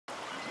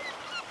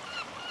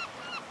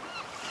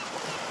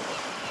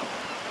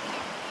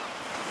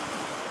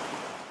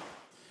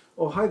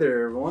Oh, hi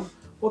there, everyone.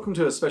 Welcome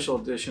to a special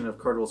edition of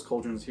Cardwell's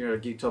Cauldrons here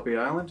at Geektopia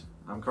Island.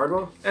 I'm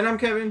Cardwell. And I'm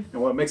Kevin.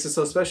 And what makes it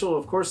so special,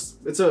 of course,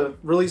 it's a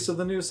release of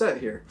the new set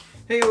here.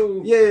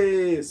 Hey-o!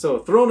 Yay! So,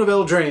 Throne of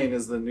Eldraine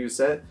is the new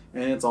set,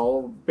 and it's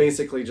all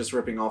basically just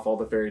ripping off all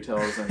the fairy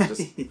tales and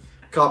just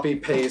copy,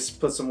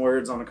 paste, put some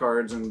words on the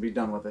cards, and be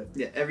done with it.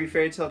 Yeah, every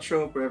fairy tale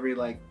trope or every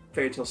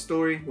fairy tale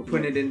story, we're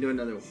putting it into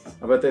another one.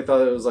 I bet they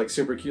thought it was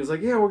super cute. It's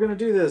like, yeah, we're gonna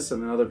do this,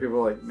 and then other people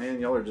are like, man,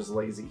 y'all are just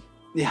lazy.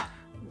 Yeah.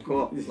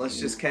 Cool. Let's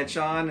just catch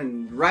on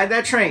and ride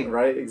that train.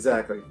 Right,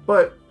 exactly.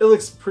 But it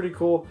looks pretty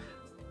cool.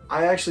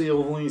 I actually have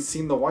only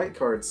seen the white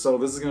cards, so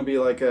this is going to be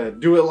like a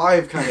do it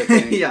live kind of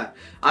thing. Yeah.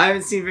 I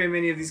haven't seen very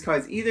many of these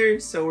cards either,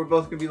 so we're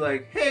both going to be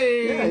like,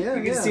 hey, yeah,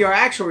 we can see our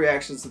actual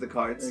reactions to the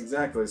cards.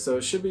 Exactly. So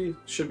it should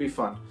be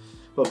fun.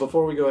 But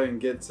before we go ahead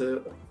and get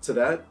to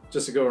that,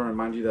 just to go and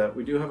remind you that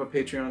we do have a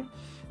Patreon,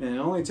 and it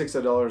only takes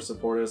 $1 to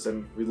support us,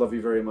 and we love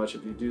you very much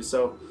if you do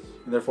so.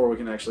 And therefore we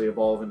can actually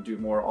evolve and do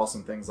more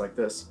awesome things like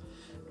this.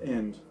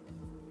 And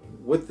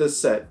with this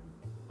set,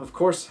 of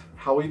course,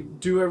 how we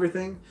do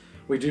everything,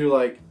 we do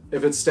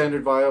if it's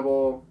standard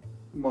viable,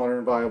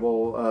 modern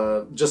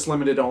viable, just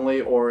limited only,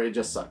 or it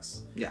just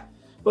sucks. Yeah.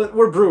 But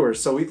we're brewers,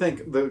 so we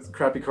think the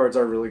crappy cards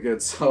are really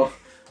good. So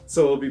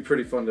it'll be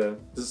pretty fun to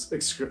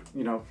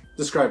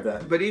describe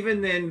that. But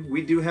even then,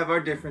 we do have our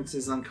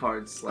differences on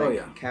cards.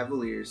 Like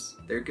Cavaliers,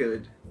 they're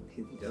good.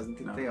 He doesn't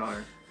think they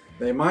are.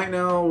 They might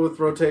now with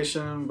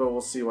rotation, but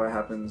we'll see what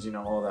happens.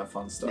 All that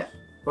fun stuff. Yeah.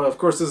 But of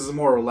course, this is a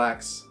more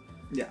relaxed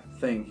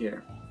thing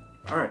here.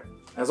 All right.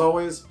 As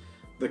always,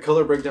 the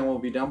color breakdown will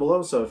be down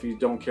below. So if you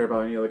don't care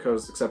about any other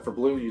colors except for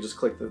blue, you just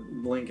click the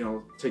link and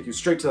it'll take you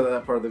straight to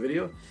that part of the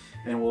video.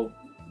 And we'll,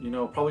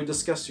 probably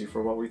discuss you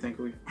for what we think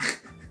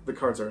the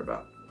cards are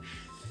about.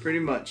 Pretty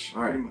much.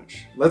 All right. Pretty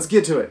much. Let's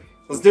get to it.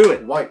 Let's do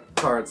it. White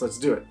cards. Let's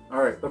do it.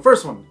 All right. The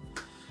first one.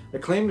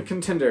 Acclaimed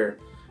Contender.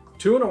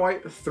 2 and a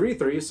white,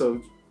 3/3.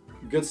 So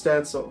good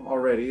stats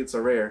already. It's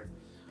a rare.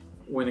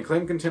 When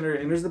Acclaimed Contender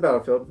enters the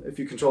battlefield, if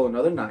you control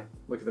another knight,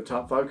 look at the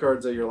top 5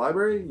 cards of your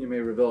library, you may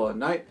reveal a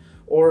knight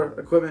or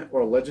equipment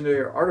or a legendary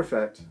or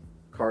artifact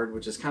card,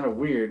 which is kind of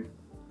weird.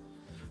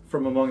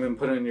 From among them,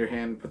 put it in your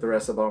hand, put the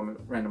rest of them in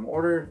random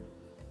order.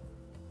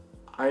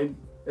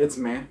 It's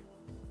meh.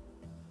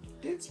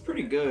 It's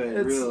pretty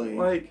good,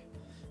 really.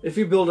 If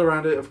you build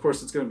around it, of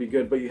course it's going to be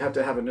good, but you have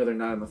to have another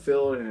knight on the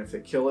field, and if they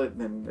kill it,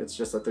 then it's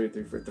just a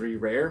 3/3 for 3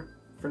 rare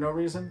for no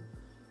reason.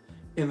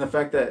 In the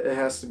fact that it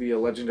has to be a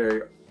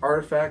legendary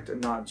artifact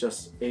and not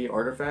just a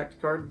artifact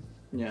card.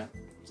 Yeah.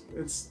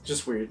 It's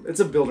just weird.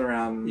 It's a build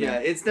around. Yeah,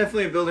 it's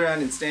definitely a build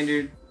around in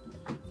standard.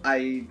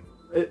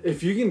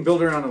 If you can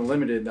build around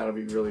unlimited, that'll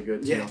be really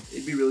good too. Yeah,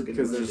 it'd be really good.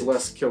 Because there's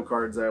less kill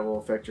cards that will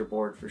affect your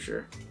board for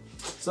sure.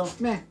 So,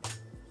 meh.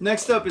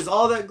 Next up is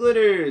All That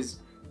Glitters.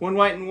 1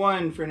 white and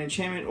 1 for an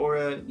enchantment or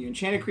you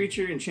enchant a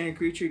creature. Enchanted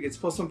creature gets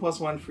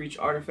 +1/+1 for each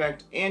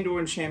artifact and or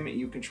enchantment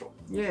you control.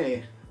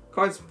 Yay.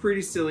 Card's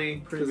pretty silly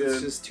because good.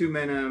 it's just 2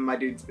 mana. My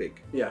dude's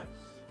big. Yeah.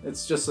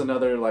 It's just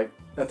another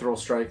Ethereal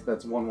Strike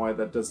that's 1 white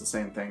that does the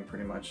same thing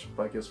pretty much,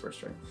 but gives first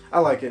strike. I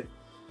like it.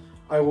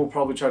 I will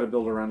probably try to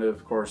build around it,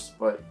 of course,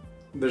 but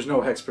there's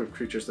no hexproof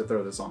creatures to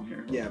throw this on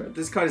here. Yeah, but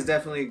this card is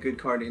definitely a good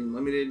card in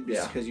limited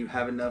just because you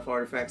have enough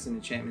artifacts and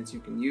enchantments you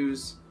can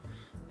use,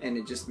 and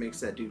it just makes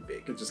that dude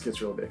big. It just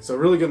gets real big. So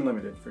really good in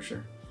limited for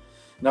sure.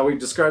 Now we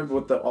described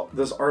what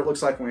this art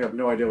looks like and we have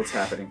no idea what's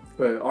happening.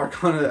 But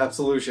Arcana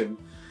Absolution,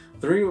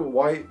 3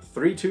 white,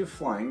 3/2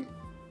 flying,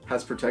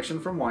 has protection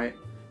from white,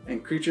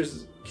 and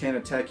creatures can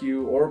attack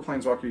you or a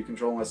planeswalker you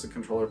control unless the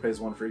controller pays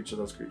 1 for each of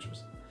those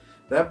creatures.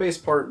 That base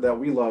part that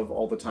we love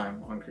all the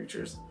time on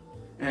creatures.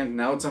 And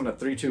now it's on a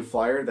 3/2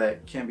 flyer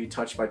that can't be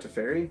touched by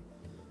Teferi.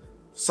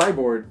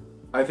 Sideboard,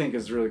 I think,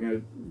 is really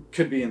good.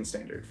 Could be in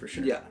standard for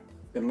sure. Yeah.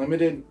 In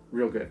limited,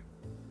 real good.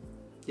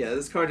 Yeah,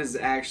 this card is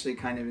actually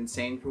kind of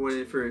insane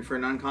for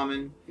an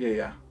uncommon.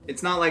 Yeah.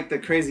 It's not like the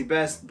crazy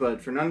best, but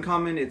for an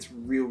uncommon, it's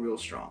real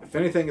strong. If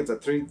anything, it's a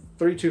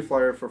 3/2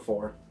 flyer for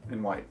 4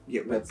 in white.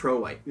 Yeah, with pro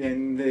white.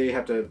 And they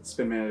have to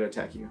spend mana to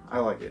attack you. I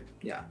like it.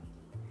 Yeah.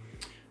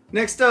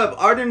 Next up,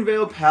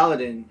 Ardenvale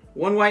Paladin.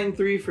 1 white and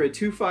 3 for a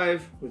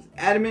 2/5 with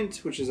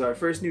Adamant, which is our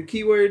first new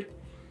keyword.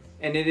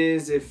 And it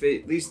is if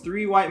at least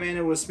 3 white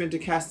mana was spent to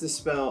cast this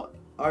spell,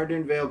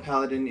 Ardenvale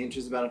Paladin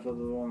enters the battlefield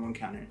with a 1/1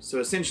 counter. So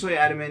essentially,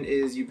 Adamant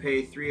is you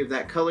pay 3 of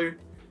that color,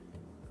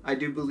 I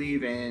do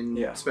believe,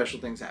 and special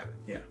things happen.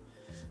 Yeah.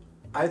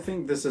 I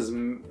think this is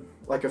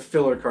like a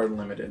filler card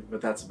limited,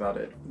 but that's about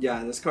it.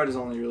 Yeah, this card is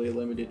only really a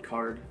limited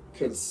card.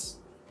 It's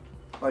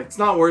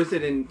not worth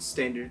it in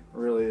standard.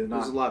 Really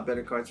not. There's a lot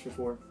better cards for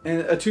 4.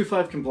 And a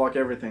 2/5 can block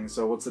everything,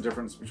 so what's the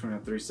difference between a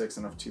 3/6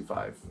 and a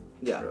 2/5?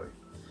 Yeah. Really.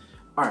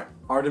 Alright,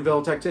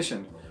 Ardenvale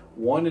Tactician.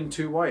 1 and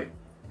 2 white.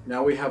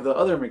 Now we have the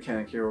other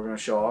mechanic here we're going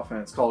to show off, and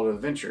it's called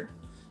Adventure.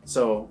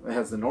 So it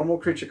has the normal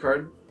creature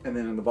card, and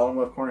then in the bottom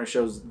left corner it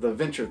shows the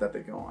venture that they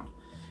go on.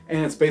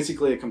 And it's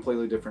basically a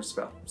completely different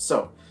spell.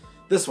 So,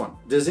 this one,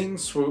 Dizzying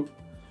Swoop,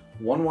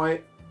 1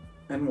 white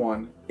and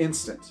 1,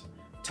 instant.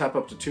 Tap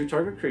up to 2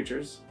 target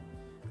creatures,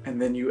 and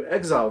then you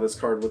exile this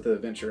card with the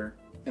Adventure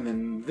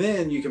and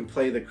then you can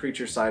play the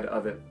creature side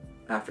of it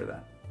after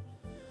that.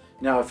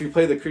 Now, if you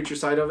play the creature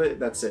side of it,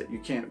 that's it. You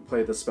can't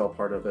play the spell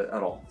part of it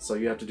at all. So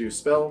you have to do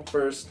spell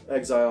first,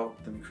 exile,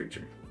 then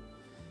creature.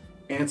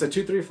 And it's a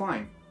 2/3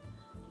 flying.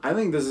 I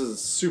think this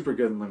is super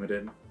good in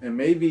limited, and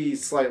maybe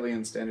slightly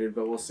in standard,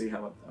 but we'll see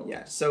how it works.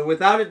 Yeah, so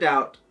without a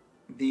doubt,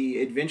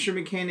 the adventure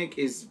mechanic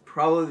is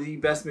probably the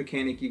best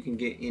mechanic you can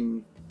get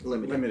in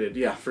limited. Limited,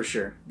 yeah, for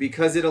sure.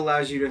 Because it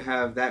allows you to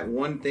have that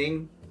one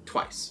thing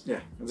twice. Yeah,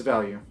 it's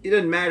value. It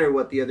doesn't matter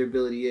what the other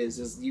ability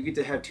is you get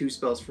to have 2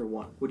 spells for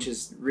 1, which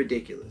is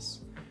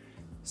ridiculous.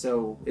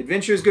 So,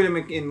 adventure is good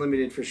in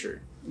limited for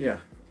sure. Yeah,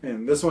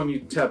 and this one you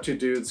tap 2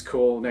 dudes,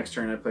 cool, next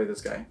turn I play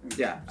this guy.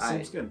 Yeah,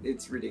 seems good.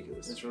 It's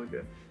ridiculous. It's really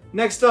good.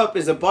 Next up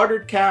is a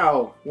bartered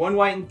cow. 1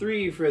 white and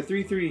 3 for a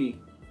 3/3.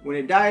 When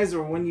it dies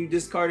or when you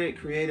discard it,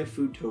 create a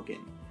food token,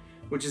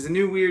 which is a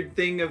new weird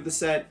thing of the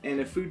set,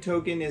 and a food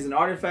token is an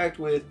artifact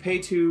with pay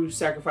 2,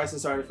 sacrifice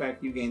this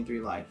artifact, you gain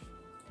 3 life.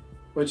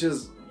 Which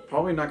is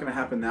probably not going to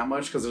happen that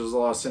much because there's a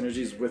lot of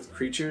synergies with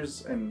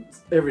creatures and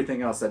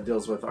everything else that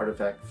deals with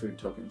artifact food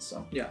tokens.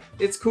 So yeah,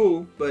 it's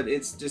cool, but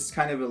it's just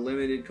kind of a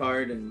limited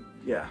card, and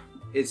yeah,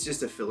 it's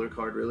just a filler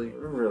card, really. It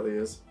really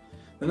is.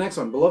 The next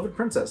one, Beloved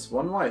Princess,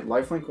 1 white,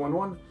 lifelink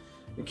 1/1.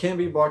 It can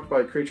be blocked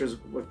by creatures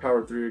with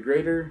power 3 or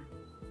greater.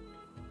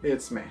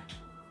 It's meh.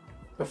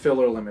 A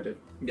filler limited.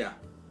 Yeah.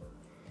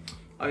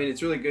 I mean,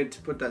 it's really good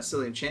to put that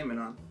silly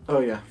enchantment on. Oh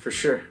yeah, for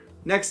sure.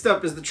 Next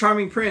up is the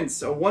Charming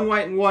Prince, a 1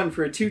 white and 1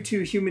 for a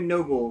 2/2 human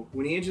noble.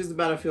 When he enters the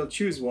battlefield,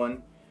 choose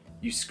 1.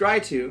 You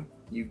scry 2,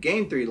 you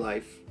gain 3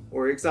 life,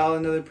 or exile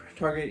another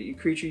target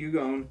creature you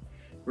own.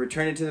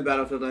 Return it to the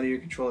battlefield under your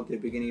control at the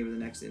beginning of the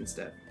next end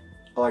step.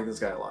 I like this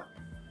guy a lot.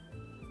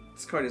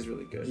 This card is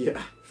really good.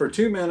 Yeah. For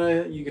 2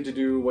 mana, you get to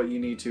do what you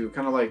need to.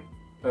 Kind of like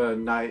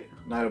Knight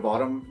of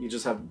Autumn. You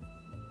just have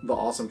the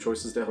awesome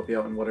choices to help you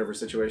out in whatever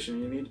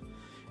situation you need.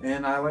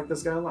 And I like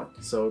this guy a lot.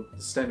 So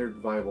standard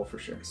viable for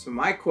sure. So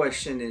my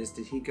question is,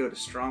 did he go to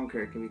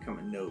Stromkirk and become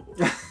a noble?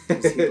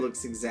 Because he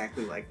looks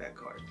exactly like that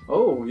card.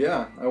 Oh,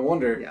 yeah. I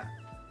wonder. Yeah.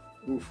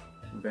 Oof.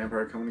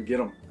 Vampire coming to get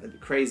him. That'd be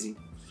crazy.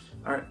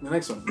 Alright, the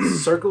next one.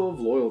 Circle of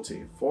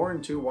Loyalty. 4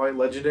 and 2 white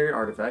legendary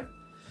artifact.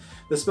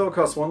 The spell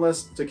costs 1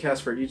 less to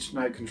cast for each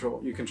knight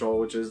you control,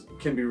 which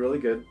can be really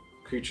good.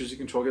 Creatures you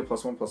control get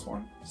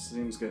 +1/+1.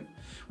 Seems good.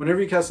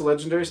 Whenever you cast a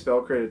legendary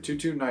spell, create a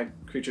 2/2 knight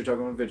creature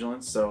token with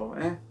vigilance, so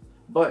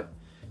But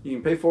you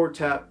can pay 4,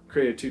 tap,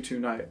 create a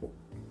 2/2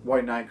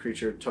 white knight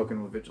creature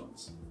token with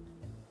vigilance.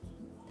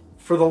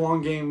 For the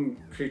long game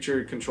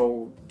creature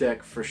control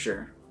deck, for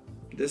sure.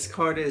 This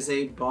card is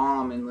a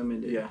bomb in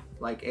limited. Yeah.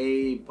 Like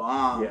a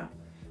bomb. Yeah.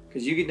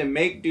 Because you get to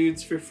make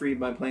dudes for free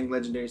by playing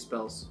legendary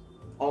spells.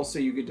 Also,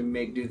 you get to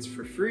make dudes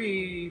for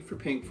free for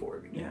paying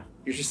 4. Yeah.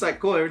 You're just like,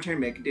 cool, every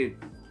turn make a dude.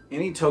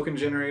 Any token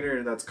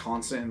generator that's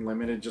constant and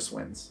limited just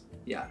wins.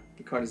 Yeah,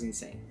 the card is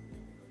insane.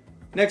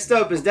 Next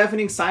up is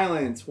Deafening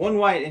Silence. 1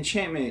 white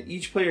enchantment.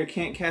 Each player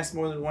can't cast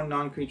more than 1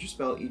 non-creature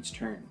spell each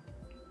turn.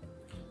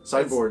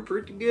 Sideboard. That's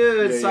pretty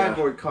good Yeah,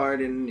 sideboard card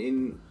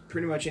in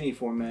pretty much any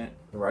format.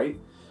 Right?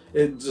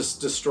 It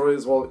just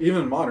destroys, well,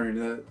 even in Modern,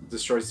 it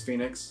destroys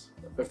Phoenix,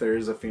 if there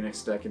is a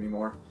Phoenix deck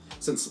anymore,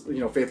 since,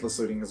 Faithless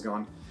Looting is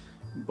gone.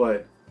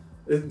 But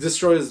it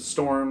destroys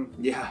Storm.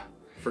 Yeah.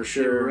 For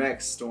sure. It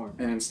wrecks Storm.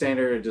 And in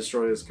Standard, it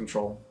destroys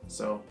Control.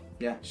 So,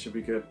 yeah. Should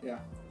be good. Yeah.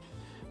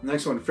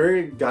 Next one,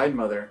 Fairy Guide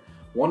Mother.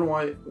 1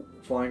 white,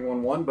 flying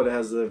 1/1, but it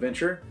has the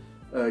adventure.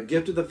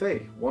 Gift of the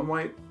Fae. 1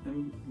 white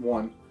and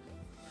 1.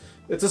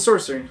 It's a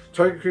sorcery.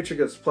 Target creature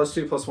gets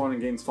 +2/+1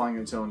 and gains flying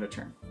until end of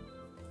turn.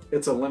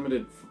 It's a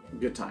limited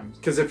good time.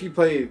 Because if you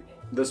play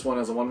this one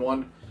as a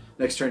 1/1,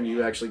 next turn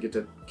you actually get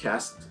to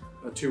cast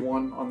a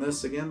 2/1 on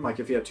this again. Like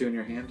if you have 2 in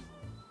your hand,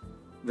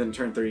 then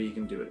turn 3 you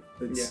can do it.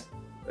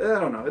 I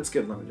don't know. It's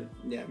good limited.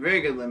 Yeah,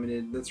 very good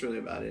limited. That's really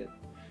about it.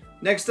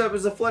 Next up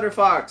is a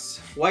Flutterfox.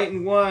 White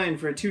and 1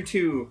 for a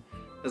 2/2.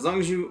 As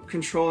long as you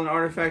control an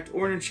artifact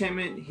or an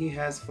enchantment, he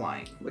has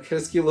flying. Look at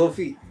his cute little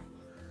feet.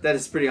 That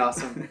is pretty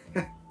awesome.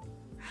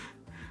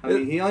 I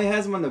mean, he only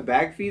has them on the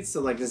back feet, so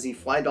like, does he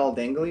fly all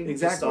dangly?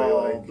 Exactly.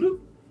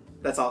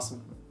 That's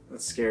awesome.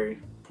 That's scary.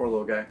 Poor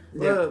little guy.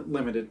 Yeah.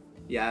 Limited.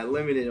 Yeah,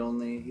 limited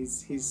only.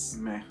 He's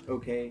meh.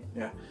 Okay.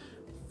 Yeah.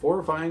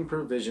 Fortifying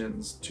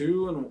Provisions.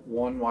 2 and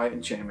 1 white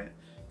enchantment.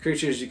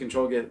 Creatures you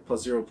control get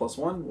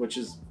 +0/+1, which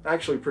is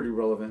actually pretty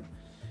relevant.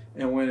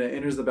 And when it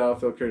enters the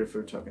battlefield, create a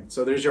food token.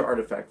 So there's your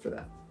artifact for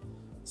that.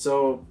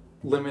 So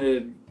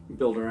limited,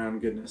 build around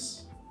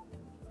goodness.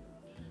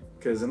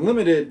 Because in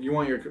limited, you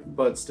want your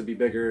buds to be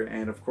bigger,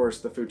 and of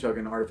course the food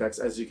token artifacts,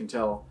 as you can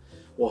tell,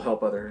 will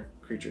help other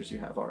creatures you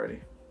have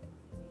already.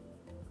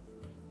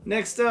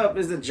 Next up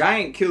is the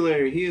Giant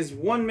Killer. He is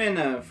 1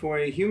 mana for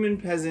a human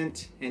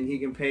peasant, and he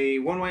can pay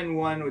 1 white and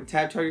 1 with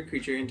tap target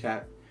creature and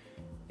tap.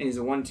 And he's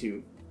a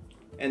 1/2.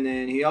 And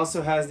then he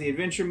also has the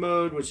adventure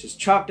mode, which is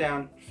chop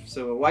down.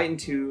 So a white and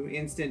 2,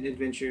 instant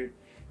adventure.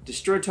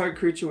 Destroy target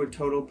creature with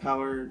total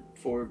power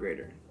 4 or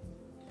greater.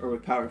 Or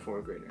with power 4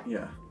 or greater.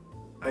 Yeah.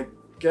 I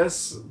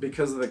guess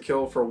because of the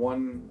kill for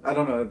 1, I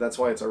don't know, that's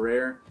why it's a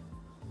rare.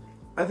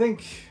 I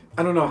think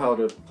I don't know how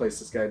to place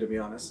this guy, to be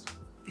honest.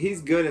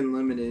 He's good in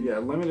limited. Yeah,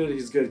 limited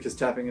he's good because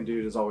tapping a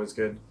dude is always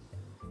good.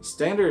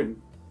 Standard,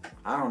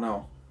 I don't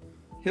know.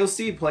 He'll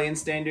see play in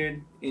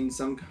standard in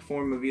some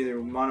form of either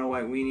mono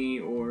white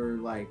weenie or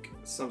like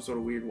some sort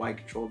of weird white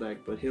control deck,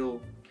 but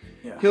he'll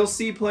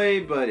see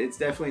play, but it's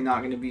definitely not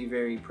going to be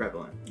very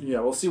prevalent. Yeah,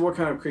 we'll see what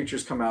kind of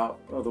creatures come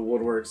out of the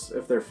woodworks,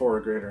 if they're 4 or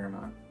greater or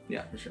not.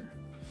 Yeah, for sure.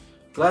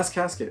 Glass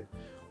Casket,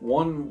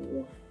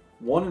 one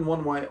and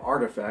one white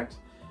artifact.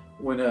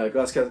 When a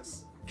Glass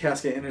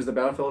Casket enters the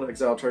battlefield,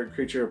 exile target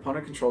creature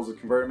opponent controls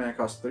with converted mana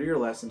cost 3 or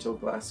less until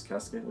Glass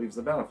Casket leaves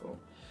the battlefield.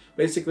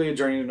 Basically a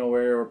Journey to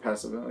Nowhere or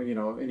passive, you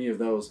know, any of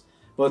those.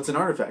 But it's an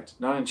artifact,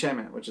 not an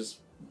enchantment, which is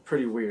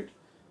pretty weird.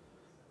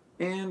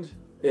 And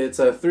it's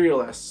a 3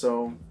 or less,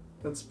 so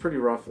that's pretty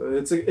rough.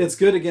 It's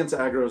good against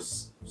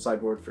aggro's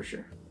sideboard for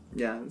sure.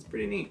 Yeah, that's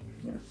pretty neat.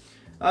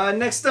 Yeah.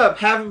 Next up,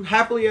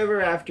 Happily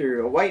Ever After,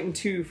 a white and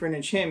 2 for an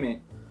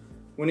enchantment.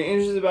 When it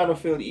enters the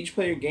battlefield, each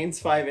player gains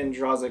 5 and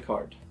draws a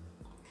card.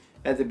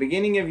 At the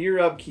beginning of your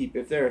upkeep,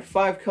 if there are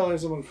 5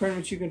 colors among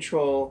permanents you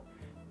control,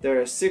 there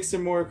are 6 or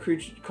more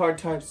card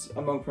types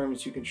among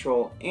permanents you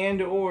control,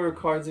 and or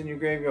cards in your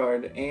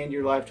graveyard, and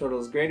your life total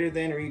is greater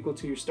than or equal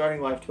to your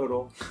starting life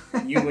total,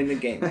 you win the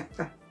game.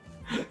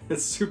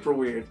 It's super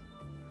weird.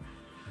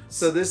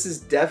 So this is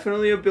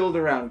definitely a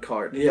build-around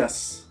card.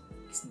 Yes.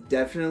 It's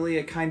definitely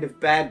a kind of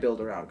bad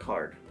build-around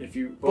card.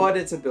 But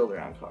it's a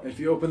build-around card. If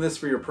you open this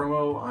for your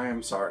promo, I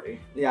am sorry.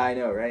 Yeah, I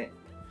know, right?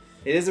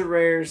 It is a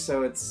rare,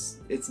 so it's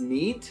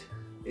neat.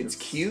 It's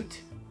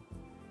cute.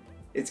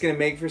 It's gonna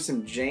make for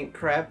some jank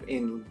crap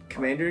in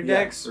commander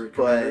decks,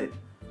 but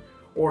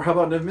or how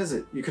about Niv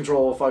Mizzet? You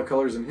control all 5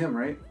 colors in him,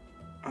 right?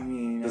 I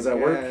mean, does that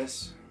work?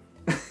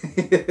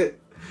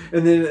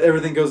 And then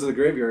everything goes to the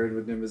graveyard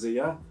with Niv Mizzet,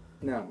 yeah?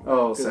 No.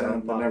 Oh,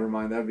 sad. But never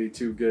mind. That'd be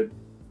too good.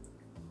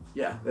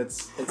 Yeah,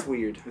 it's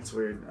weird. It's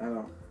weird.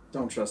 I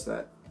don't trust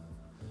that.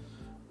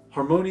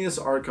 Harmonious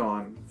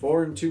Archon,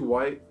 4 and 2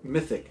 white,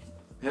 mythic.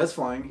 He has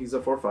flying. He's a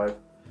 4/5.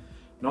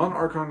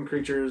 Non-Archon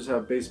creatures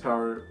have base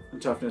power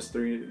and toughness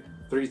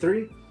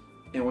 3/3,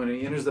 and when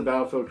he enters the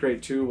battlefield,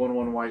 create 2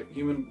 1/1 white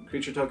human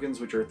creature tokens,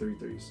 which are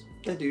 3/3s.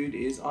 That dude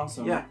is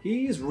awesome. Yeah,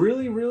 he's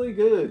really, really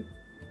good.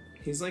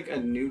 He's like a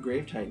new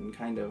Grave Titan,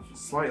 kind of.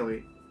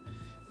 Slightly.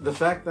 The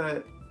fact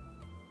that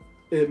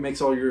it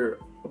makes all your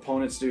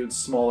opponent's dudes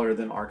smaller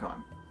than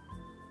Archon.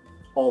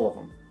 All of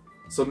them.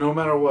 So no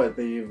matter what,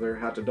 they either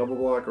have to double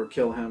block or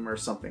kill him or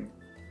something.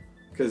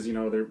 Because, you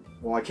know, they're...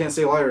 Well, I can't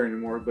say Lyra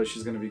anymore, but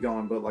she's going to be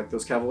gone. But, like,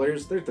 those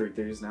Cavaliers, they're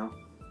 3/3s now.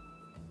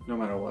 No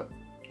matter what.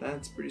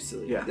 That's pretty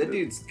silly. Yeah. That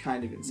dude's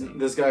kind of insane.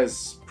 This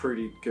guy's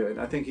pretty good.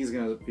 I think he's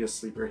going to be a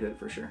sleeper hit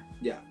for sure.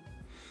 Yeah.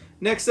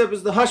 Next up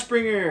is the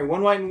Hushbringer.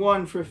 1 white and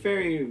 1 for a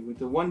fairy with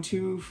the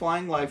 1/2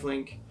 flying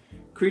lifelink.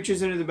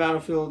 Creatures enter the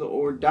battlefield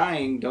or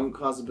dying don't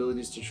cause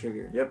abilities to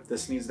trigger. Yep,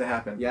 this needs to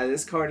happen. Yeah,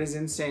 this card is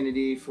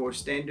insanity for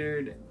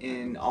standard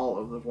in all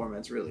of the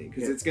formats, really,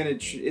 because it's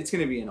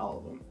gonna be in all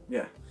of them.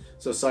 Yeah.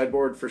 So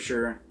sideboard for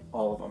sure,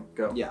 all of them.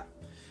 Go. Yeah.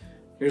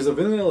 Here's a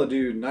vanilla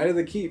dude, Knight of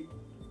the Keep,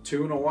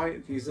 2 and a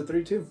white. He's a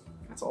 3/2.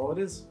 That's all it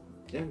is.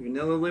 Yeah,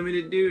 vanilla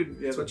limited dude.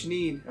 That's what you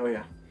need. Oh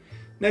yeah.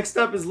 Next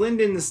up is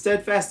Linden, the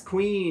Steadfast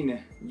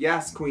Queen.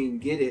 Yes, Queen,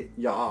 get it.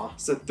 Yeah.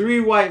 So 3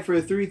 white for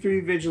a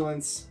 3/3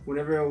 vigilance.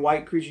 Whenever a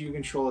white creature you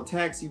control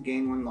attacks, you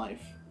gain 1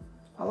 life.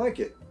 I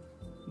like it.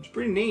 It's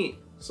pretty neat.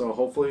 So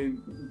hopefully,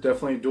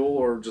 definitely dual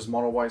or just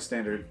mono white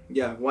standard.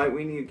 Yeah, white,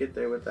 we need to get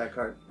there with that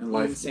card. And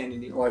life,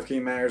 insanity. Life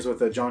Game Matters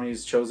with a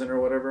Johnny's Chosen or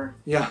whatever.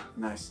 Yeah.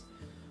 Nice.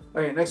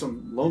 Okay, next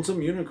one.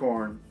 Lonesome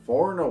Unicorn.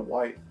 4 and a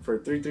white for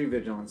 3/3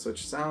 vigilance,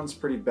 which sounds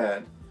pretty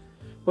bad.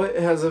 But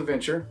it has a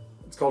venture.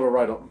 It's called a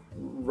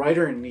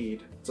Rider in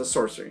Need. It's a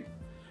sorcery.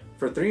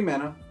 For 3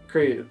 mana,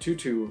 create a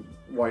 2/2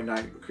 white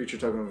knight creature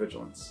token of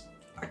vigilance.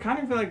 I kind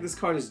of feel like this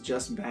card is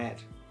just bad.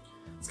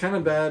 It's kind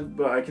of bad,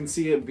 but I can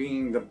see it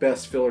being the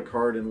best filler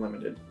card in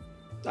Limited.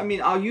 I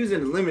mean, I'll use it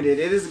in Limited.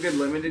 It is a good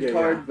Limited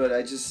card, but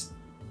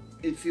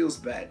it feels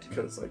bad.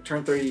 Because like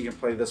turn 3 you can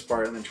play this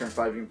part, and then turn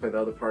 5 you can play the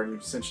other part, and you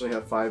essentially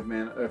have 5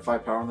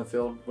 power on the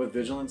field with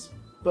vigilance.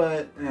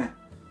 But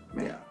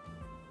yeah,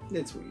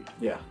 it's weird.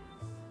 Yeah.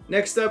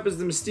 Next up is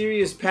the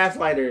Mysterious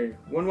Pathlighter.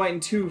 1 white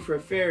and 2 for a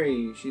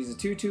fairy. She's a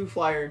 2/2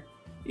 flyer.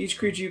 Each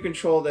creature you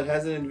control that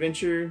has an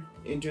adventure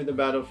enter the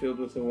battlefield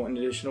with an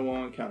additional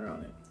 1 counter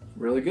on it.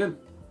 Really good.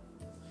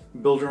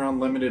 Build around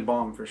Limited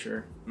Bomb for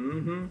sure.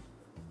 Mm-hmm.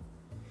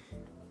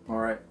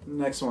 Alright,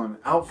 next one.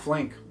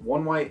 Outflank.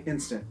 1 white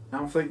instant.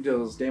 Outflank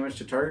deals damage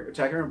to target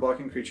attacker and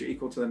blocking creature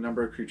equal to the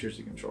number of creatures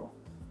you control.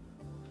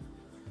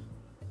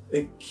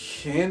 It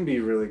can be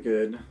really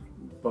good,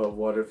 but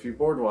what if you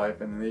board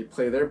wipe and they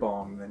play their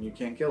bomb, then you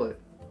can't kill it.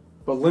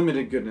 But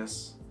limited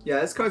goodness.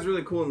 Yeah, this card's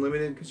really cool and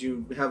limited because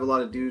you have a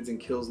lot of dudes and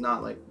kills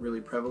not like really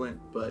prevalent,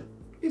 but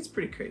it's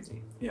pretty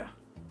crazy. Yeah.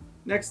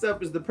 Next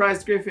up is the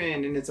Prized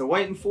Griffin, and it's a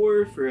white and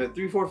 4 for a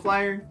 3/4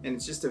 flyer, and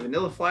it's just a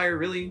vanilla flyer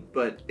really,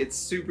 but it's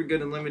super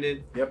good and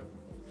limited. Yep.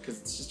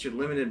 Because it's just your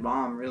limited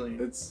bomb, really.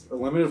 It's a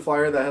limited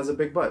flyer that has a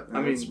big butt.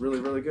 I mean, it's really,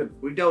 really good.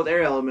 We've dealt with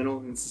Air Elemental,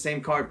 and it's the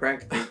same card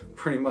practically.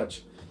 Pretty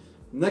much.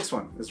 Next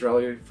one is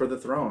Rally for the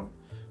Throne.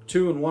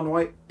 2 and 1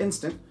 white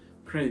instant.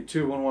 Create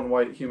 2 1/1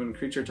 white human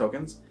creature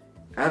tokens.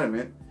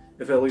 Adamant.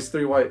 If at least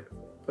 3 white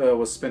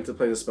was spent to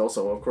play the spell,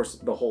 so of course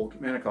the whole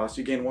mana cost,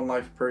 you gain 1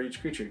 life per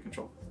each creature you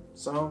control.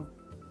 So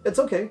it's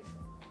okay.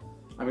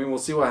 I mean, we'll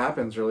see what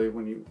happens really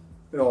when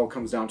it all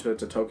comes down to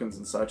tokens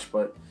and such.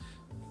 But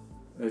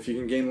if you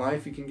can gain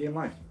life, you can gain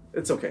life.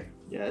 It's okay.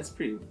 Yeah, it's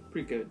pretty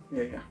good.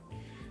 Yeah.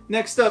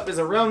 Next up is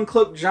a Realm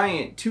Cloak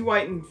Giant, 2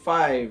 white and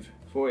 5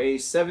 for a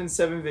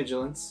 7/7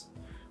 vigilance,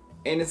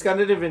 and it's got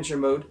an adventure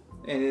mode,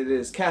 and it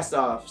is cast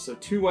off. So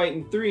 2 white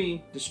and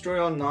 3,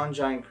 destroy all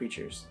non-giant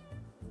creatures.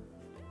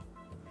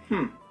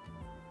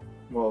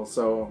 Well,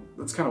 so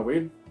that's kind of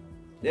weird.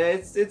 Yeah,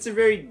 it's a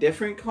very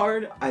different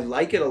card. I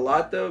like it a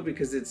lot though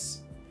because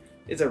it's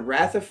a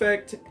wrath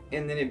effect,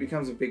 and then it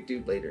becomes a big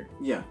dude later.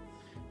 Yeah,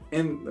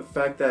 and the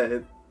fact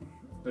that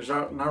there's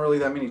not really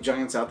that many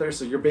giants out there,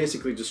 so you're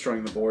basically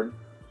destroying the board.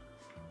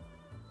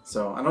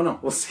 So I don't know.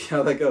 We'll see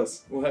how that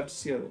goes. We'll have to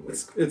see how that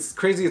works. It's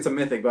crazy. It's a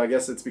mythic, but I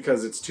guess it's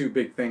because it's 2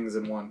 big things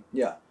in one.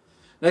 Yeah.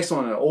 Next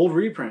one, an old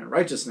reprint,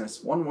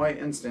 Righteousness, 1 white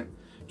instant.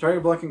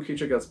 Target blocking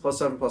creature gets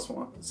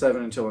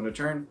 +7/+7 until end of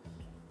turn.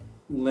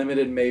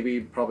 Limited, maybe.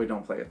 Probably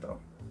don't play it though.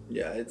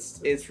 Yeah,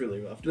 it's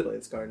really rough to play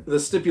this card. The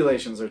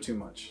stipulations are too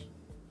much.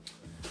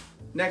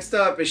 Next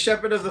up is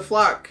Shepherd of the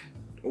Flock.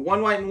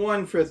 1 white and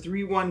 1 for a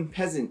 3/1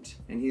 peasant,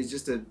 and he's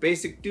just a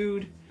basic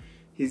dude.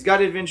 He's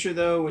got adventure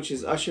though, which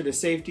is usher to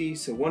safety.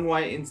 So 1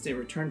 white instant,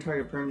 return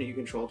target permanent you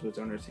control to its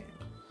owner's hand.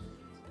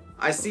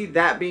 I see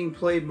that being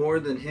played more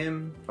than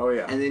him. Oh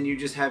yeah. And then you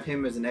just have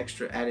him as an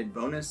extra added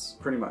bonus.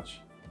 Pretty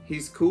much.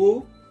 He's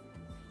cool.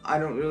 I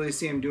don't really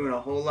see him doing a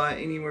whole lot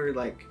anywhere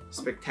like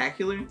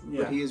spectacular,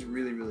 Yeah. but he is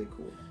really, really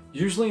cool.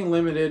 Usually in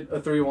Limited, a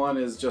 3/1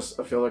 is just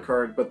a filler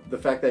card, but the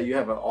fact that you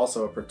have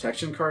also a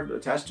protection card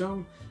attached to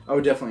him, I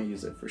would definitely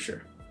use it for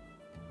sure.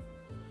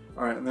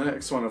 Alright, and the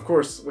next one, of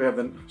course, we have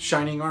the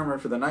Shining Armor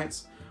for the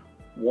Knights.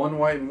 1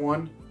 white and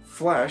 1,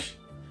 flash,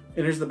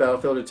 enters the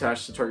battlefield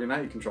attached to target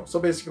knight you control. So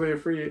basically a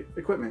free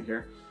equipment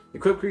here.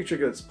 Equipped creature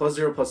gets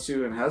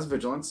 +0/+2 and has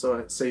vigilance, so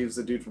it saves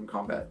the dude from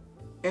combat.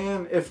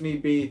 And if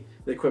need be,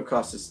 the equip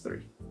cost is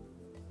 3.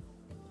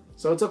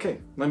 So it's okay.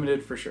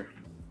 Limited for sure.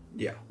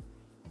 Yeah.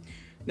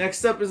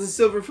 Next up is the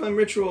Silver Flame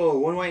Ritual.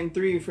 1 white and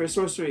 3 for a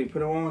sorcery.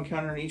 Put a 1/1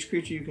 counter on each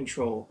creature you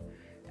control.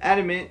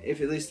 Adamant,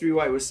 if at least 3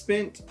 white was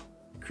spent,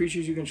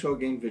 creatures you control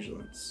gain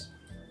vigilance.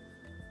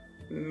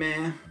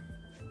 Meh.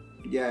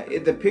 Yeah,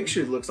 the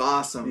picture looks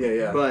awesome.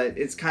 Yeah. But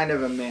it's kind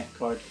of a meh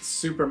card.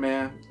 Super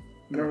man.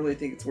 I don't really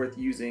think it's worth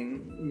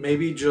using.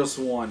 Maybe just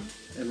 1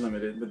 in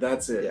Limited, but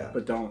that's it. Yeah.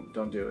 But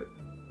don't do it.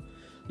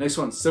 Next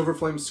one, Silver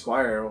Flame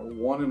Squire.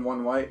 1 and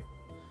 1 white.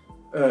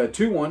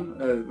 2/1,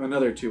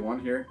 another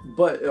 2/1 here,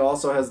 but it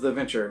also has the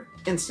adventure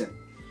instant.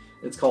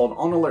 It's called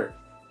On Alert.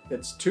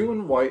 It's 2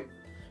 and white.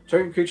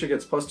 Target creature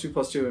gets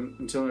 +2/+2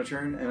 until end of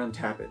turn, and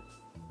untap it.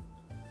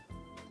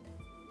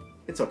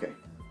 It's okay.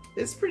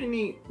 It's pretty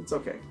neat. It's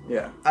okay.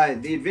 Yeah.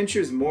 The adventure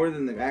is more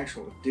than the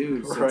actual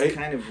dude, so Right? it's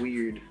kind of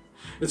weird.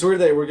 It's weird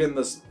that we're getting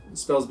the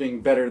spells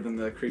being better than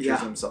the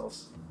creatures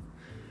themselves.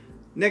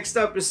 Next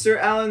up is Sir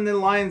Alan the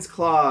Lion's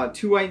Claw.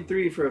 2 white and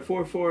 3 for a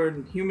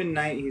 4/4 human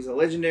knight. He's a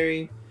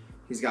legendary.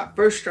 He's got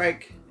first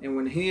strike, and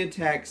when he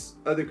attacks,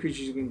 other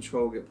creatures you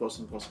control get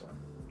 +1/+1.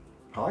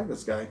 I like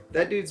this guy.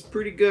 That dude's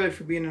pretty good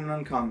for being an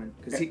uncommon,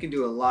 because he can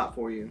do a lot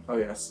for you. Oh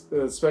yes,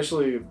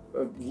 especially.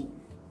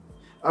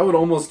 I would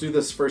almost do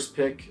this first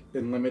pick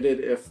in Limited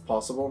if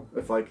possible.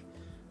 If like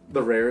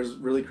the rare is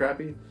really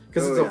crappy,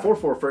 because it's a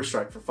 4/4 first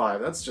strike for 5.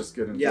 That's just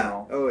good in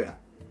general. Oh yeah.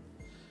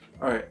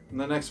 All right, and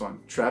the next one,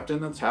 Trapped in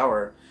the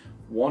Tower.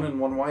 1 and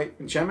 1 white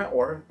enchantment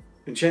or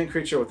enchant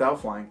creature without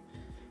flying.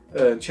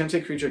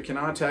 Enchanted creature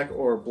cannot attack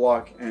or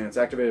block, and its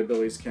activated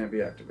abilities can't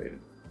be activated.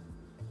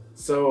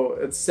 So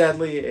it's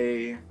sadly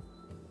a,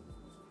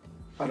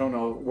 I don't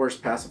know, worse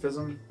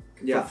pacifism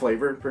for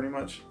flavor, pretty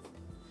much.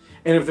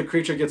 And if the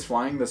creature gets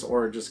flying, this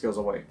aura just goes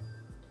away.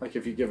 Like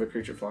if you give a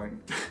creature flying.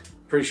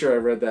 Pretty sure I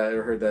read that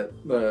or heard that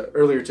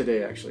earlier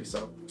today, actually.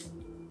 So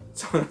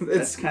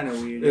That's kind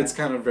of weird. It's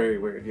kind of very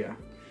weird, yeah.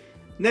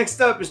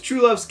 Next up is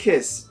True Love's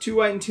Kiss. 2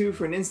 white and 2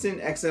 for an instant.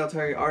 Exile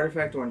target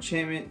artifact or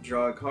enchantment.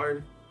 Draw a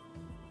card.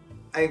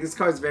 I think this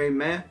card's very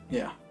meh.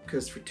 Yeah.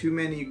 Because for 2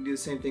 mana, you can do the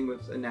same thing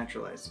with a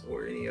Naturalize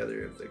or any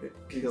other of the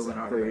kill an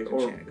artifact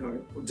or enchanted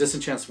card.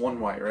 Disenchants 1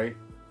 white, right?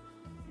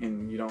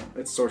 And you don't.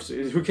 It's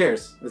sorcery. Who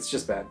cares? It's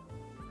just bad.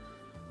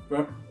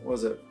 What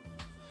was it?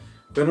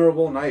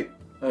 Venerable Knight.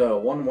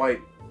 1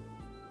 white.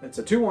 It's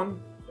a 2/1.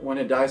 When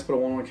it dies, put a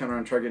 1/1 counter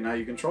on target knight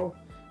you control.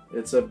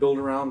 It's a build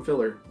around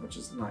filler, which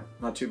is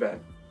not too bad.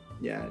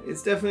 Yeah,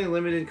 it's definitely a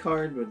limited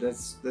card, but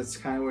that's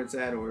kind of where it's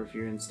at. Or if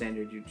you're in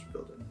standard, you just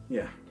build it.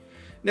 Yeah.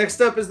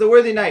 Next up is the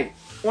Worthy Knight.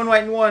 1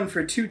 white and 1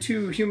 for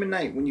 2/2 human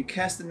knight. When you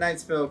cast the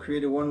knight spell,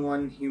 create a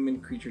 1/1 human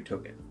creature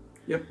token.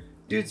 Yep.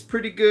 Dude's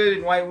pretty good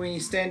in white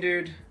weenie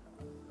standard.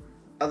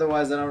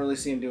 Otherwise, I don't really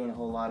see him doing a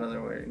whole lot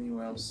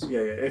anywhere else. Yeah.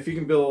 If you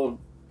can build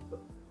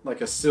like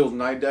a sealed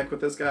knight deck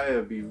with this guy, it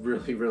would be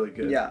really, really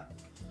good. Yeah.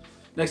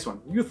 Next one,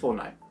 Youthful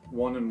Knight.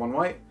 1 and 1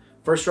 white.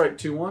 First strike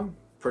 2/1.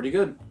 pretty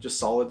good. Just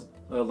solid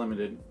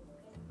limited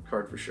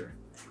card for sure.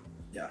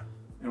 Yeah.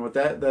 And with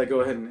that, go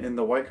ahead and end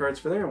the white cards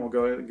for there, and we'll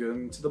go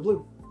into the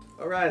blue.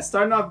 All right,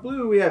 starting off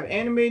blue, we have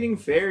Animating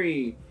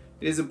Fairy.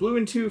 It is a blue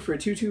and 2 for a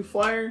 2/2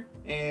 flyer,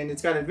 and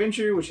it's got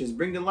Adventure, which is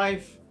Bring to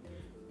Life.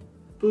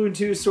 Blue and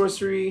 2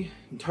 sorcery.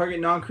 Target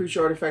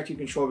non-creature artifact you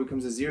control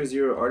becomes a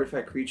 0/0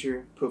 artifact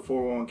creature. Put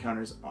 4/1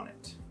 counters on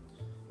it.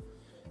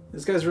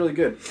 This guy's really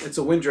good. It's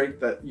a Windrake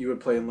that you would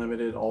play in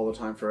limited all the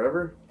time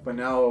forever, but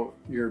now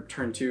your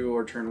turn 2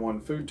 or turn 1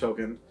 food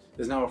token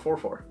is now a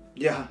 4/4.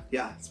 Yeah,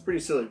 it's pretty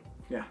silly.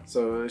 Yeah,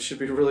 so it should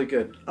be really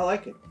good. I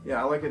like it.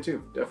 Yeah, I like it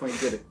too. Definitely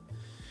get it.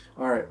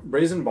 All right,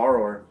 Brazen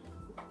Borrower.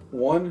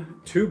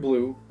 1, 2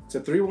 blue. It's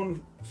a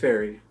 3/1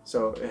 fairy,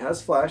 so it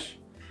has flash,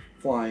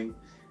 flying,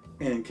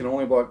 and can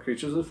only block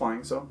creatures with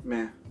flying, so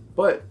meh.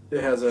 But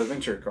it has a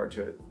venture card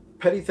to it.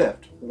 Petty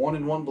Theft. 1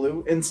 and 1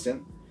 blue,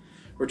 instant.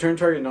 Return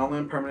target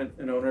non-land permanent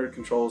and owner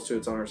controls to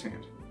its owner's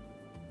hand.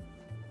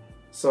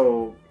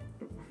 So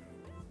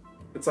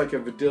it's like a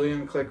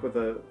Vidillion click with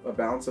a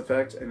bounce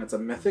effect, and it's a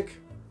mythic.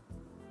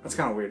 That's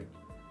kind of weird.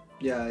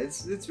 Yeah,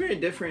 it's very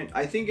different.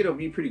 I think it'll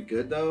be pretty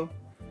good though.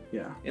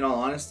 Yeah. In all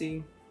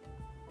honesty.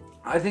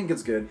 I think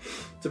it's good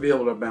to be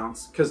able to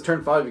bounce, because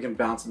turn 5 you can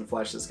bounce and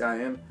flash this guy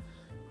in,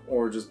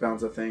 or just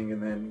bounce a thing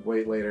and then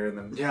wait later and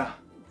then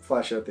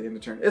flash it at the end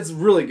of turn. It's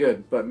really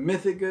good, but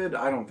mythic good,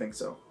 I don't think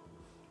so.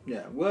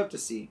 Yeah, we'll have to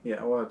see.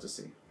 Yeah, we'll have to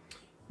see.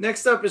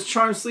 Next up is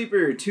Charm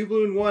Sleeper, 2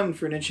 blue and 1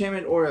 for an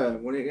enchantment aura.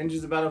 When it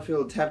enters the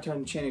battlefield, tap an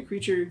enchanted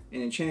creature.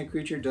 An enchanted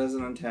creature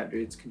doesn't untap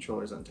its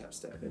controller's untap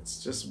step.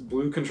 It's just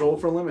blue control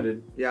for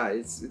limited. Yeah,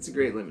 it's a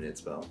great limited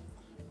spell.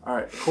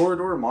 Alright,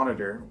 Corridor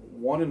Monitor.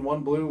 1 and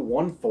 1 blue,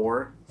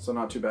 1/4, so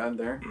not too bad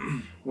there.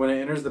 When it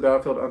enters the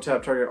battlefield,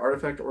 untap target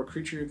artifact or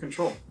creature you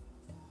control.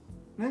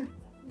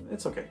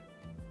 It's okay.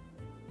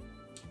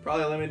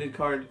 Probably a limited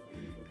card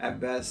at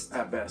best.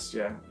 At best,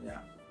 yeah.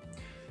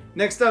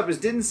 Next up is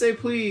Didn't Say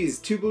Please,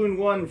 2 blue and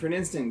 1 for an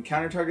instant.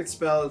 Counter target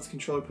spell, its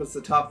controller puts the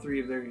top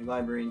 3 of their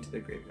library into their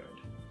graveyard.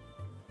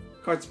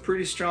 Card's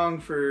pretty strong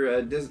for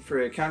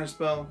a counter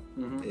spell.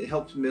 It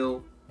helps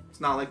mill. It's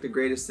not like the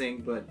greatest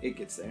thing, but it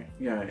gets there.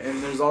 Yeah,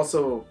 and there's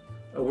also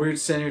a weird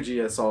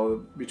synergy I saw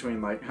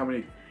between like how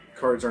many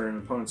cards are in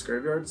an opponent's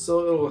graveyard, so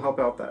it'll help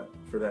out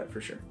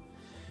for sure.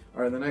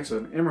 Alright, the next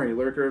one, Emery,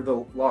 Lurker of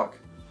the Lock.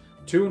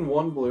 2 and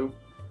 1 blue.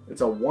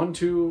 It's a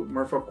 1/2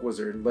 Merfolk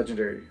Wizard,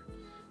 legendary.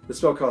 The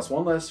spell costs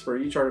 1 less for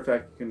each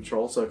artifact you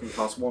control, so it can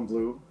cost 1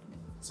 blue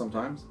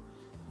sometimes.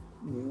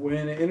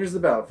 When it enters the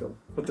battlefield,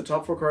 put the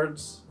top 4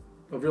 cards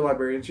of your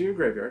library into your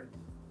graveyard.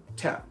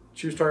 Tap.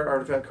 Choose target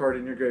artifact card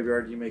in your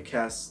graveyard. You may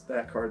cast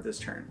that card this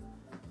turn.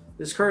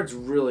 This card's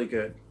really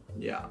good.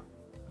 Yeah.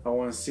 I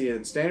want to see it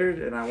in Standard,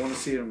 and I want to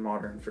see it in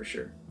Modern for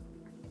sure.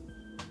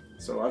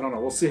 So I don't know.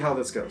 We'll see how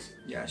this goes.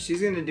 Yeah,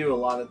 she's going to do a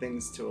lot of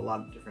things to a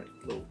lot of different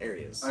little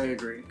areas. I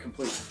agree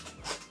completely.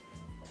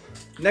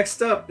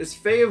 Next up is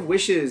Fae of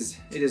Wishes.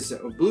 It is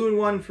a blue and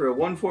 1 for a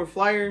 1/4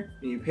 flyer.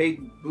 And you pay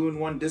blue and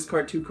 1,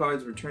 discard 2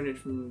 cards, return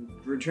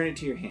it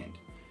to your hand.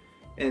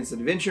 And its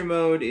adventure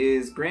mode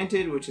is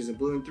Granted, which is a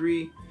blue and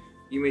 3.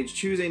 You may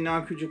choose a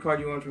non-creature card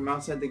you want from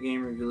outside the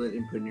game, reveal it,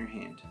 and put it in your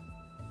hand.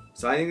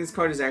 So I think this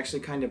card is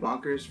actually kind of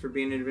bonkers for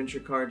being an adventure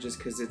card, just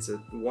because it's a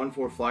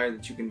 1/4 flyer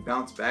that you can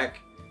bounce back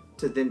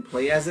to then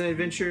play as an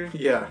adventure.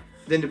 Yeah.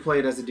 Then to play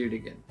it as a dude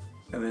again.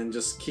 And then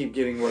just keep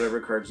getting whatever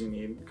cards you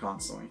need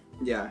constantly.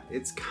 Yeah,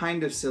 it's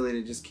kind of silly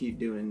to just keep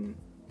doing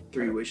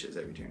 3 wishes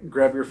every turn.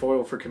 Grab your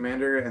foil for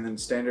Commander, and then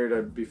Standard,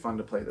 it'd be fun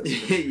to play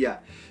this. Yeah,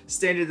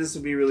 Standard, this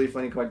would be a really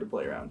funny card to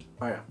play around.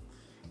 Oh yeah.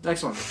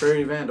 Next one,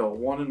 Fairy Vandal,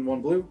 1 and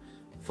 1 blue,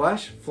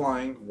 flash,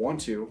 flying,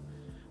 1/2.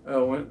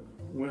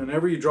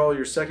 Whenever you draw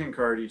your second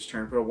card each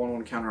turn, put a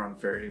 1/1 counter on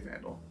Fairy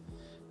Vandal.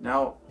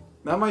 Now,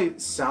 that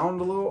might sound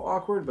a little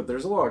awkward, but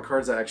there's a lot of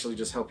cards that actually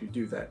just help you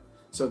do that.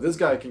 So this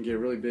guy can get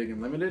really big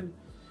and limited,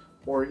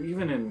 or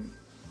even in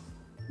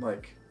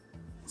like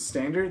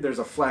Standard, there's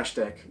a flash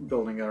deck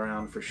building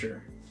around for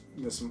sure.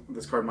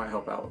 This card might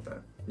help out with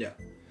that. Yeah.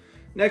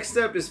 Next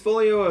up is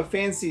Folio of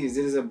Fancies.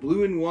 It is a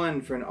blue and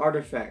 1 for an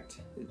artifact.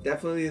 It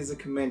definitely is a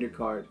commander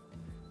card.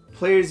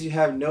 Players, you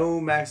have no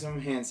maximum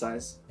hand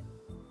size.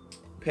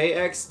 Pay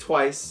X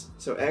twice,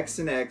 so X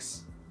and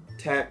X.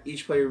 Tap,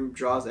 each player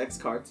draws X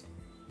cards.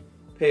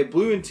 Pay a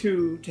blue and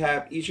 2,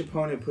 tap, each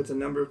opponent puts a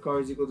number of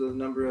cards equal to the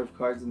number of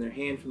cards in their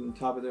hand from the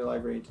top of their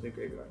library into their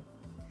graveyard.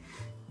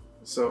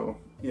 So,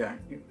 yeah,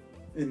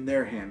 in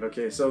their hand.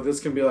 Okay, so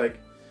this can be like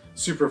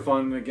super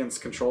fun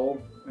against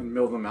control and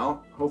mill them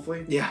out,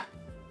 hopefully. Yeah.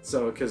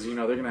 So, because, you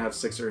know, they're going to have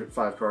 6 or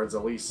 5 cards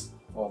at least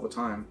all the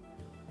time.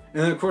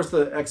 And then, of course,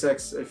 the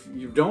XX, if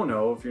you don't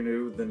know, if you're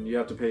new, then you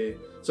have to pay.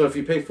 So if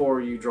you pay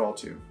 4, you draw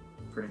 2,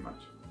 pretty much.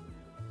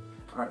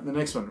 All right, the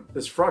next one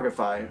is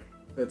Frogify.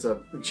 It's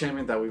an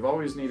enchantment that we've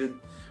always needed.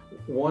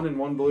 1 and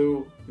 1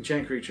 blue,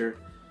 enchant creature.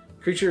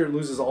 Creature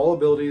loses all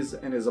abilities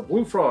and is a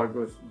blue frog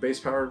with base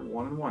power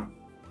 1 and 1.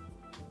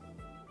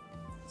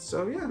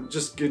 So yeah,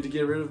 just good to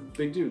get rid of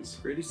big dudes.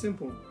 Pretty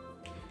simple.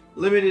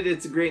 Limited,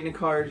 it's great in a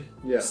card.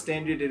 Yeah.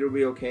 Standard, it'll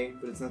be okay,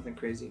 but it's nothing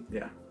crazy.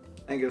 Yeah.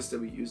 I think it'll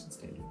still be used in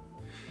Standard.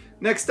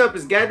 Next up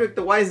is Gadrick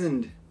the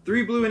Wizened.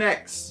 3 blue and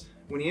X.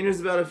 When he enters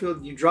the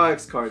battlefield, you draw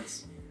X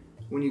cards.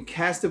 When you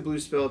cast a blue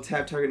spell,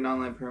 tap target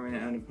non-land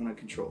permanent and opponent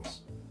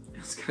controls.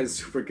 This guy's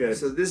super good.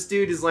 So this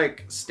dude is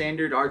like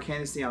standard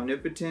Arcanist the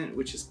Omnipotent,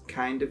 which is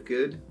kind of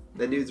good.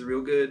 That dude's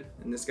real good,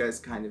 and this guy's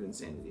kind of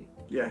insanity.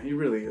 Yeah, he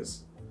really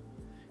is.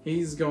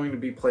 He's going to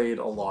be played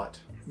a lot.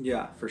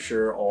 Yeah. For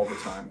sure, all the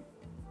time.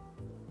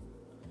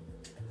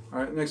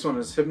 Alright, next one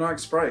is Hypnotic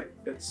Sprite.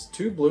 It's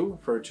 2 blue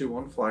for a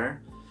 2/1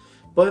 flyer,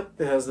 but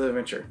it has the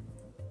adventure.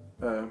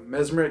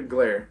 Mesmeric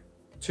Glare.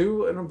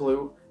 2 and a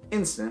blue,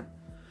 instant.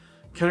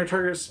 Counter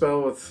target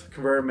spell with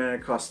converted mana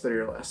costs 3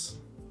 or less.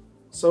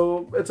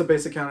 So it's a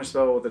basic counter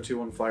spell with a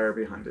 2/1 flyer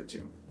behind it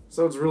too.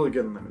 So it's really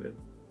good and limited.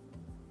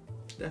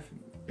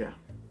 Definitely. Yeah.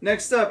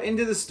 Next up,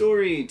 Into the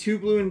Story. 2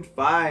 blue and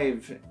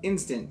 5,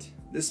 instant.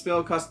 This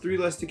spell costs 3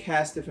 less to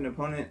cast if an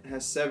opponent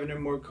has 7 or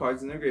more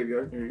cards in their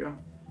graveyard. Here you go.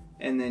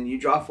 And then you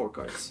draw 4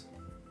 cards.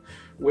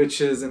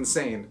 Which is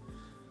insane.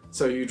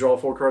 So you draw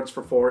 4 cards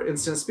for 4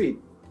 instant speed.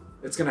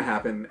 It's gonna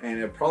happen, and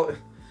it probably...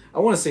 I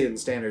want to see it in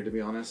standard, to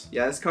be honest.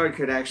 Yeah, this card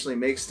could actually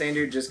make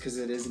standard just because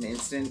it is an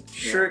instant.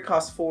 Sure, it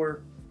costs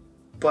 4,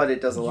 but it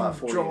does a lot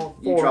for you.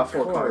 You draw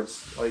 4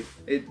 cards. Like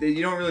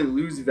you don't really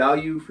lose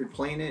value for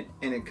playing it,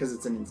 and because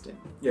it's an instant.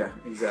 Yeah,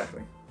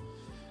 exactly.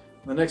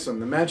 The next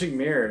one, the Magic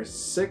Mirror.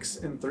 6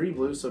 and 3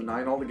 blue, so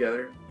 9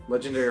 altogether.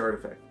 Legendary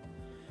artifact.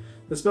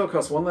 The spell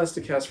costs 1 less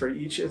to cast for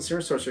each instant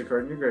or sorcery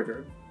card in your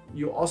graveyard.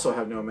 You also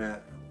have no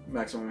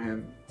maximum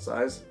hand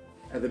size.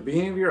 At the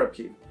beginning of your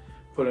upkeep,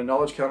 put a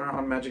knowledge counter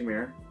on Magic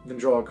Mirror, then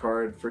draw a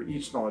card for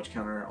each knowledge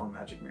counter on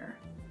Magic Mirror.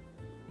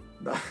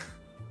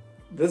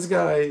 This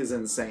guy is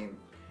insane.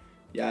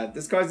 Yeah, if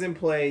this card's in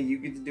play, you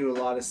get to do a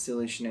lot of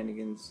silly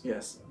shenanigans.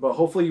 Yes, but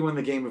hopefully you win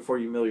the game before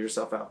you mill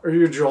yourself out. Or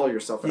you draw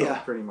yourself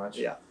out, pretty much.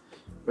 Yeah.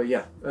 But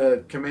yeah,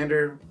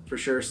 Commander, for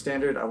sure,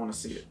 standard, I want to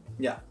see it.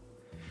 Yeah.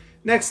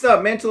 Next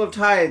up, Mantle of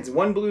Tides.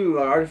 1 blue,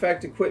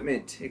 artifact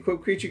equipment.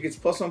 Equipped creature gets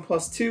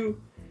 +1/+2.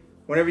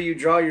 Whenever you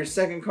draw your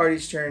second card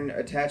each turn,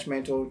 attach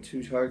Mantle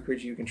to target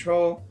creature you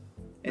control,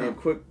 and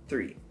equip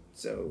 3.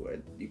 So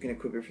you can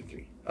equip it for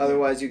 3.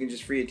 Otherwise, you can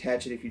just free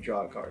attach it if you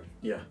draw a card.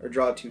 Yeah. Or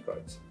draw 2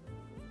 cards.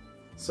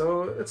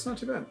 So it's not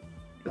too bad.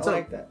 I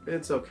like that.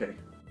 It's okay.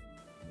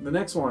 The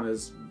next one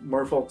is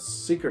Merfolk's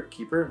Secret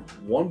Keeper.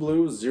 1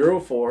 blue,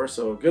 0/4,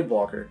 so a good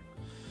blocker.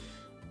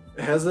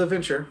 It has the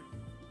Venture.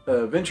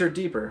 Venture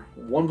Deeper.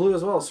 1 blue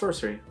as well as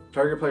sorcery.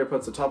 Target player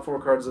puts the top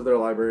 4 cards of their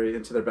library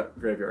into their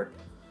graveyard.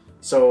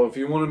 So if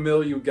you want to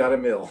mill, you gotta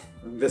mill.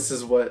 And this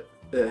is what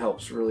it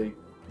helps really.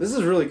 This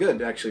is really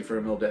good actually for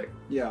a mill deck.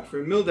 Yeah,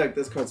 for a mill deck,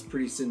 this card's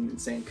pretty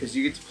insane because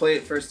you get to play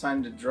it first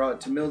time to draw it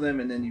to mill them,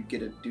 and then you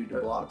get a dude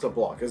to block. It's a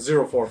block. It's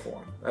 0/4 for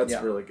him. That's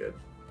really good.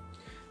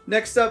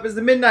 Next up is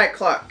the Midnight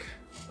Clock.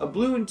 A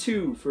blue and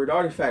 2 for an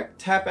artifact.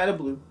 Tap add a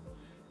blue.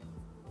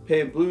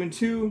 Pay a blue and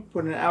 2.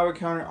 Put an hour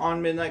counter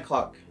on Midnight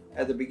Clock.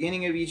 At the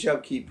beginning of each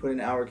upkeep, put an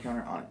hour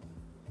counter on it.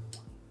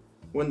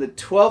 When the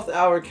 12th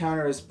hour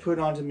counter is put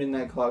onto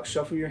Midnight Clock,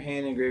 shuffle your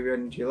hand and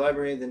graveyard into your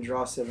library, then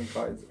draw 7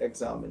 cards.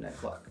 Exile Midnight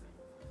Clock.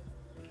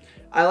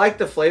 I like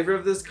the flavor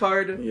of this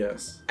card.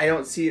 Yes. I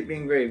don't see it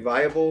being very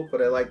viable,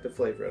 but I like the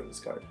flavor of this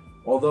card.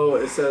 Although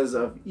it says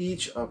of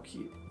each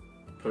upkeep,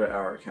 put an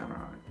hour counter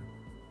on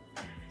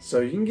it. So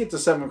you can get to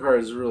 7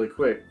 cards really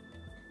quick.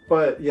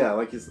 But yeah,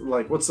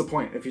 like what's the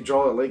point? If you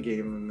draw it late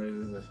game,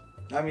 then there's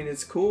I mean,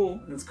 it's cool.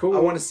 It's cool. I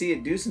want to see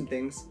it do some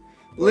things.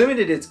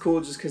 Limited, it's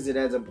cool just because it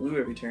adds a blue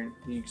every turn.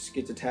 You just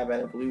get to tap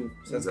at a blue,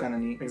 so that's kind of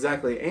neat.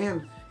 Exactly,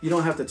 and you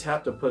don't have to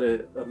tap to put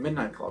a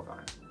Midnight Clock on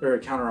it, or a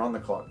counter on the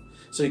clock.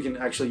 So you can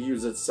actually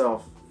use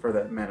itself for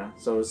that mana.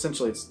 So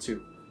essentially it's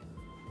 2.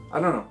 I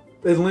don't know.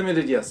 It's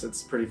limited, yes,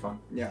 it's pretty fun.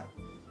 Yeah.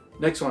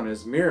 Next one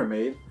is Mirror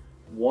Maid.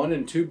 1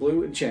 and 2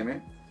 blue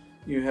enchantment.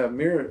 You have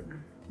Mirror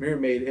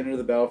Maid enter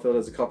the battlefield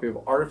as a copy of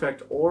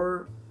artifact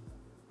or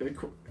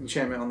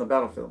enchantment on the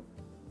battlefield.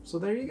 So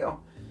there you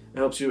go. It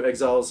helps you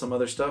exile some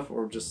other stuff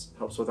or just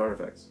helps with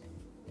artifacts.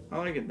 I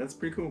like it. That's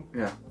pretty cool.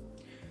 Yeah.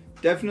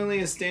 Definitely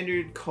a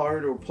standard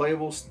card or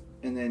playable,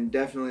 and then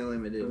definitely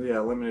limited. Yeah,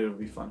 limited would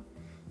be fun.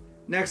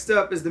 Next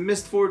up is the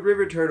Mistford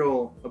River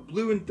Turtle. A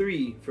blue and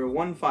 3 for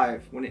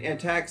 1/5. When it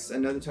attacks,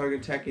 another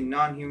target attacking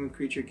non-human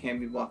creature can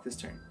be blocked this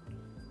turn.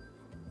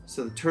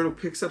 So the turtle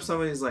picks up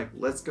somebody and is like,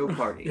 let's go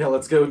party. Yeah,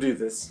 let's go do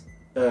this.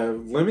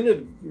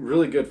 Limited,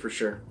 really good for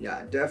sure.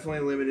 Yeah, definitely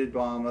limited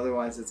bomb.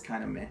 Otherwise, it's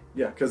kind of meh.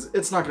 Yeah, because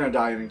it's not going to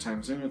die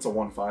anytime soon. It's a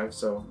 1/5,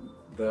 so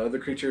the other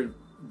creature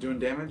doing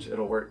damage,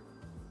 it'll work.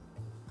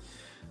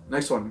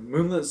 Next one,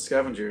 Moonlit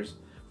Scavengers.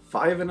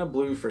 5 and a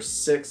blue for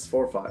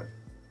 6/4/5.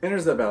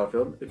 Enters the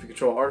battlefield. If you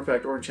control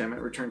artifact or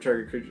enchantment, return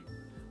target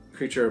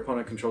creature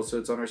opponent controls to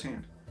its owner's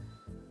hand.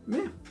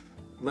 Yeah,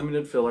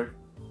 limited filler.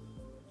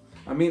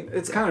 I mean,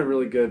 it's kind of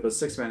really good, but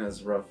 6 mana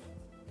is rough,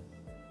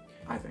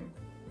 I think.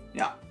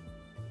 Yeah.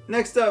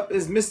 Next up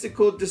is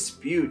Mystical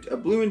Dispute. A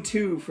blue and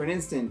 2 for an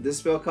instant. This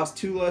spell costs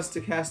 2 less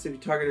to cast if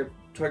you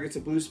targets a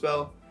blue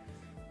spell.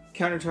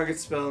 Counter target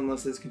spell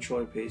unless its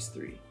controller pays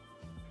 3.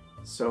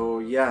 So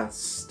yeah,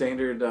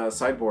 standard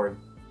sideboard.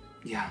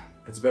 Yeah.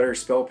 It's better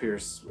spell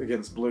pierce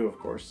against blue, of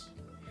course.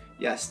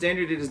 Yeah,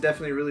 standard it is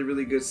definitely a really,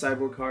 really good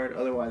sideboard card.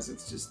 Otherwise,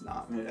 it's just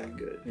not that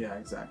good. Yeah,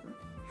 exactly.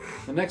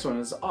 The next one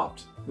is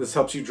Opt. This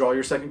helps you draw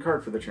your second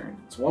card for the turn.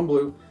 It's 1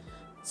 blue,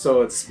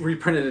 so it's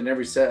reprinted in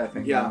every set, I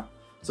think. Yeah. Now.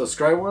 So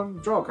scry 1,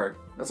 draw a card.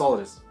 That's all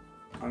it is.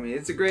 I mean,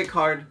 it's a great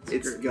card.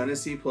 It's gonna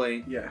see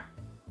play. Yeah.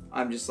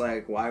 I'm just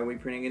like, why are we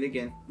printing it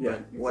again? Yeah,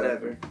 But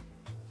whatever. exactly.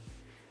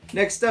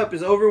 Next up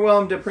is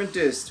Overwhelmed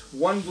Apprentice.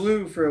 1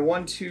 blue for a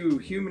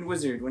 1/2 human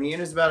wizard. When he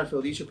enters the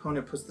battlefield, each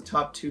opponent puts the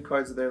top 2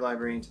 cards of their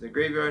library into the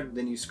graveyard,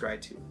 then you scry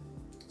 2.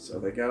 So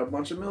they got a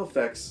bunch of mill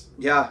effects.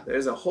 Yeah,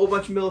 there's a whole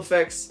bunch of mill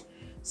effects.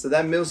 So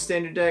that mill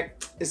standard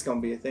deck, it's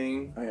gonna be a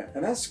thing. Oh yeah,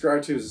 and that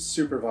scry 2 is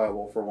super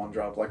viable for 1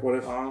 drop. Like what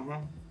if Uh-huh.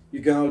 you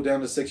go down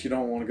to 6, you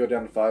don't want to go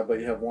down to 5, but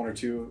you have 1 or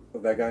 2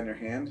 of that guy in your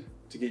hand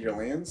to get your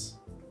lands?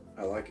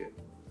 I like it.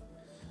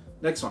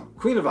 Next one,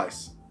 Queen of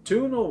Ice.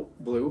 2 and a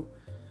blue.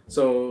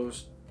 So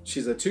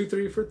she's a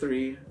 2/3 for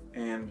 3,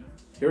 and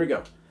here we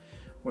go.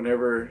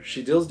 Whenever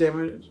she deals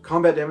damage,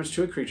 combat damage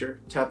to a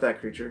creature, tap that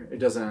creature. It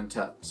doesn't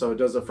untap, so it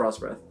does a Frost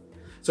Breath.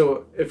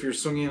 So if you're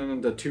swinging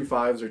into 2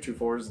 5s or 2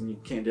 4s and you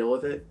can't deal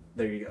with it,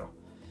 there you go.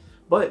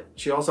 But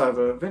she also have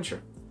a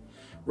Venture.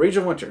 Rage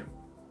of Winter.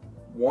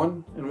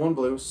 1 and 1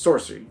 blue,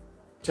 sorcery.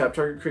 Tap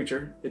target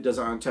creature. It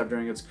doesn't untap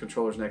during its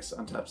controller's next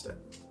untap step.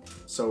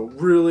 So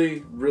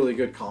really, really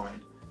good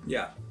calming.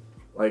 Yeah.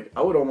 Like,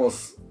 I would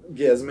almost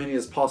get as many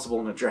as possible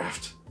in a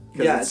draft.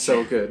 Because it's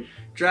so good.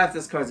 Draft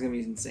this card's gonna be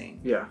insane.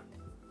 Yeah.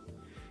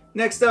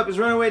 Next up is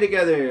Run Away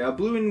Together. A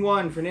blue and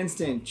 1 for an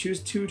instant.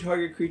 Choose 2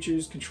 target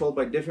creatures controlled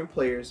by different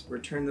players.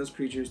 Return those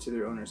creatures to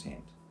their owner's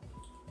hand.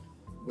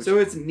 So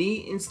it's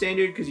neat in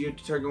standard because you have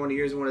to target one of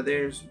yours and one of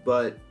theirs,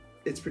 but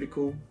it's pretty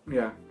cool.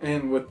 Yeah.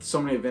 And with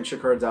so many adventure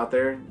cards out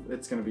there,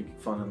 it's going to be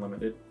fun and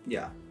limited.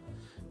 Yeah.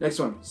 Next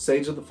one,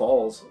 Sage of the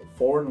Falls.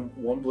 4 and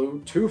 1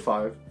 blue,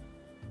 2/5.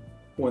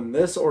 When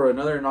this or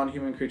another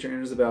non-human creature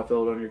enters the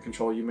battlefield under your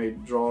control, you may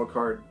draw a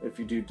card. If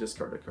you do,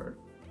 discard a card.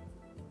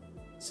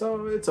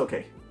 So it's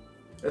okay.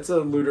 It's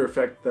a looter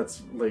effect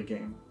that's late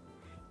game.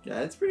 Yeah,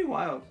 it's pretty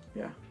wild.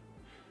 Yeah.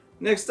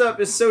 Next up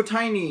is So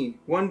Tiny.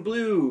 1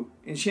 blue.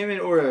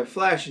 Enchantment Aura.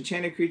 Flash.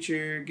 Enchanted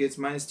creature gets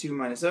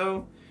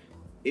 -2/-0.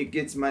 It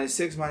gets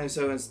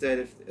 -6/-0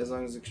 instead as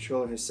long as the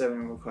controller has 7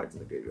 or more cards in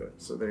the graveyard.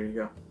 So there you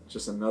go.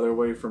 Just another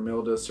way for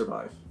Mill to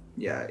survive.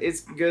 Yeah,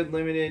 it's good,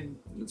 limited.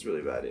 That's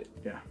really about it.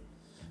 Yeah.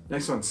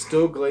 Next one,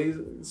 Still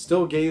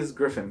Gaze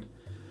Griffin.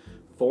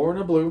 4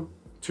 and a blue,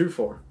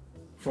 2/4.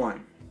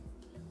 Flying.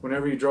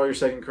 Whenever you draw your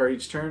second card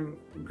each turn,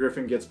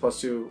 Griffin gets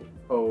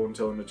 +2/0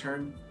 until end of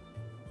turn.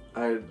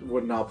 I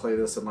would not play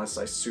this unless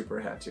I super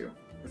had to.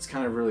 It's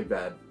kind of really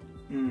bad.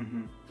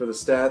 Mm-hmm. For the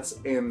stats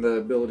and the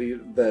ability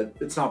that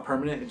it's not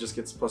permanent, it just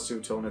gets +2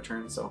 until end of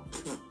turn, so.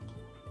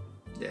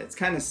 Yeah, it's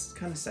kind of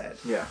sad.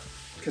 Yeah.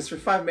 Because for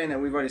 5 mana,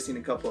 we've already seen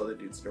a couple other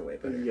dudes that are way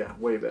better. Yeah,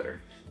 way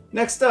better.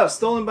 Next up,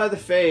 Stolen by the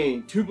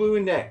Fae. 2 blue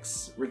and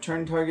X.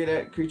 Return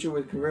target creature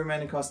with convert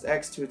mana cost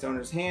X to its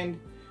owner's hand.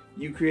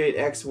 You create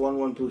X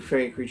 1/1 blue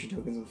Fae creature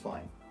tokens with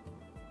flying.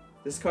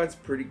 This card's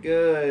pretty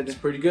good. It's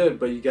pretty good,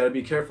 but you gotta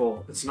be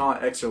careful. It's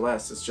not X or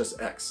less, it's just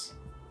X.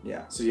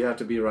 Yeah. So you have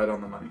to be right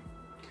on the money.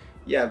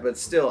 Yeah, but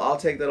still, I'll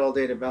take that all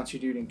day to bounce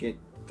your dude and get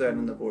that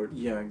on the board.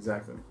 Yeah,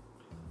 exactly.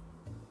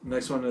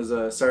 Next one is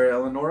Sarah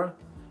Eleonora,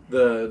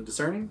 the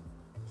Discerning.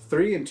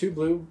 3 and 2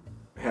 blue,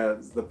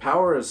 has the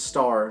power is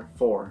star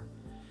 4.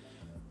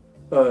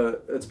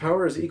 Its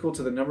power is equal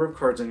to the number of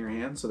cards in your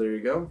hand, so there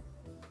you go.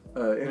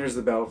 Enters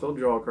the battlefield,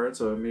 draw a card,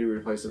 so it immediately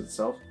replaces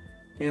itself.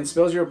 And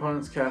spells your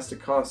opponent's cast to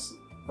cost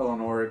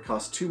Eleonora, it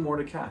costs 2 more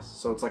to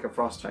cast, so it's like a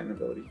Frost Titan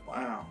ability.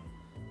 Wow.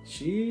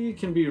 She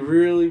can be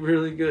really,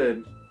 really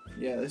good.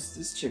 Yeah,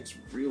 this chick's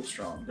real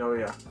strong. Oh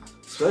yeah.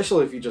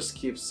 Especially if you just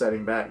keep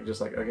setting back. You're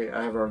just like, okay,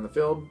 I have her on the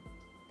field.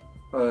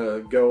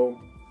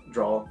 Go,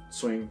 draw,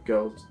 swing,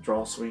 go,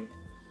 draw, swing.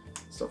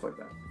 Stuff like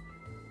that.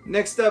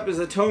 Next up is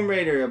a Tome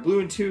Raider, a blue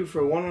and 2 for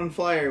a 1/1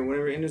 flyer.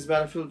 Whenever it enters the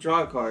battlefield,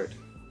 draw a card.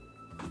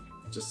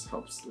 Just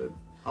helps.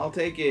 I'll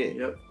take it.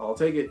 Yep, I'll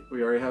take it.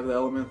 We already have the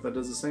element that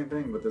does the same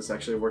thing, but this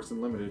actually works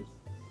in limited.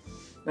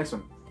 Next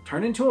one.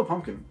 Turn into a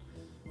pumpkin.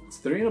 It's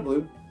 3 and a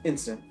blue,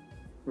 instant.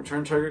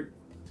 Return target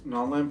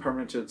non-land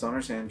permanent to its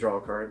owner's hand, draw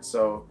a card,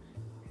 so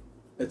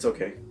it's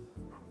okay.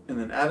 And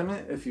then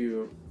adamant, if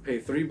you pay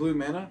 3 blue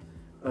mana,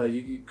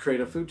 you create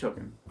a food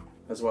token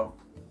as well.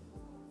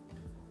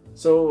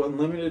 So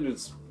unlimited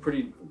is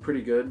pretty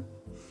good,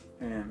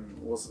 and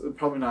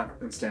probably not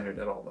in standard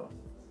at all though.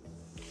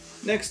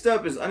 Next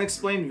up is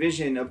Unexplained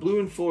Vision, a blue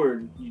and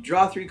 4. You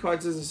draw 3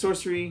 cards as a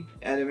sorcery.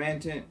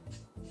 Adamant,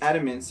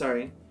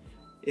 sorry.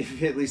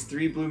 If at least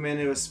 3 blue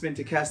mana was spent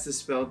to cast the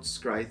spell,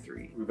 scry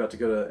 3. We're about to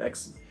go to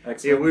X.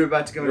 Yeah, we were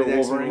about to go into the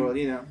X-Men Wolverine. world,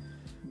 you know.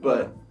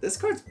 But this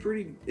card's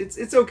pretty.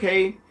 It's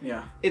okay.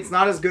 Yeah. It's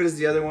not as good as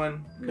the other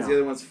one because No. the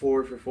other one's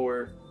 4 for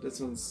 4. This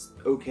one's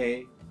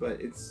okay,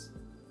 but it's.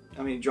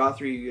 I mean, draw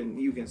 3,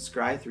 you can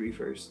scry 3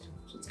 first,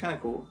 so it's kind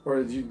of cool. Or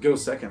you go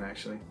second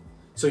actually.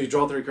 So you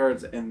draw 3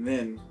 cards and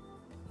then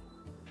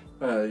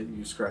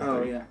you scry 3.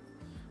 Oh yeah.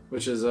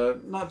 Which is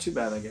not too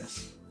bad, I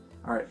guess.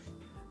 All right.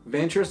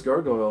 Vantress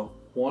Gargoyle.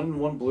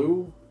 1/1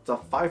 blue. It's a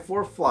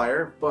 5/4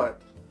 flyer,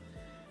 but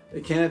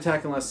it can't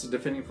attack unless the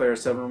defending player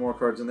has 7 or more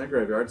cards in their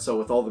graveyard. So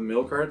with all the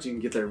mill cards, you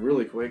can get there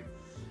really quick.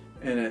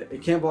 And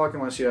it can't block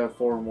unless you have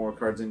 4 or more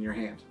cards in your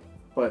hand.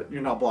 But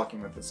you're not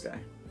blocking with this guy.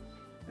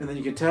 And then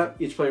you can tap.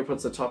 Each player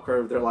puts the top card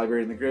of their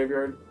library in the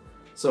graveyard.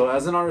 So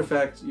as an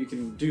artifact, you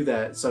can do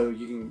that so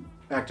you can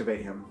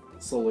activate him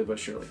slowly but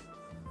surely.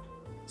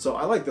 So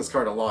I like this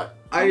card a lot.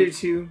 I do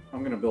too. I'm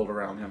going to build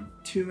around him.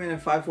 2-mana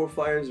 5/4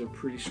 flyers are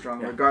pretty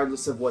strong, Yeah.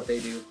 regardless of what they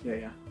do.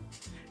 Yeah.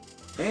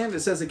 And it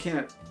says it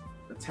can't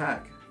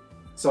attack.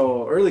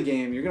 So early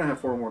game, you're going to have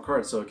 4 more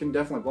cards, so it can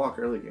definitely block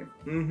early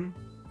game.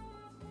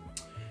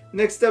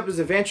 Next up is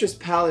a Vantress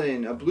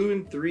Paladin, a blue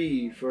and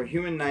 3 for a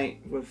human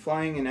knight with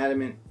flying and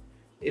adamant.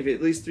 If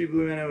at least 3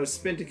 blue mana was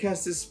spent to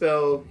cast this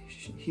spell,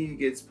 he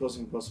gets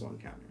 +1/+1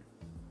 counter.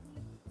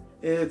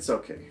 It's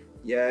okay.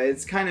 Yeah,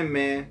 it's kind of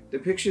meh. The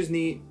picture's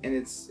neat, and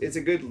it's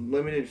a good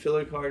limited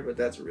filler card, but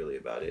that's really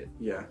about it.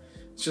 Yeah.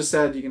 It's just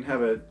sad you can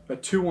have a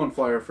 2/1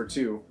 flyer for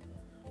 2,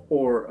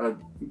 or a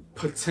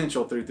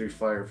potential 3/3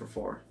 flyer for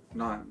 4.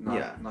 Not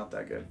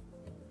that good.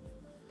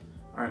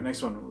 Alright,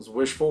 next one was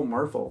Wishful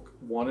Merfolk.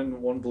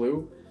 1/1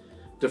 blue.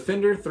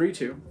 Defender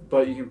 3/2,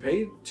 but you can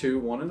pay 2,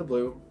 1 in the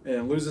blue,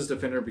 and loses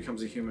defender,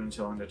 becomes a human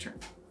until end of turn.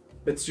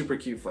 It's super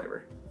cute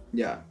flavor.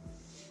 Yeah.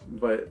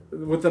 But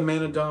with the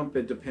mana dump,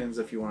 it depends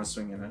if you want to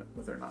swing in it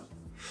with it or not.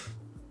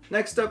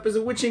 Next up is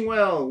a Witching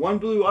Well, 1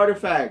 blue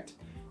artifact.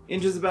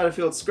 Enters the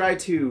battlefield, scry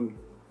 2.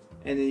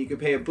 And then you can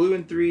pay a blue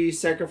and 3,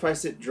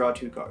 sacrifice it, draw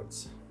 2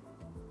 cards.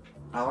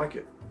 I like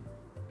it.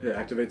 It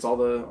activates all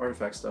the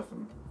artifact stuff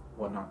and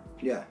whatnot.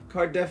 Yeah,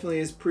 card definitely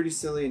is pretty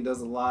silly and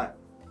does a lot.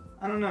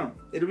 I don't know.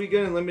 It'll be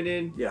good and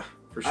limited. Yeah,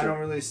 for sure. I don't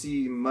really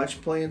see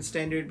much play in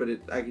standard, but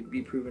I could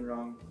be proven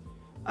wrong.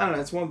 I don't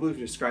know. It's 1 blue for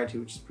the scry 2,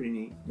 which is pretty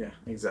neat. Yeah,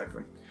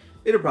 exactly.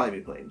 It'll probably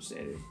be played in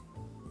standard.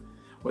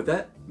 With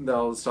that,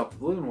 that'll stop the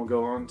blue and we'll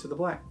go on to the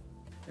black.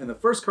 And the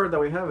first card that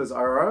we have is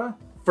Aurora,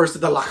 First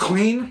of the La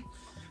Queen.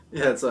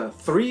 Yeah, it's a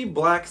 3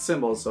 black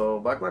symbol, so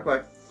black.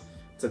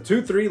 It's a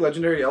 2/3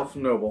 legendary elf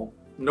noble.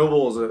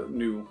 Noble is a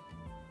new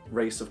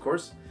race, of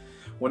course.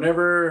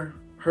 Whenever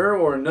her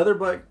or another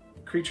black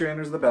creature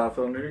enters the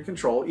battlefield under your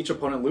control, each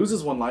opponent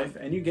loses 1 life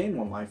and you gain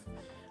 1 life.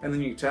 And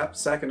then you tap,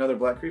 sack another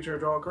black creature, or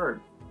draw a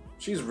card.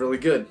 She's really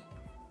good.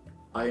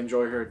 I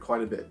enjoy her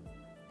quite a bit.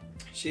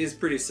 She is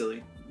pretty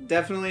silly.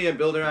 Definitely a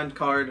build-around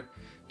card.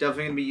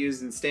 Definitely going to be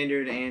used in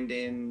standard and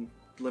in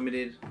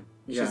limited.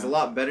 She's a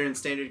lot better in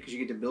standard because you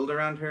get to build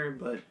around her,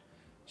 but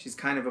she's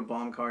kind of a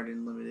bomb card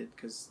in limited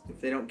because if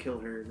they don't kill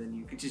her, then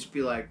you could just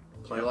be like,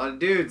 play a lot of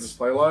dudes. Just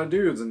play a lot of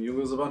dudes and you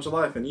lose a bunch of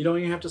life and you don't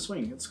even have to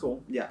swing. It's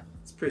cool. Yeah,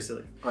 it's pretty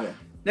silly. Oh yeah.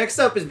 Next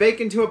up is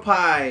Bake into a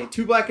Pie.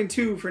 2 black and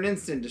 2 for an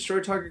instant. Destroy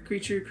target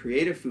creature,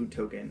 create a food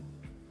token.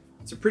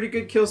 It's a pretty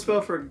good kill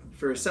spell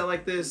for a set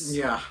like this.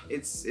 Yeah.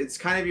 It's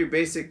kind of your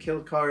basic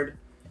kill card.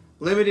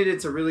 Limited,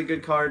 it's a really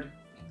good card.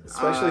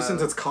 Especially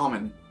since it's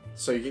common.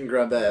 So you can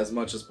grab that as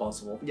much as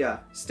possible. Yeah.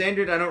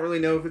 Standard, I don't really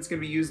know if it's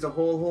going to be used a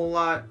whole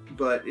lot,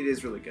 but it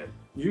is really good.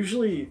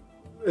 Usually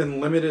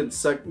in limited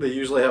they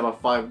usually have a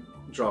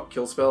 5-drop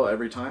kill spell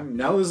every time.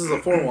 Now this is a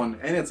 4/1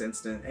 and it's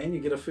instant and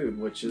you get a food,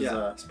 which is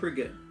it's pretty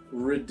good.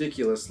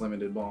 Ridiculous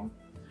limited bomb.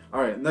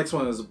 Alright, next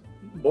one is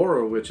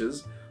Borrow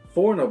Witches.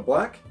 4 and a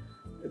black.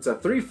 It's a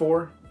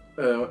 3/4.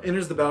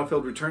 Enters the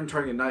battlefield, return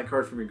target night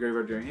card from your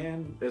graveyard to your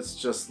hand. It's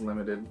just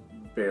limited,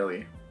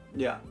 barely.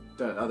 Yeah.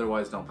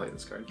 Otherwise, don't play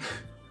this card.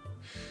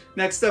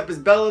 Next up is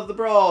Belle of the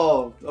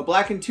Brawl. A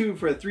black and 2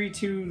 for a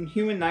 3/2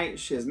 human knight.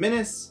 She has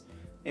menace,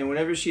 and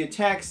whenever she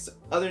attacks,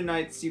 other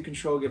knights you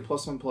control get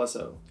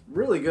 +1/+0.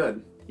 Really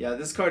good. Yeah,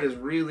 this card is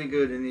really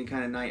good in any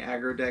kind of knight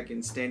aggro deck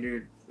in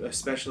standard,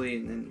 especially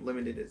in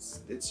limited.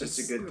 It's just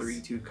a good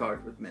 3/2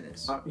 card with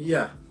menace.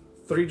 Yeah.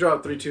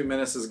 3-drop, 3/2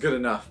 menace is good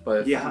enough,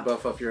 but if yeah. you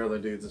buff up your other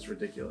dudes, it's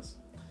ridiculous.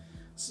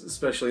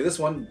 Especially this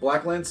one,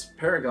 Black Lance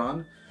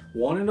Paragon,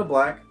 1 and a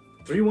black,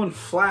 3/1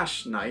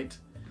 Flash Knight.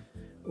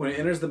 When it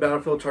enters the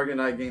battlefield, target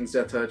knight gains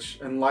Death Touch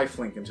and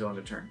Lifelink until end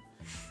of turn.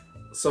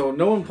 So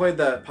no one played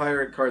that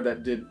pirate card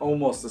that did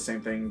almost the same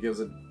thing, gives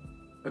a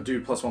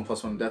dude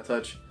 +1/+1 Death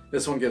Touch.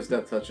 This one gives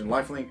Death Touch and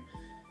Lifelink.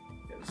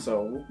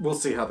 So we'll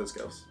see how this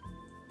goes.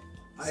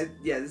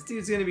 Yeah, this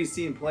dude's going to be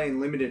seen playing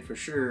limited for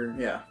sure.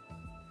 Yeah.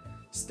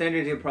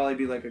 Standard, he'll probably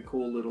be like a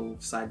cool little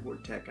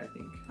sideboard tech, I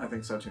think. I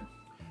think so too.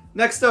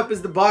 Next up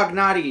is the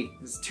Bognati.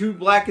 It's 2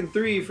 black and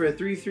 3 for a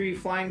 3/3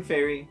 flying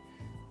fairy.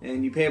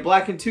 And you pay a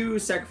black and 2,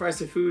 sacrifice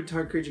a food,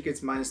 target creature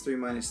gets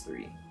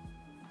 -3/-3.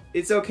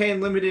 It's okay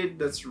in limited.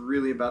 That's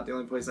really about the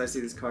only place I see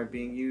this card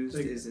being used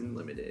is in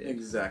limited.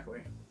 Exactly.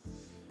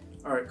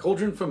 Alright,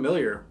 Cauldron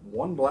Familiar.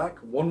 1 black,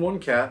 1/1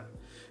 cat.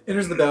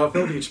 Enters the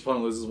battlefield, each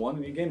opponent loses 1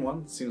 and you gain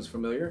 1. Seems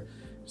familiar.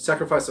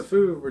 Sacrifice a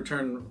food,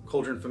 return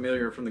Cauldron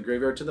Familiar from the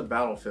graveyard to the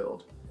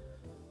battlefield.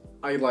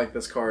 I like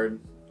this card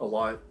a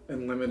lot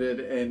in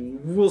limited, and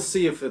we'll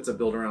see if it's a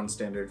build around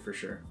standard for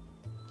sure.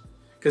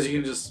 Because you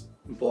can just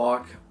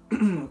block,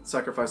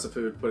 sacrifice a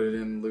food, put it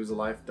in, lose a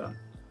life, done.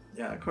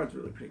 Yeah, that card's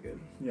really pretty good.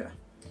 Yeah.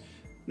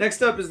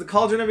 Next up is the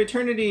Cauldron of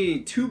Eternity.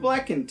 2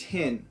 black and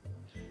 10.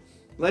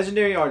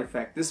 Legendary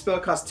artifact. This spell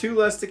costs 2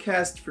 less to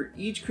cast for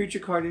each creature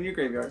card in your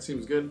graveyard.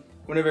 Seems good.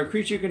 Whenever a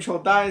creature you control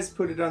dies,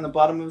 put it on the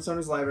bottom of its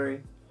owner's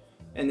library.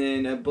 And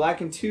then a black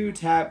and 2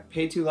 tap,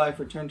 pay 2 life,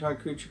 return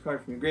target creature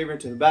card from your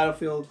graveyard to the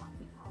battlefield.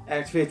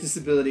 Activate this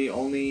ability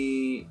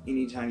only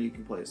anytime you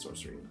can play a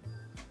sorcery.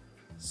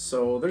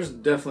 So there's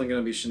definitely going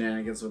to be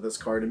shenanigans with this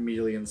card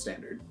immediately in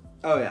Standard.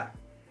 Oh yeah.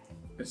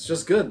 It's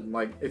just good.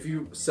 Like if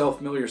you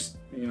self-mill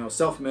your,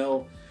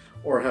 self-mill,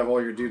 or have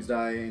all your dudes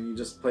die, and you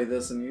just play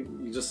this,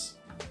 and you just,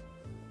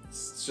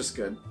 it's just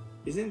good.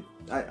 Isn't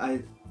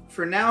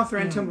for now,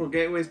 Threat Temple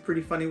Gateway is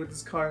pretty funny with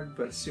this card,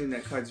 but soon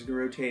that card's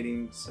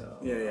rotating, so...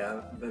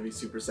 Yeah, that'd be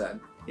super sad.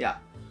 Yeah.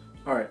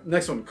 Alright,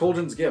 next one.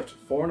 Cauldron's Gift.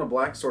 4 and a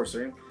black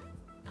sorcery.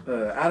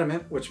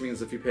 Adamant, which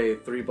means if you pay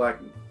 3 black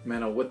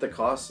mana with the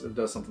cost, it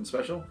does something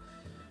special.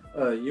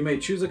 You may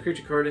choose a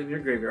creature card in your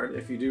graveyard.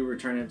 If you do,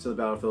 return it to the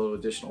battlefield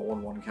with additional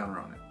 1/1 counter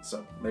on it.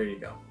 So, there you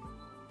go.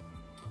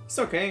 It's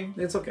okay.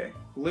 It's okay.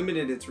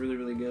 Limited, it's really,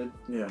 really good.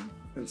 Yeah.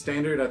 In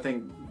Standard, I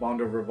think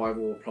Bond of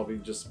Revival will probably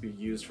just be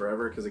used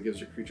forever because it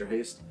gives your creature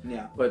haste.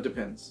 Yeah. But it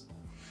depends.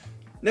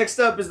 Next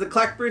up is the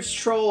Clackbridge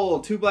Troll.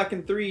 2 black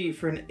and 3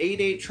 for an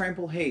 8/8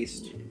 trample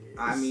haste. Yes.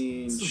 I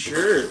mean,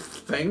 sure.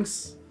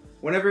 Thanks.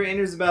 Whenever it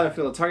enters the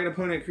battlefield, target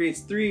opponent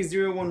creates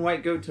 3/0/1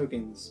 white goat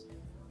tokens.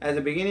 At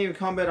the beginning of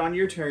combat on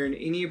your turn,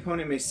 any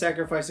opponent may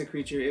sacrifice a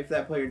creature. If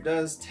that player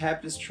does,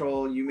 tap this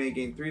troll, you may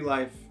gain 3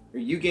 life, or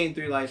you gain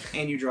 3 life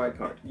and you draw a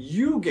card.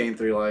 You gain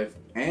 3 life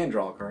and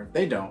draw a card.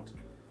 They don't.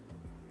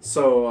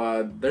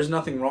 So there's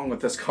nothing wrong with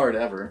this card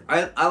ever.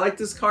 I like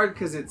this card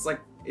because it's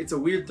a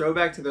weird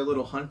throwback to their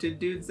little hunted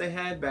dudes they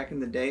had back in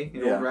the day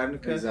in old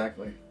Ravnica.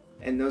 Exactly.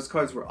 And those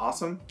cards were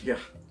awesome. Yeah.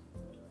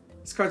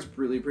 This card's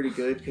really pretty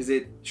good because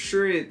it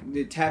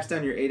taps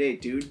down your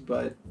 8/8 dude,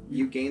 but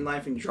you gain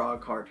life and draw a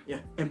card. Yeah,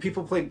 and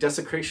people play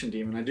Desecration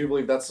Demon. I do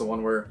believe that's the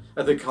one where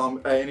at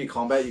any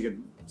combat you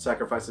could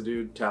sacrifice a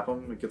dude, tap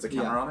him, it gets a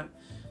counter on it.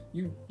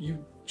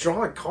 You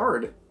draw a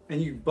card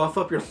and you buff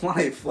up your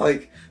life.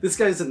 Like, this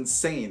guy's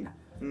insane.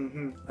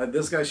 Mm-hmm.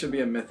 This guy should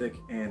be a mythic,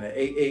 and an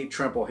 8/8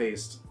 trample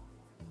haste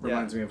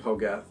reminds me of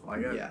Hogath.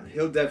 Like, yeah,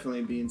 he'll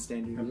definitely be in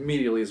Standard.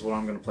 Immediately is what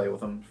I'm going to play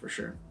with him for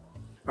sure.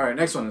 All right,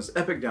 next one is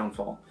Epic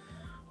Downfall.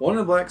 1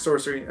 in a black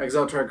sorcery,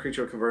 exile target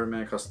creature with converted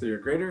mana cost 3 or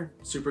greater.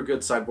 Super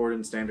good sideboard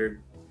in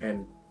Standard,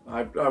 and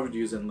I would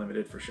use it in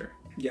Limited for sure.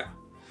 Yeah.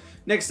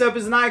 Next up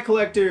is an Eye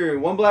Collector.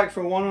 1 black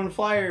for 1 on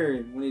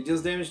flyer. When it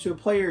deals damage to a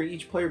player,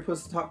 each player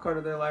puts the top card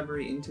of their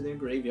library into their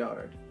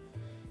graveyard.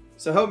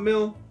 So help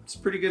mill, it's a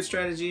pretty good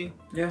strategy.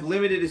 Yeah.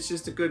 Limited, it's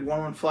just a good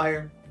 1/1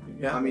 flyer.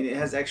 Yeah. I mean, it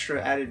has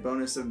extra added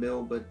bonus of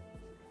mill, but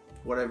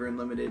whatever in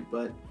Limited.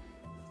 But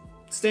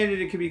Standard,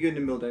 it could be good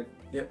in mill deck.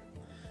 Yep.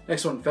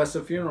 Next one,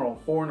 Festive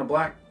Funeral. 4 in a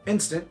black,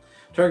 instant.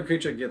 Target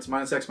creature gets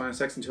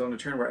 -X/-X until end of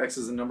turn, where X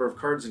is the number of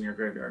cards in your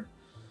graveyard.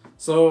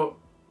 So,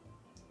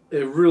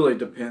 it really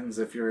depends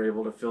if you're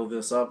able to fill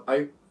this up.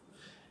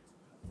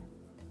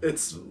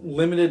 It's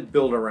limited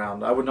build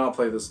around. I would not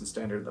play this in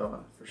Standard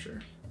though, for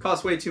sure.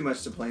 Costs way too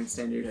much to play in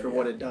Standard for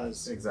what it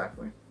does.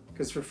 Exactly.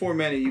 Because for 4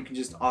 mana, you can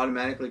just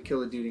automatically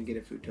kill a dude and get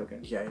a food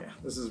token. Yeah.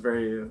 This is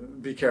very...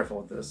 Be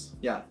careful with this.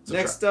 Yeah.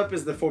 Next up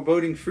is the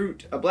Foreboding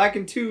Fruit. A black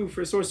and 2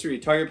 for sorcery.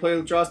 Target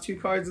player draws 2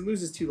 cards and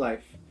loses 2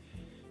 life.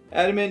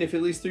 Adamant, if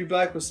at least 3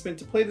 black was spent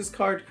to play this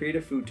card, create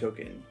a food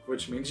token.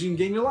 Which means you can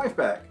gain your life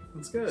back.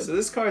 That's good. So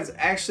this card's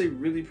actually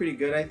really pretty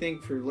good, I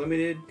think, for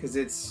Limited, because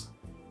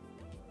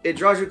it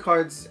draws you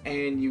cards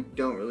and you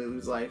don't really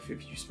lose life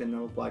if you spend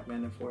no black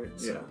mana for it.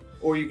 So. Yeah.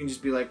 Or you can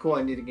just be like, cool,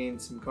 I need to gain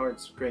some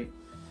cards. Great.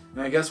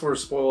 And I guess we're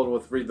spoiled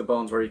with Read the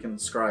Bones where you can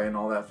scry and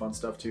all that fun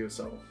stuff too,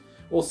 so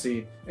we'll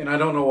see. And I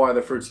don't know why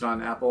the fruit's not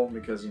an apple,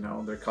 because,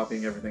 they're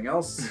copying everything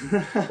else.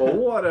 But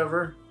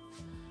whatever.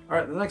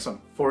 Alright, the next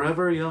one.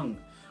 Forever Young.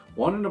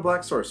 1 in a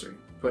black sorcery.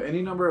 Put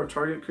any number of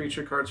target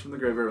creature cards from the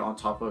graveyard on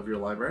top of your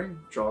library.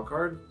 Draw a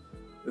card.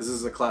 This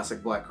is a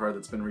classic black card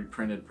that's been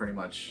reprinted pretty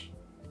much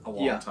a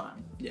long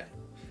time. Yeah.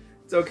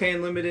 It's okay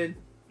in Limited.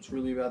 It's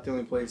really about the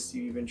only place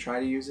you even try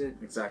to use it.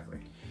 Exactly.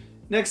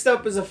 Next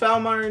up is a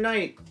Foulmire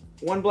Knight.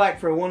 1 black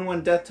for a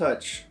 1/1 Death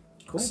Touch.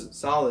 Cool.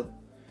 Solid.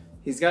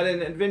 He's got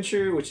an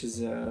adventure, which is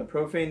a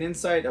Profane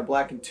Insight, a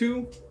black and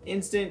 2.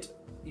 Instant,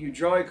 you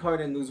draw a card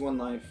and lose 1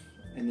 life,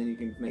 and then you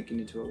can make it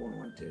into a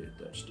 1/1 Death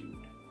Touch dude.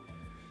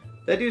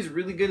 That dude's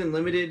really good in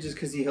Limited just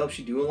because he helps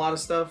you do a lot of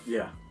stuff.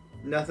 Yeah.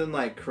 Nothing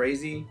like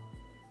crazy.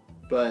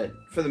 But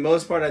for the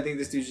most part, I think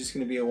this dude's just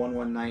going to be a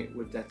 1/1 Knight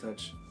with Death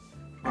Touch.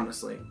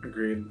 Honestly.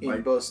 Agreed.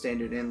 In both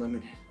Standard and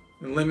Limited.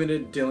 In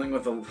Limited, dealing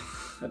with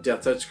a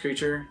Death Touch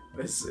creature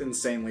is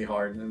insanely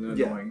hard and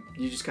annoying.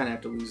 You just kind of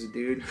have to lose a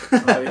dude.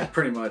 Yeah,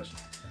 pretty much.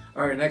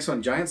 Alright, next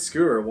one. Giant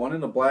Skewer. 1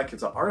 in the black.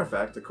 It's an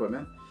artifact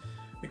equipment.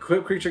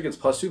 Equipped creature gets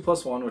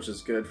 +2/+1, which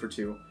is good for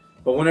 2.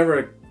 But whenever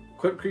a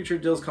equipped creature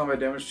deals combat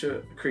damage to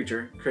a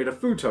creature, create a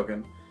food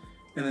token,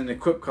 and then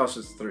equip cost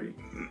is 3.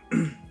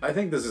 I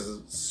think this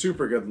is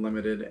super good in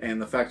Limited,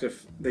 and the fact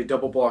if they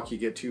double block, you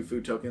get 2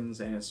 food tokens,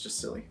 and it's just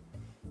silly.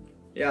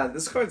 Yeah,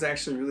 this card's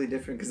actually really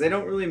different because they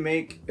don't really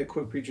make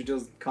equipped creature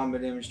deals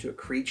combat damage to a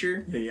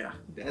creature Yeah.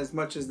 as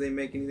much as they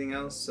make anything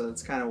else, so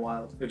it's kind of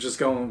wild. They're just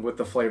going with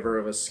the flavor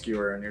of a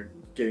skewer and you're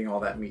getting all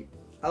that meat.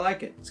 I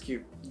like it. It's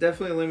cute.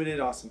 Definitely a limited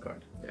awesome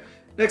card. Yeah.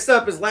 Next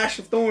up is Lash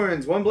of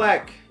Thorns. 1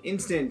 black.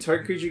 Instant.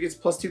 Target creature gets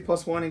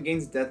 +2/+1 and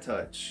gains Death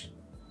Touch.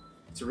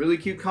 It's a really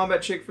cute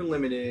combat trick for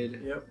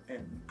limited. Yep.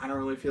 And I don't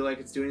really feel like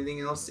it's doing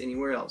anything else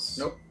anywhere else.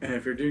 nope. And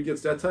if your dude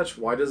gets Death Touch,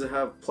 why does it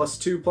have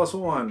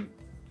 +2/+1?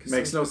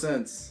 Makes no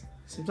sense.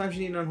 Sometimes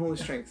you need unholy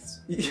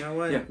strengths. You know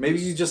what? Yeah, maybe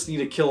you just need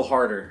to kill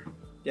harder.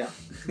 Yeah,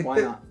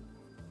 why not?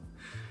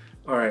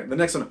 Alright, the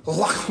next one.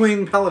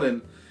 Lockwing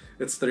Paladin.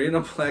 It's 3 and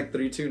a black,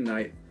 3/2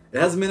 knight. It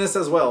has Menace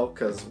as well,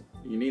 because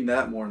you need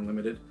that more in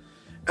limited.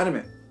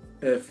 Adamant.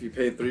 If you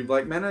pay 3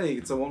 black mana, it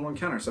gets a 1/1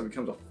 counter, so it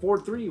becomes a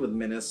 4/3 with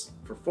Menace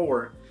for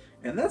 4.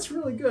 And that's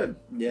really good.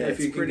 Yeah, if it's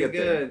you can pretty get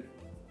good.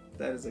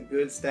 That is a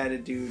good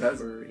statted dude That's-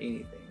 for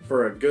anything.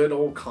 For a good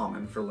old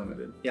common for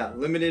limited. Yeah,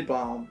 limited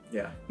bomb.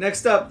 Yeah.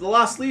 Next up, the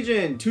Lost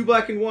Legion. 2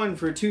 black and 1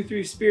 for a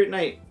 2/3 Spirit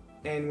Knight.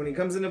 And when he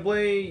comes into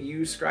play,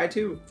 you scry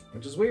 2.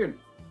 Which is weird.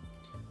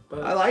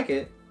 But I like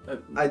it.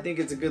 I think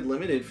it's a good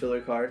limited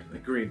filler card.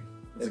 agreed.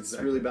 That's It's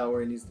exactly. really about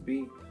where it needs to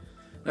be.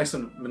 Next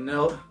one.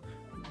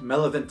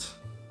 Malevolent.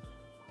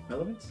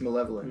 Malevolent?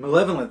 Malevolent.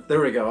 Malevolent. There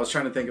we go. I was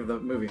trying to think of the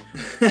movie.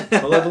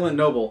 Malevolent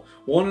Noble.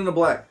 1 and a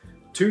black.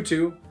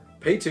 2/2.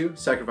 Pay 2.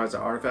 Sacrifice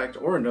an artifact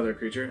or another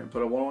creature and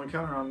put a 1/1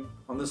 counter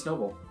on this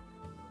noble.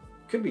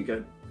 Could be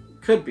good.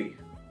 Could be.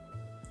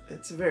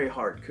 It's a very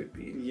hard could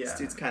be. Yeah. This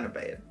dude's kind of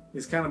bad.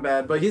 He's kind of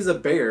bad, but he's a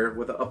bear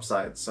with an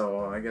upside,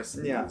 so I guess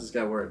Yeah. you just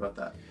gotta worry about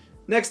that.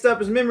 Next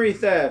up is Memory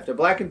Theft. A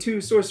black and 2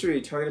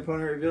 sorcery. Target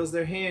opponent reveals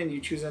their hand. You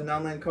choose a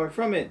non-land card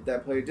from it.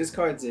 That player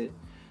discards it.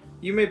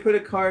 You may put a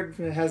card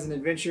that has an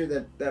adventure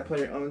that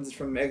player owns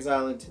from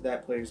exile into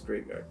that player's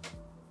graveyard.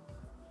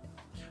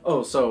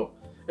 Oh, so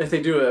if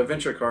they do an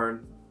adventure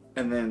card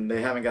and then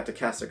they haven't got to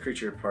cast a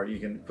creature part, you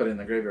can put it in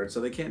the graveyard, so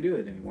they can't do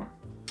it anymore.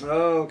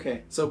 Oh,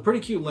 okay. So pretty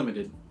cute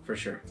limited, for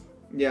sure.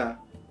 Yeah.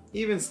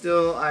 Even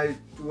still, I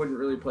wouldn't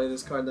really play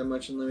this card that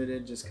much in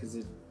limited just because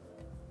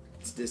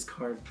it's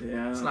discard.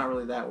 Yeah. It's not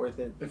really that worth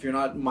it. If you're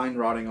not mind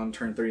rotting on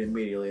turn 3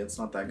 immediately, it's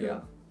not that good.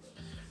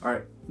 Yeah.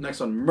 Alright, next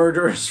one.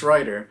 Murderous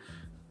Rider.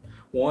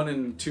 1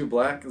 and 2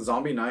 black,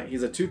 Zombie Knight.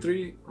 He's a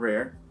 2/3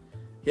 rare.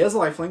 He has a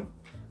lifelink,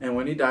 and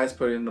when he dies,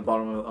 put it in the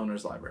bottom of the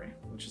owner's library,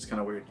 which is kind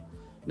of weird.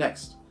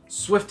 Next,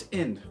 Swift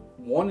End.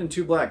 1 and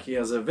 2 black. He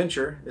has a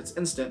Venture. It's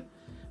instant.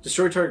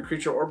 Destroy target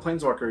creature or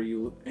planeswalker,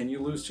 and you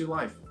lose 2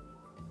 life.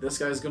 This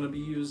guy's going to be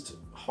used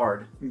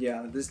hard.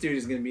 Yeah, this dude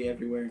is going to be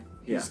everywhere.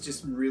 He's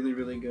just really,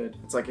 really good.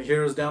 It's like a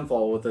hero's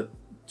downfall with a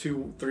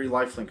 2/3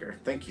 lifelinker.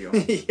 Thank you.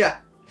 Yeah.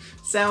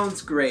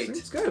 Sounds great.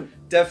 It's good.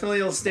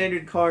 Definitely a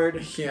standard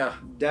card. Yeah.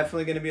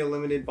 Definitely going to be a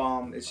limited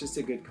bomb. It's just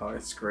a good card.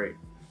 It's great.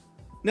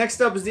 Next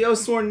up is the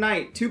Oathsworn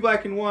Knight. 2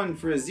 black and 1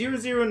 for a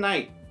 0/0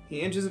 Knight.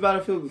 He enters the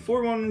battlefield with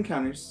 4 1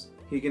 encounters.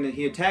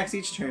 He attacks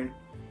each turn.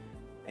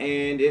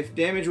 And if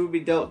damage will be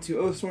dealt to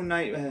Oathsworn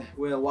Knight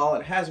while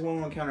it has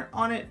 1/1 counter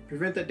on it,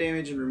 prevent that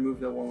damage and remove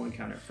the 1/1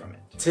 counter from it.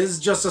 'Tis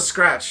just a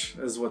scratch,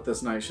 is what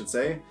this knight should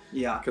say.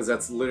 Yeah. Because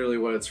that's literally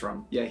what it's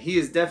from. Yeah, he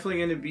is definitely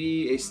going to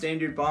be a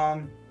standard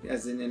bomb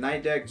as in a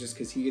Knight deck just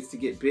because he gets to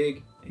get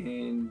big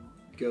and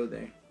go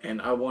there. And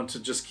I want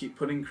to just keep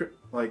putting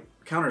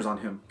counters on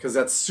him because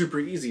that's super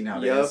easy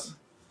nowadays.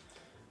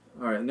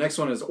 Yep. Alright, the next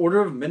one is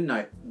Order of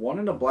Midnight. 1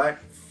 and a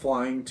black,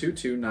 flying,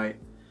 2/2 knight.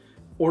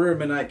 Order of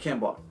Midnight can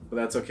block, but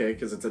that's okay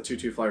because it's a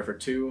 2/2 flyer for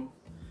 2.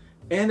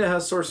 And it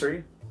has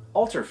sorcery,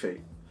 Alter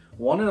Fate.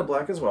 1 and a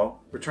black as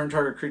well. Return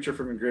target creature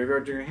from your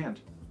graveyard to your hand.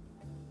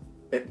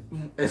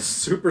 It's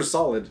super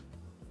solid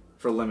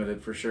for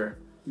limited for sure.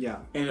 Yeah.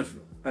 And if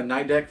a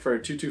Knight deck for a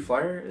 2/2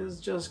 flyer is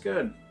just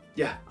good.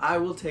 Yeah, I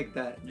will take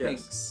that. Yes.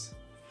 Thanks.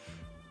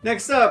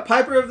 Next up,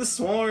 Piper of the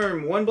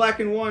Swarm. 1 black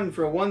and 1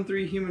 for a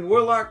 1/3 human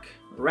warlock.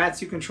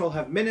 Rats you control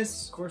have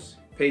menace. Of course.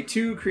 Pay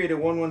 2, create a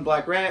 1/1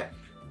 black rat.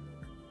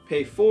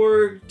 Pay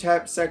 4,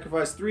 tap,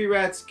 sacrifice 3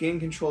 rats, gain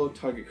control of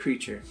target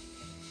creature.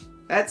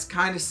 That's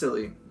kind of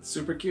silly.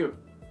 Super cute.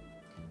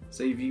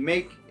 So if you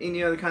make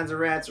any other kinds of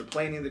rats or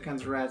play any other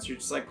kinds of rats, you're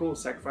just like, cool,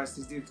 sacrifice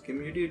these dudes, give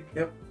me your dude.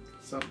 Yep.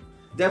 So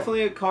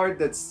definitely a card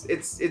that's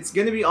it's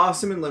gonna be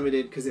awesome and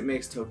limited because it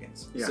makes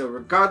tokens. Yeah. So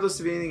regardless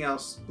of anything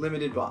else,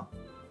 limited bomb.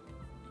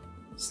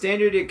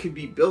 Standard it could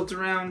be built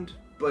around,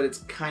 but it's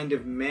kind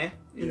of meh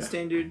in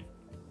standard.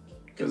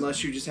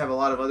 Unless you just have a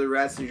lot of other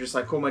rats and you're just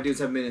like, cool, my dudes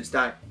have menace,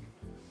 die.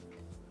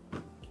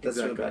 That's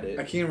about it.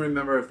 I can't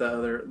remember if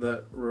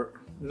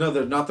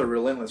not the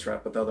relentless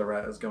rat, but the other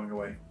rat is going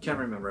away. Can't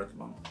remember at the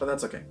moment, but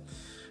that's okay.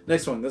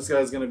 Next one, this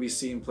guy's going to be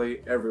seen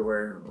play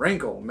everywhere.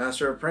 Rankle,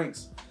 Master of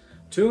Pranks.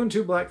 2 and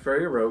 2 black,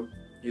 Fairy Rogue.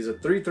 He's a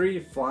 3/3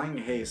 flying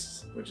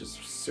haste, which is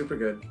super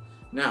good.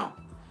 Now,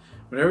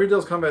 whenever he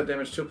deals combat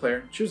damage to a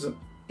player, choose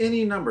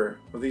any number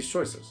of these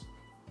choices.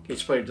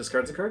 Each player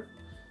discards a card.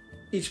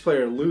 Each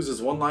player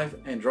loses 1 life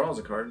and draws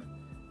a card.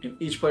 And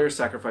each player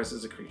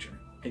sacrifices a creature.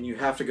 And you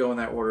have to go in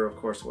that order, of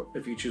course,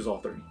 if you choose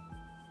all 3.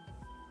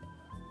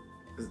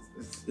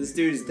 This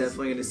dude is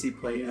definitely going to see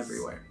play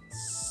everywhere.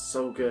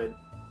 So good.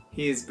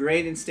 He is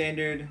great in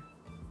standard.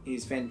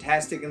 He's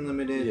fantastic in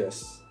limited.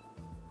 Yes.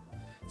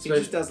 He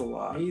just does a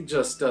lot. He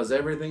just does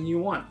everything you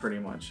want, pretty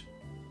much.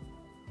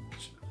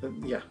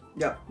 Yeah.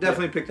 Yeah,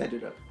 definitely pick that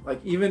dude up.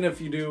 Like, even if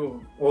you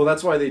do... Well,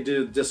 that's why they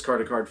do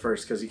discard a card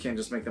first, because you can't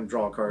just make them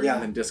draw a card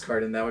and then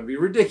discard, and that would be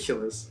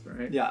ridiculous,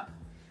 right? Yeah.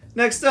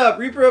 Next up,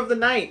 Reaper of the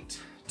Night.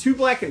 2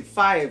 black and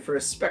 5 for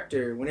a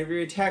Spectre. Whenever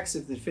he attacks,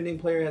 if the defending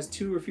player has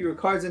 2 or fewer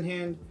cards in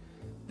hand,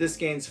 this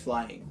gains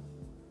flying.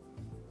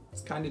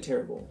 It's kind of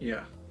terrible.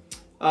 Yeah.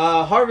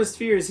 Harvest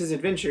Fear is his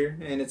adventure,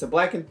 and it's a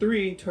black and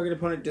 3. Target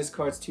opponent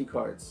discards 2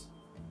 cards.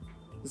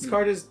 This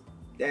card is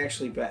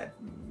actually bad.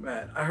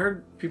 Bad. I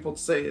heard people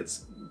say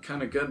it's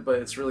kind of good, but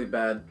it's really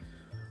bad.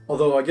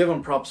 Although I give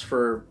him props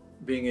for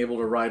being able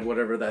to ride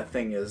whatever that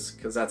thing is,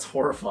 because that's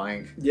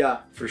horrifying. Yeah.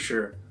 For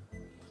sure.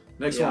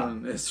 Next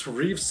one is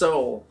Reeve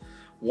Soul.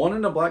 1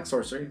 and a black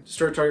sorcery.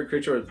 Destroy target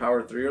creature with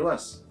power 3 or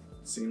less.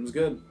 Seems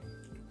good.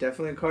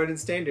 Definitely a card in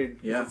standard.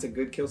 Yeah. It's a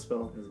good kill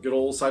spell. It's a good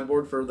old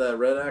sideboard for that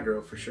red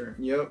aggro, for sure.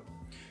 Yep.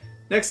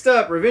 Next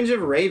up, Revenge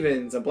of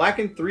Ravens. A black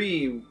and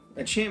 3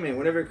 enchantment.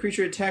 Whenever a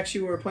creature attacks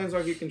you or a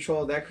planeswalker you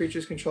control, that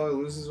creature's controller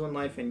loses 1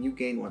 life and you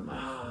gain 1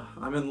 life.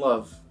 I'm in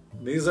love.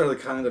 These are the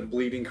kind of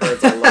bleeding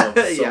cards I love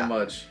so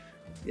much.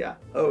 Yeah.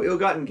 Oh,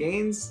 ill-gotten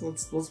gains.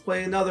 Let's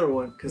play another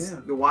one. Because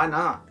why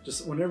not?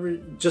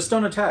 Just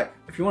don't attack.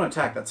 If you want to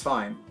attack, that's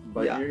fine.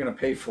 But you're gonna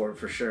pay for it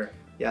for sure.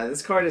 Yeah,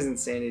 this card is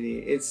insanity.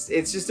 It's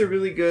just a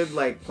really good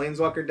like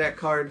planeswalker deck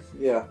card.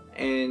 Yeah.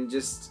 And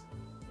just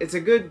it's a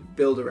good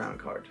build around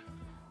card.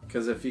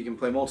 Because if you can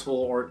play multiple,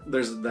 or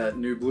there's that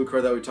new blue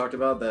card that we talked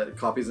about that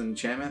copies an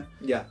enchantment.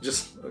 Yeah.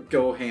 Just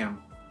go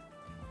ham.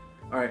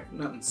 All right.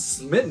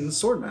 Smitten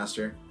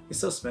Swordmaster. He's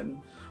so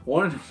smitten.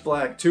 1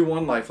 black,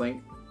 2/1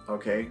 lifelink.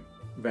 Okay.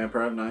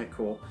 Vampire of Night.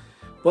 Cool.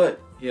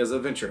 But he has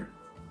Adventure.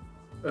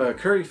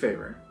 Curry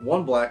Favor.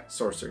 1 black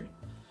sorcery.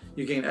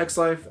 You gain X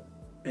life,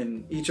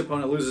 and each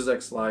opponent loses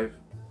X life,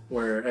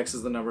 where X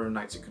is the number of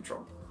knights you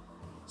control.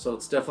 So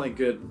it's definitely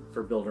good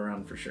for build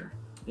around for sure.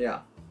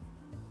 Yeah.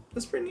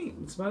 That's pretty neat.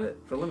 That's about it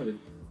for limited.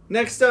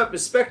 Next up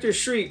is Spectre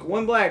Shriek.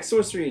 1 black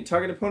sorcery.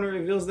 Target opponent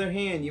reveals their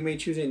hand. You may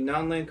choose a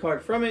non-land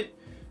card from it.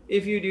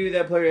 If you do,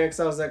 that player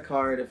exiles that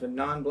card. If a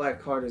non-black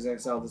card is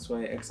exiled this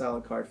way, exile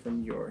a card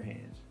from your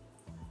hand.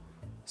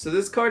 So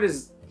this card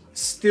is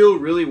still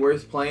really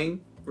worth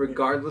playing,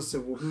 regardless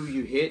of who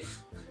you hit.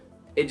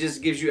 It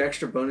just gives you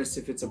extra bonus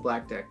if it's a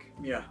black deck.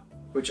 Yeah.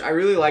 Which I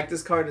really like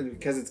this card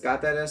because it's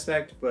got that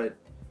aspect, but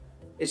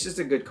it's just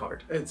a good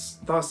card. It's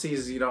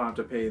Thoughtseize you don't have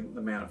to pay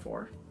the mana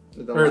for.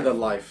 The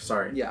life,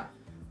 sorry. Yeah.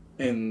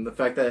 And the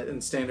fact that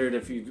in standard,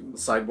 if you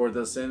sideboard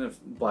this in,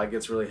 if black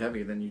gets really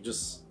heavy, then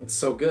it's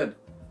so good.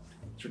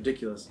 It's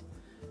ridiculous.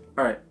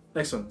 Alright,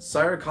 next one.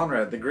 Sire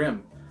Conrad, the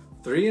Grim.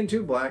 3 and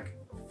 2 black,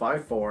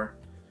 5/4.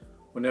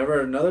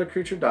 Whenever another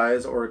creature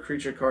dies or a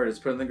creature card is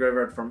put in the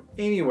graveyard from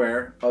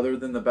anywhere other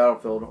than the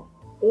battlefield,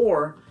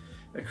 or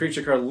a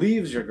creature card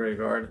leaves your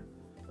graveyard,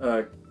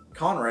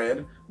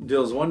 Conrad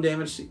deals 1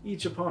 damage to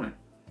each opponent.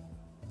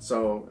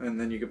 So, and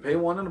then you can pay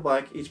 1 and a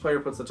black. Each player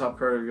puts the top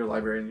card of your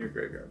library in your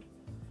graveyard.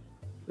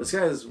 This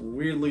guy is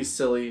weirdly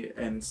silly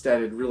and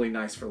statted really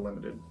nice for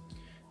limited.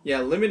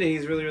 Yeah, limited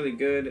he's really, really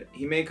good.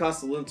 He may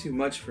cost a little too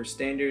much for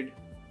standard.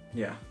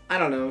 Yeah. I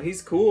don't know.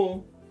 He's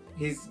cool.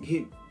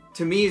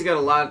 To me, he's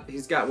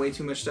got way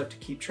too much stuff to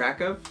keep track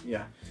of.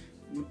 Yeah.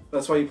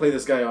 That's why you play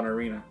this guy on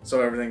Arena.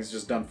 So everything's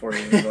just done for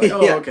you. And you're like,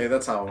 oh, okay,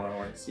 that's how it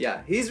works.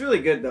 Yeah, he's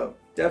really good, though.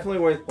 Definitely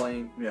worth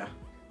playing. Yeah.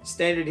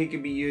 Standard, he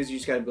could be used. You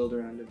just got to build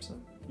around him. So.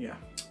 Yeah.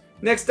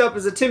 Next up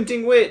is a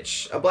Tempting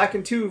Witch. A black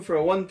and 2 for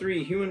a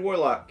 1/3 human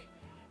warlock.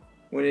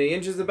 When it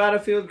enters the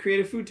battlefield, create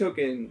a food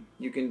token.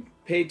 You can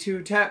pay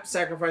 2 tap,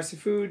 sacrifice a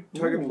food.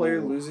 Target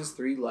player loses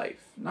 3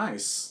 life.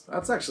 Nice.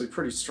 That's actually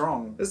pretty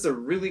strong. This is a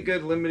really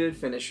good limited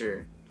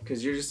finisher.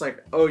 Because you're just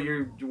like, oh,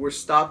 we're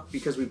stopped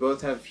because we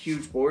both have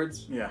huge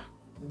boards. Yeah.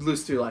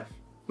 Lose 3 life.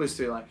 Lose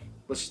 3 life.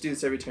 Let's just do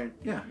this every turn.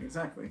 Yeah,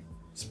 exactly.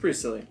 It's pretty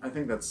silly. I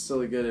think that's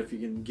silly good if you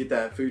can get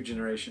that food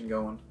generation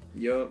going.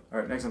 Yup.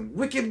 Alright, next one.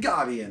 Wicked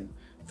Guardian.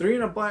 3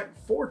 and a black,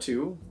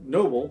 4/2.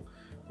 Noble.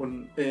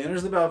 When it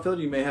enters the battlefield,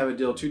 you may have it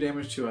deal 2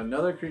 damage to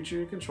another creature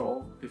you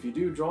control. If you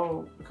do,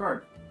 draw a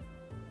card.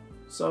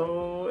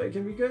 So it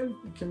can be good.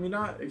 It can be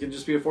not. It can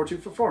just be a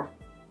 4/2 for 4.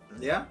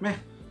 Yeah. Meh.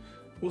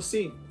 We'll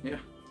see. Yeah.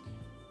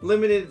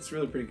 Limited, it's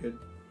really pretty good.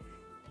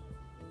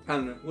 I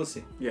don't know. We'll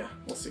see. Yeah,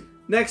 we'll see.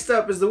 Next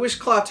up is the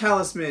Wishclaw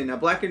Talisman. A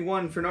black and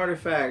 1 for an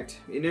artifact.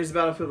 It enters the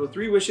battlefield with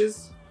 3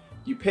 wishes.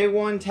 You pay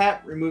 1,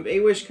 tap, remove a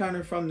wish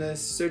counter from this,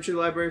 search your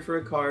library for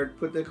a card,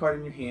 put the card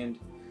in your hand,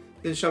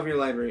 then shuffle your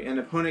library. An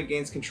opponent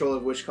gains control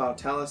of Wishclaw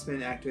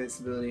Talisman,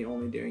 activates ability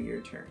only during your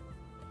turn.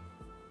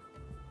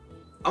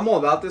 I'm all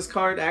about this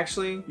card,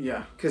 actually.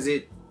 Yeah. Because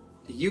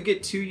you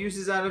get 2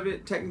 uses out of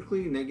it,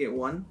 technically, and they get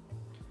 1.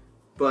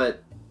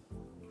 But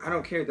I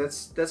don't care.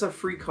 That's a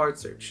free card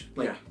search.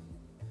 Like, yeah.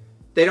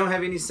 They don't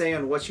have any say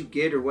on what you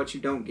get or what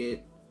you don't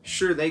get.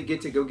 Sure, they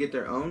get to go get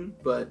their own,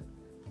 but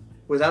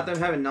without them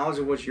having knowledge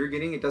of what you're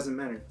getting, it doesn't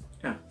matter.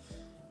 Yeah.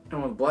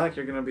 And with black,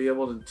 you're going to be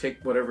able to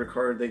take whatever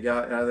card they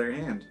got out of their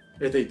hand.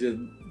 If they did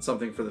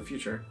something for the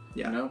future.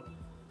 Yeah. You know?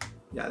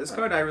 Yeah, this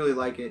card, I really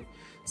like it.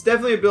 It's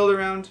definitely a build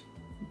around,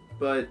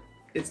 but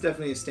it's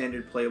definitely a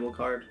standard playable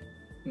card.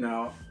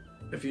 No.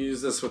 If you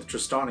use this with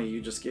Tristani,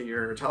 you just get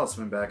your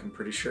talisman back, I'm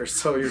pretty sure.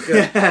 So you're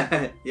good.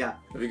 Yeah.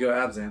 If you go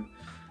Abzan.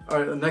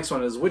 Alright, the next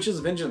one is Witch's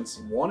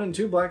Vengeance. 1 and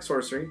 2 black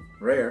sorcery.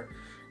 Rare.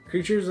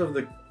 Creatures of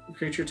the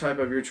creature type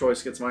of your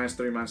choice gets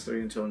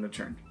 -3/-3 until end of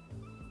turn.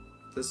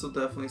 This will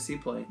definitely see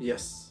play.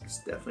 Yes.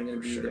 It's definitely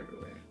going to be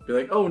everywhere. Be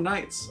like, oh,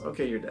 knights.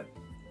 Okay, you're dead.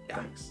 Yeah.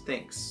 Thanks.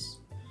 Thanks.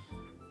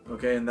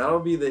 Okay, and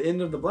that'll be the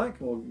end of the black.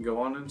 We'll go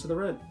on into the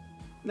red.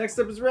 Next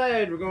up is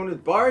red. We're going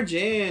with Barge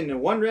In.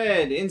 1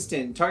 red,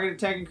 instant. Target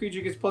attacking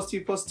creature gets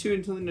 +2/+2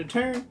 until end of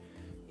turn.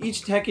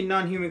 Each attacking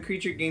non-human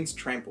creature gains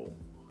trample.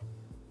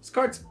 This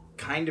card's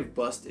kind of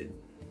busted.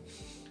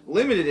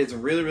 Limited, it's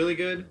really, really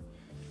good.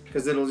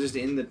 Because it'll just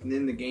end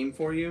the game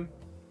for you.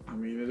 I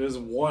mean, it is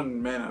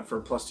 1 mana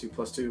for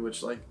 +2/+2,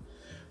 which, like,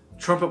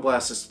 Trumpet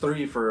Blast is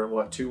 3 for,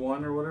 what,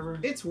 2/1 or whatever?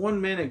 It's 1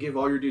 mana, give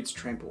all your dudes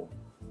trample.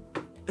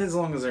 As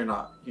long as they're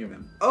not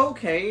human.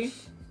 Okay.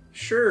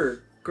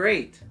 Sure.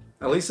 Great.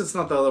 At least it's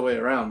not the other way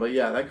around, but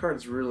yeah, that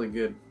card's really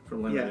good for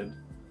limited.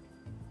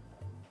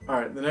 Yeah.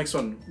 Alright, the next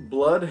one.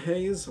 Blood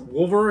Haze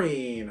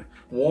Wolverine.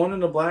 1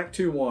 and a black,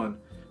 2/1.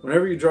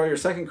 Whenever you draw your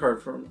second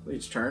card from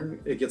each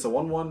turn, it gets a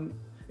 1/1.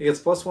 It gets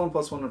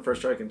 +1/+1 on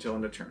first strike until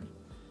end of turn.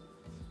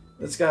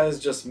 This guy is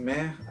just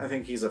meh. I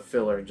think he's a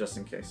filler just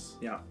in case.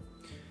 Yeah.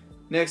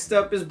 Next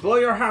up is Blow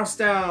Your House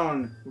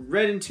Down.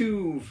 Red and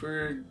 2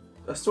 for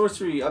a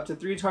sorcery. Up to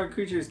 3 target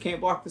creatures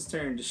can't block this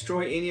turn.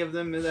 Destroy any of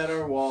them that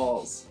are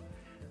walls.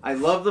 I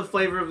love the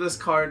flavor of this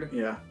card.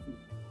 Yeah.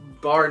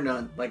 Bar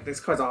none. Like, this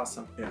card's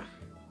awesome. Yeah.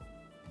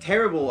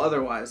 Terrible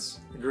otherwise.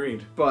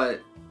 Agreed. But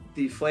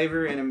the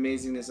flavor and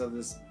amazingness of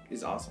this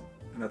is awesome.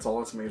 And that's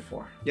all it's made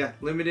for. Yeah.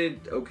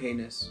 Limited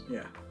okayness.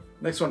 Yeah.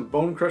 Next one.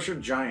 Bone Crusher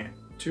Giant.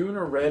 2 and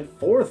a red,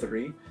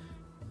 4/3.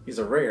 He's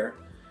a rare.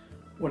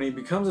 When he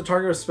becomes a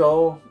target of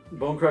spell,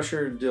 Bone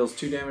Crusher deals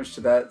 2 damage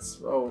to that.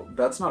 Oh,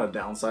 that's not a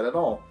downside at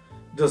all.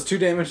 Does 2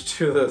 damage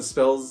to the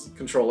spell's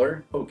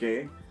controller.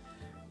 Okay.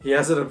 He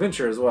has an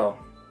adventure as well.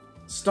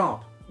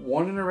 Stomp.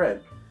 1 and a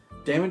red.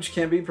 Damage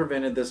can be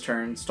prevented this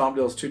turn. Stomp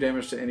deals 2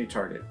 damage to any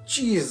target.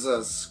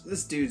 Jesus.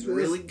 This dude's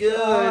really good. This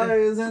guy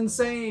is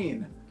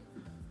insane.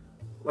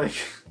 Like,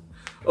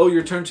 oh,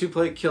 your turn 2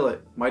 play, kill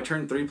it. My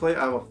turn 3 play,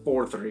 I have a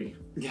 4/3.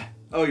 Yeah.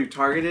 Oh, you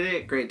targeted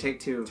it? Great, take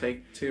 2.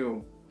 Take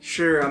 2.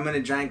 Sure, I'm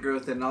gonna giant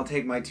growth it and I'll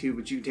take my 2,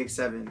 but you take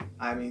 7.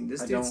 I mean,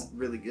 this dude's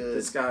really good.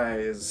 This guy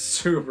is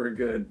super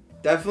good.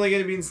 Definitely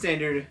gonna be in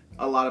standard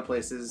a lot of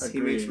places. Agreed.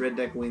 He makes red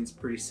deck wins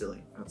pretty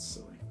silly. That's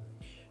silly.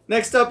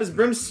 Next up is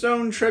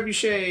Brimstone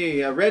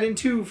Trebuchet. A red and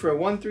 2 for a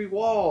 1/3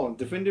 wall.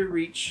 Defender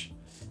reach.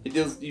 It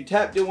deals, you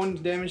tap, deal 1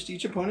 damage to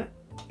each opponent.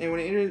 And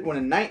when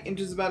a knight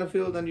enters the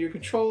battlefield under your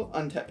control,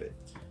 untap it.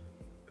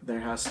 There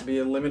has to be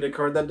a limited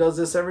card that does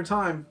this every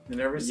time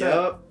in every set.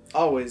 Yup,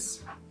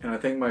 always. And I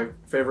think my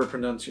favorite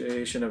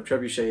pronunciation of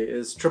trebuchet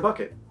is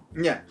trebucket.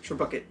 Yeah,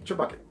 Trebucket.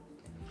 Trebucket.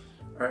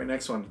 Alright,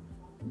 next one.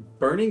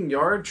 Burning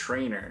Yard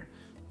Trainer.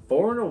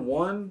 4 and a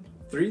 1,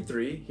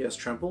 3/3. He has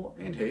trample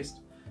and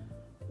haste.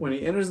 When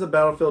he enters the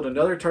battlefield,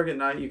 another target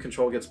knight you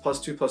control gets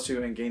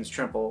 +2/+2 and gains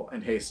trample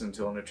and haste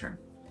until end of turn.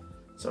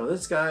 So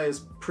this guy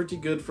is pretty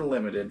good for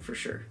limited for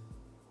sure.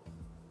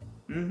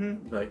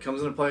 Mm-hmm. Like,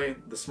 comes into play,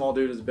 the small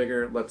dude is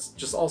bigger, let's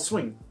just all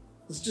swing.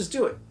 Let's just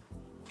do it.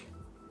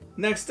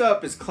 Next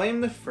up is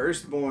Claim the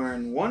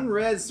Firstborn. 1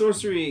 red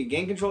sorcery.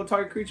 Gain control of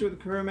target creature with a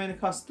current mana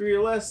cost 3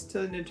 or less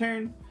till end of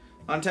turn.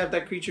 Untap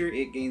that creature,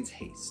 it gains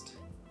haste.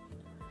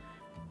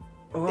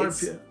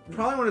 It's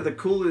probably one of the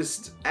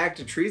coolest act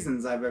of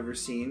treasons I've ever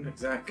seen.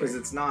 Exactly. Because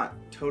it's not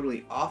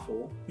totally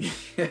awful.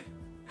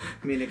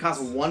 I mean, it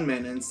costs 1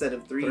 mana instead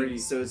of 3.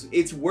 So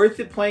it's worth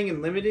it playing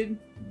in limited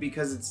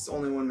because it's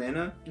only 1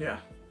 mana. Yeah.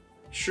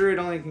 Sure, it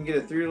only can get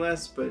a 3 or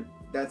less, but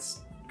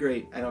that's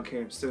great. I don't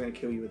care. I'm still going to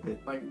kill you with it.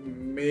 Like,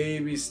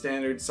 maybe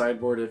standard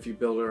sideboard if you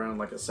build around,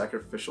 like, a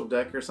sacrificial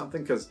deck or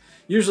something. Because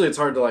usually it's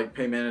hard to, like,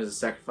 pay mana as a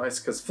sacrifice.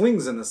 Because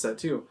fling's in the set,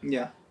 too.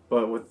 Yeah.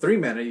 But with 3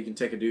 mana, you can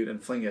take a dude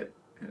and fling it.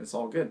 And it's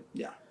all good.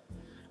 Yeah.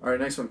 Alright,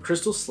 next one.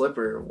 Crystal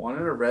Slipper. 1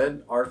 and a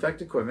red.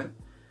 Artifact equipment.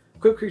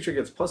 Equip creature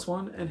gets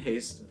 +1 and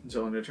haste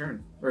until end of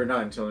turn. Or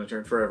not until end of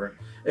turn, forever.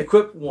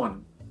 Equip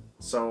 1.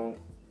 So,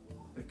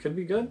 it could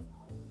be good.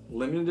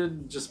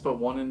 Limited, just put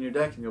 1 in your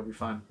deck and you'll be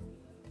fine.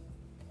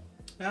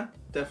 Yeah,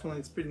 definitely.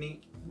 It's pretty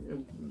neat.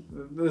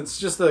 It's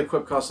just the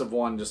equip cost of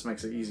 1 just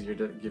makes it easier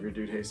to give your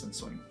dude haste and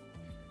swing.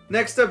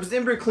 Next up is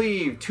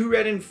Embercleave. 2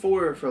 red and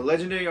 4 for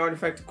legendary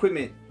artifact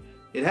equipment.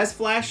 It has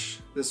flash.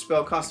 The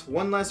spell costs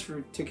 1 less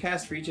to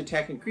cast for each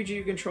attacking creature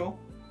you control.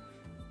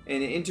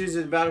 And it enters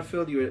the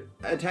battlefield, you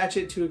attach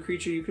it to a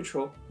creature you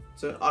control.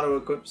 So it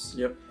auto-equips.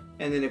 Yep.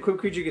 And then equip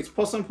creature gets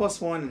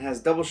 +1/+1 and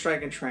has double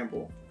strike and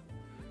trample.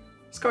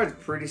 This card's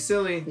pretty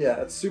silly.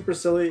 Yeah, it's super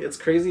silly. It's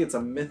crazy. It's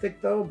a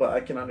mythic though, but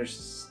I can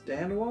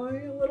understand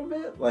why a little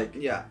bit. Like,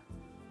 yeah.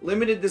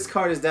 Limited, this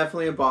card is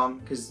definitely a bomb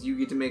because you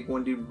get to make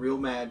one dude real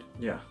mad.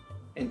 Yeah.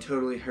 And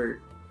totally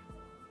hurt.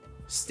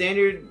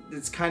 Standard,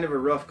 it's kind of a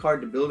rough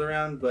card to build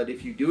around, but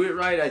if you do it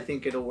right, I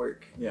think it'll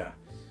work. Yeah,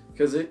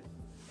 because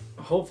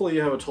hopefully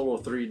you have a total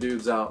of 3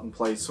 dudes out and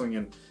play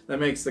swinging. That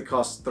makes the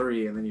cost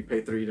 3, and then you pay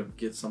 3 to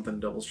get something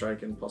double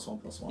strike and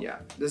 +1/+1.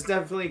 Yeah, this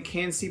definitely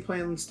can see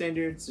play on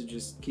Standard, so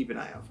just keep an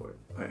eye out for it.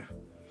 Oh,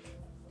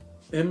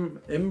 yeah.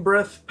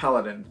 Imbreath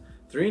Paladin.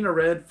 3 in a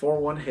red,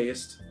 4/1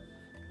 haste.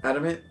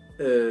 Adamant,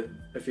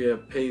 if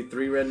you pay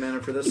 3 red mana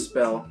for this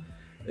spell,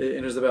 it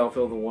enters the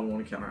battlefield with a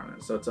 1/1 counter on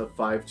it. So it's a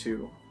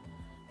 5/2.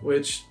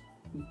 Which,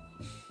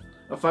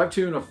 a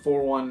 5/2 and a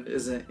 4/1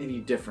 isn't any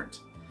different.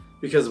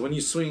 Because when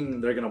you swing,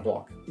 they're going to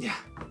block. Yeah.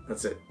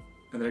 That's it.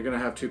 And they're going to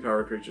have 2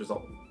 power creatures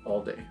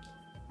all day.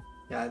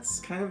 Yeah, it's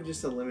kind of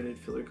just a limited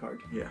filler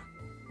card. Yeah.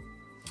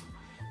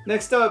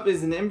 Next up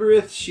is an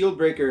Emberith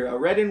Shieldbreaker, a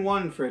red and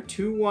 1 for a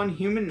 2/1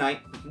 human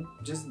knight.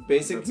 Just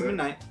basic That's human it.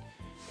 knight.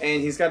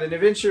 And he's got an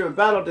Adventure of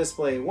Battle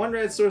display, 1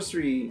 red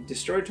sorcery,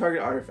 destroy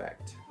target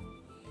artifact.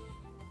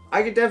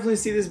 I could definitely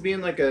see this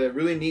being like a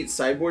really neat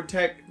sideboard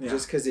tech,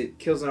 just because it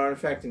kills an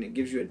artifact and it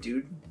gives you a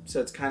dude,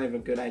 so it's kind of a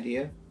good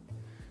idea.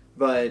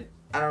 But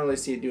I don't really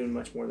see it doing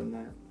much more than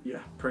that. Yeah,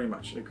 pretty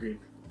much. Agreed.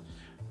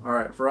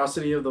 Alright,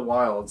 Ferocity of the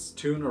Wilds.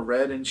 2 in a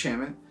red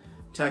enchantment.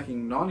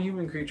 Attacking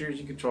non-human creatures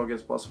you control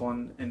gets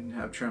 +1 and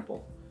have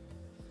trample.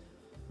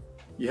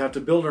 You have to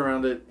build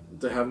around it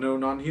to have no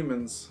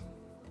non-humans.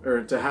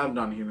 Or to have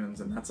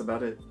non-humans, and that's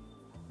about it.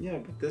 Yeah,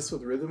 but this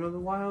with Rhythm of the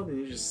Wild, and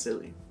you're just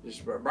silly.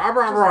 Just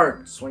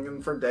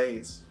swinging for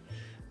days.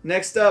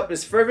 Next up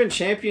is Fervent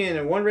Champion,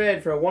 and 1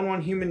 red for a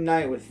 1/1 human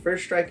knight with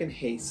first strike and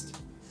haste.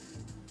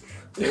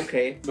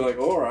 Okay. Be like,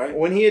 alright.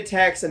 When he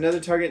attacks, another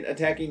target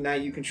attacking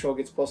knight you control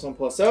gets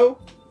 +1/+0.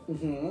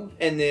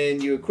 And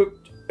then you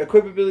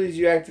equip abilities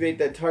you activate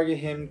that target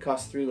him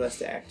cost 3 less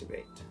to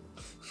activate.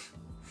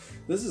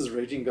 This is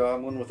Raging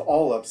Goblin with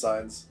all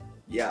upsides.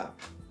 Yeah.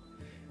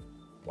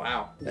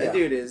 Wow. That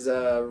dude is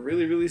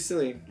really, really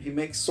silly. He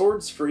makes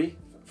swords free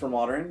for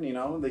modern, you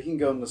know. They can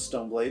go into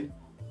Stoneblade.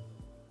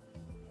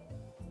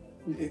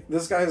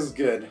 This guy is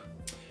good.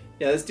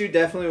 Yeah, this dude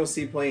definitely will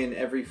see play in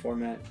every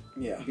format.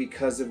 Yeah.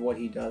 Because of what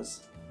he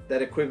does.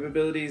 That equip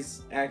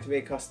abilities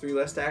activate cost 3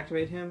 less to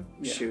activate him?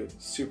 Yeah.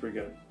 Shoot. Super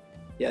good.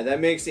 Yeah,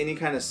 that makes any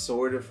kind of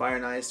sword or Fire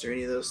and Ice or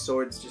any of those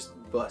swords just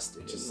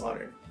busted. Just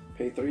modern.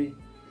 Pay 3.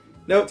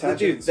 Nope, that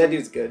dude's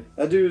good.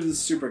 That dude is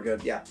super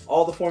good. Yeah,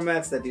 all the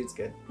formats, that dude's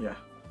good. Yeah.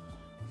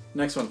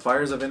 Next one,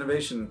 Fires of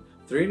Innovation.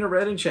 3 in a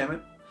red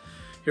enchantment.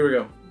 Here we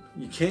go.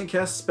 You can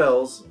cast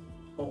spells.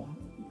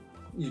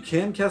 You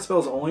can cast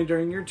spells only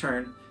during your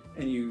turn,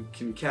 and you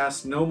can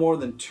cast no more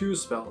than 2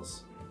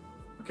 spells.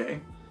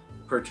 Okay?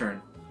 Per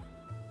turn.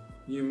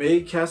 You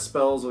may cast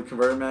spells with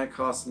converted mana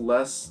cost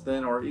less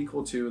than or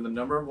equal to the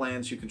number of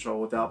lands you control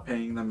without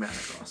paying the mana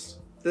cost.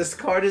 This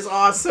card is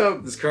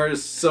awesome. This card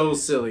is so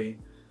silly.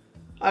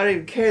 I don't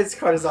even care. This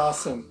card is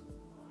awesome.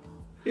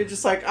 You're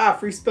just like,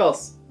 free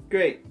spells.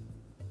 Great.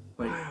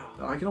 Like,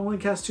 I can only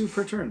cast 2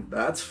 per turn.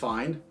 That's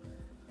fine.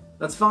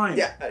 That's fine.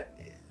 Yeah.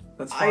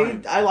 That's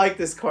fine. I like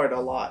this card a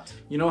lot.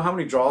 You know how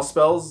many draw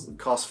spells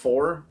cost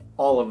 4?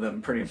 All of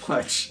them, pretty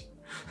much.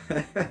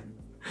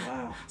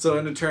 Wow. So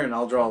in a turn,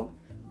 I'll draw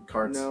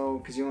cards. No,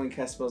 because you only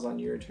cast spells on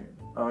your turn.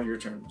 Oh, your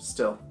turn.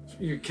 Still.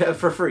 You cast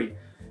for free.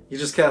 You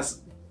just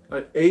cast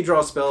a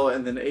draw spell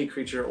and then a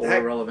creature or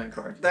a relevant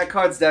card. That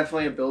card's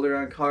definitely a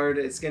build-around card.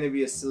 It's going to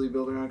be a silly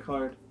build-around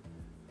card.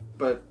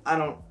 But I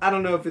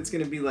don't know if it's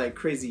going to be like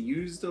crazy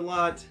used a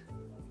lot.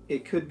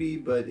 It could be,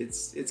 but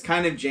it's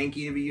kind of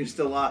janky to be used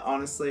a lot,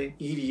 honestly.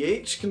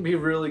 EDH can be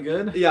really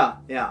good. Yeah,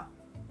 yeah.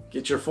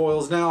 Get your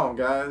foils now,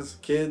 guys,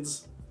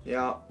 kids.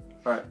 Yeah. All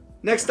right.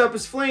 Next up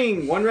is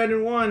Fling. 1 red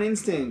and 1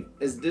 instant.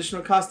 As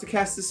additional cost to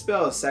cast this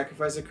spell,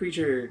 sacrifice a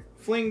creature.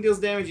 Fling deals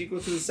damage equal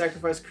to the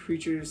sacrificed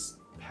creature's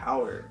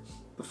power.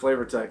 The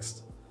flavor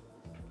text.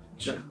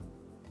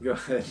 Go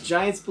ahead.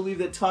 Giants believe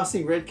that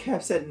tossing red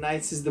caps at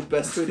knights is the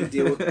best way to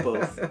deal with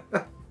both.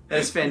 That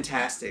is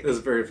fantastic. It's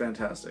very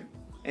fantastic.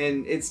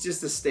 And it's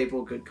just a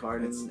staple good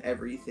card in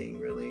everything,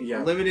 really.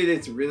 Yeah. Limited,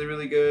 it's really,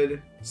 really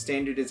good.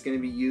 Standard, it's going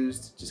to be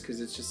used just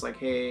because it's just like,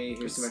 hey,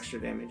 here's some extra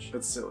damage.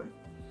 It's silly.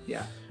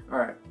 Yeah. All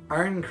right.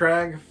 Iron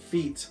Crag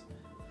Feet.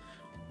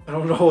 I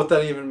don't know what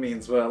that even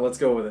means, but let's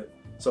go with it.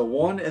 So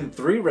 1 and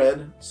 3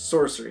 red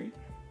sorcery.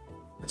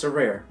 It's a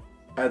rare.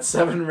 At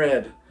 7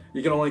 red,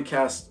 you can only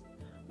cast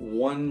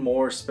 1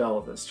 more spell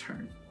this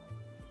turn.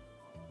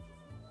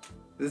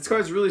 This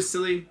card's really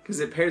silly because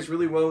it pairs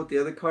really well with the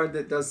other card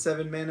that does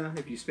 7 mana.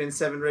 If you spend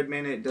 7 red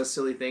mana, it does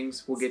silly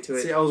things. We'll get to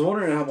it. See, I was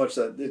wondering how much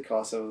that did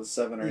cost. It was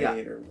 7 or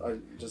 8 or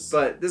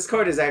But this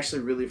card is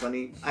actually really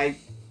funny.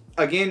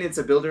 Again, it's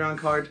a build-around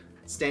card.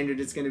 Standard,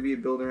 it's going to be a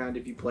build-around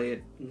if you play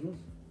it. Mm-hmm.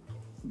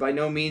 By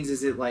no means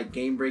is it like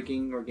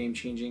game-breaking or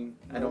game-changing.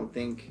 I don't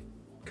think.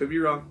 Could be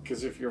wrong.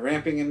 Because if you're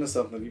ramping into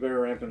something, you better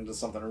ramp into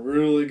something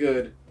really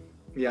good.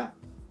 Yeah.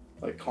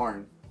 Like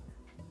Karn.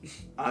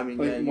 I mean,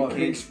 like, yeah, you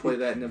can't just play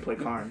that and then play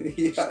Karn.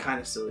 Yeah. It's kind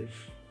of silly.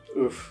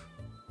 Oof.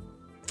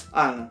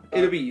 I don't know.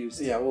 It'll be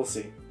used. Yeah, we'll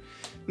see.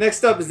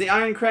 Next up is the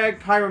Ironcrag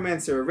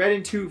Pyromancer, red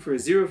and 2 for a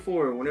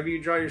 0/4. Whenever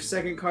you draw your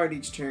second card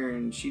each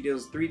turn, she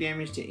deals 3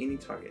 damage to any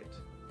target.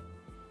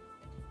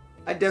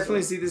 I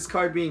definitely see this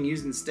card being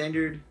used in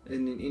standard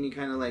and in any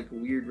kind of like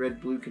weird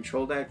red-blue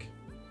control deck.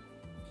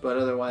 But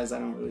otherwise, I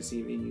don't really see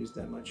it being used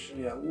that much.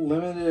 Yeah,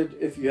 limited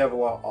if you have a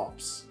lot of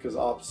ops, because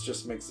ops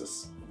just makes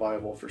this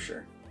viable for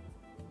sure.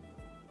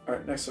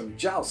 Alright, next one.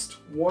 Joust.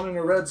 1 in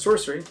a red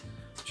sorcery.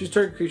 Choose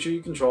target creature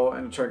you control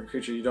and a target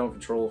creature you don't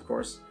control, of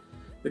course.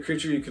 The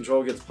creature you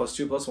control gets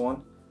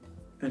 +2/+1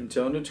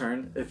 until end of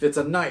turn. If it's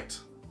a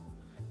knight,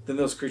 then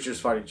those creatures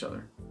fight each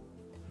other.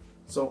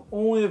 So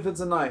only if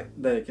it's a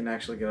knight they can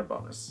actually get a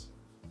bonus.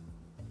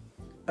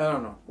 I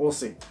don't know. We'll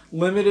see.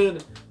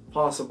 Limited,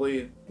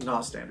 possibly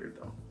not standard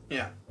though.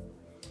 Yeah.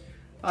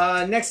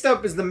 Next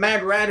up is the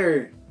Mad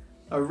Ratter.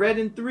 A red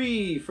and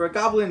 3 for a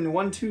goblin,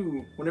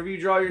 1/2. Whenever you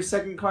draw your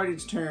second card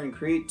each turn,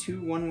 create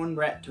 2 1/1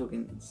 rat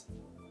tokens.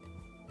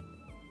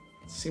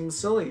 Seems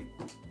silly.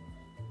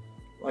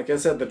 Like I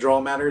said, the Draw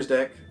Matters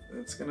deck,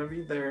 it's gonna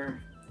be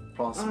there,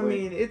 possibly.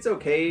 I mean, it's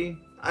okay.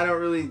 I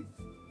don't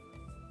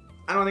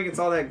think it's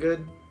all that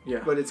good.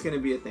 Yeah. But it's gonna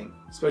be a thing.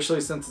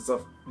 Especially since it's a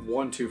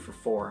 1/2 for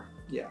 4.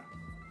 Yeah.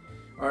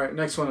 Alright,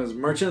 next one is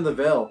Merchant of the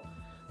Veil.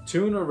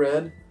 2 in a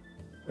red,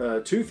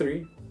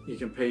 2/3. You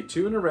can pay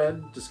 2 in a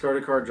red, discard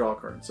a card, draw a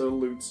card. So it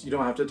loots, you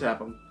don't have to tap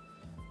them.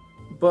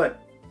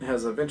 But it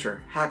has a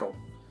venture, Haggle.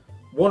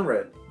 1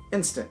 red,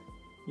 instant.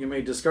 You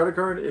may discard a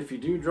card. If you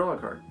do, draw a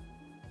card.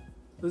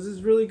 This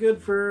is really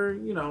good for,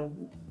 you know,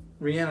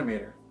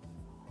 Reanimator.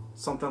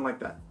 Something like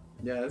that.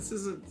 Yeah, this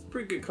is a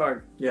pretty good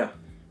card. Yeah.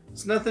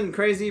 It's nothing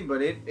crazy,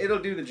 but it'll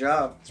do the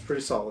job. It's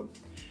pretty solid.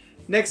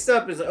 Next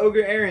up is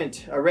Ogre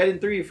Errant, a red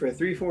and 3 for a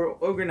 3/4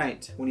 Ogre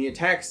Knight. When he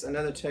attacks,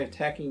 another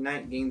attacking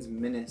knight gains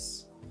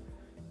Menace.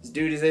 This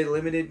dude is a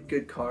limited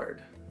good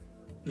card.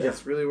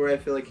 That's really where I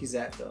feel like he's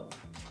at, though.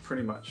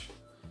 Pretty much.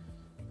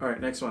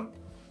 Alright, next one.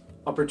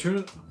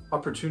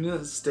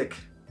 Opportunistic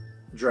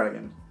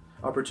Dragon.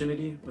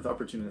 Opportunity with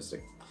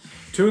opportunistic.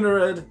 2 in a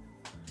red,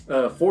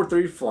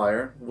 4/3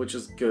 flyer, which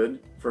is good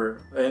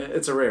for, and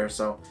it's a rare,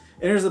 so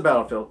enters the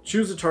battlefield.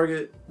 Choose a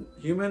target,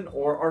 human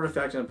or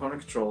artifact an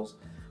opponent controls.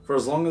 For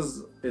as long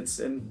as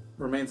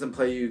remains in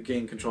play, you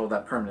gain control of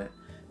that permanent.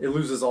 It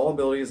loses all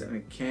abilities and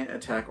it can't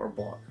attack or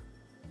block.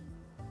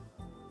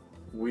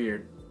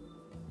 Weird.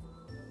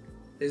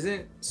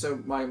 So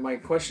my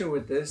question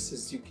with this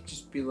is you could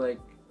just be like,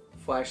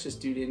 flash this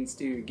dude in and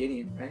steal your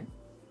Gideon, right?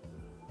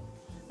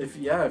 If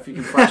you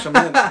can flash him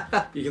in,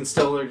 you can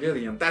steal their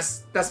Gideon.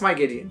 That's my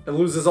Gideon. It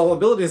loses all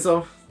abilities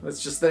though.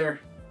 It's just there,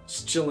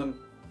 just chilling.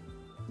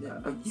 Yeah,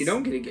 you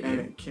don't get a Gideon. And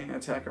it can't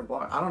attack or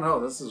block. I don't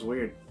know. This is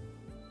weird.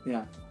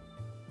 Yeah,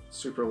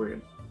 super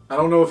weird. I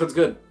don't know if it's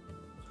good.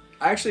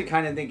 I actually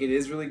kind of think it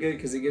is really good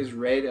because it gives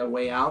red a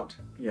way out.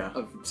 Yeah.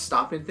 Of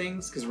stopping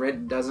things because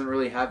red doesn't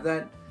really have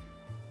that.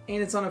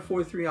 And it's on a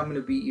 4/3. I'm gonna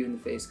beat you in the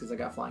face because I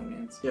got Flying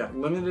Mans. Yeah,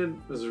 limited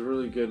is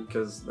really good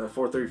because that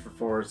 4/3 for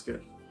 4 is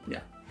good.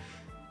 Yeah.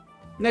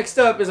 Next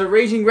up is a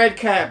Raging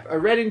Redcap, a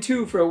red and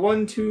 2 for a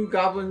 1/2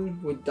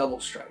 goblin with double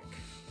strike.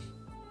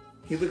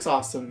 He looks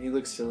awesome. He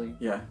looks silly.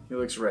 Yeah, he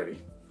looks ready.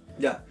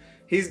 Yeah,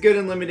 he's good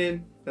and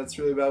limited. That's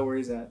really about where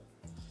he's at.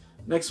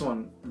 Next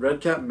one,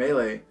 Redcap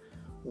Melee.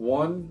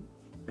 1,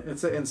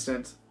 it's an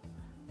instant.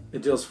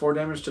 It deals 4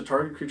 damage to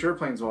target creature or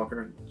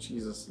planeswalker.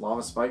 Jesus,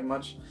 Lava Spike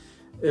much?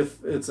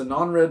 If it's a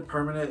non-red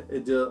permanent,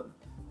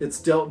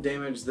 it's dealt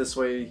damage this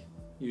way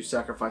you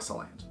sacrifice a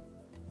land.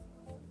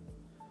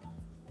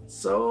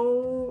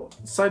 So,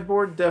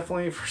 sideboard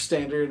definitely for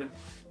standard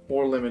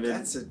or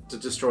limited to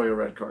destroy a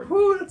red card.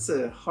 Whew, that's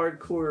a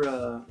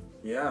hardcore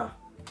yeah.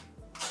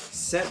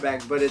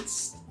 setback, but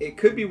it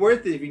could be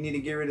worth it if you need to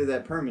get rid of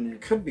that permanent.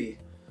 It could be.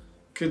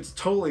 Could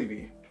totally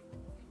be.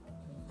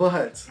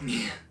 But.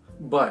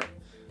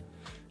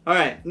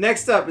 Alright,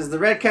 next up is the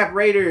Redcap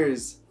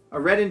Raiders. A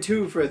red and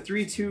 2 for a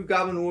 3/2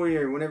 Goblin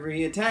Warrior. Whenever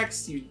he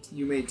attacks,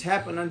 you may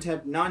tap an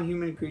untapped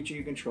non-human creature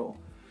you control.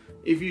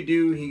 If you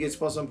do, he gets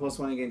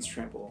 +1/+1 against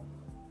trample.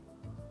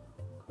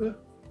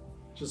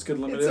 Just good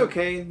limited. It's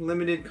okay.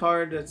 Limited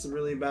card. That's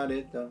really about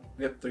it, though.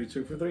 Yep,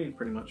 3/2 for 3,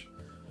 pretty much.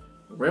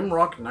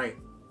 Rimrock Knight.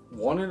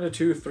 1 and a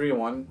 2,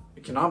 3/1.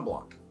 It cannot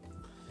block.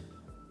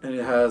 And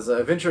it has a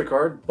adventure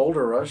card,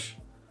 Boulder Rush.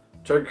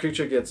 Target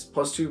creature gets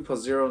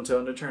 +2/+0 until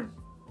end of turn.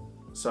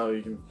 So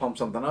you can pump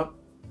something up.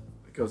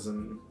 It goes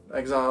in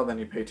exile, then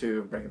you pay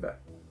 2 and bring it back.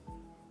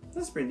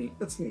 That's pretty neat.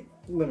 That's neat.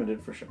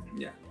 Limited for sure.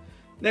 Yeah.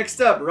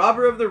 Next up,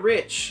 Robber of the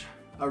Rich.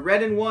 A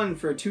red and 1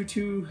 for a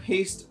 2/2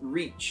 haste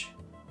reach.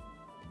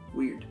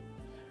 Weird.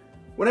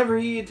 Whenever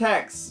he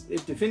attacks,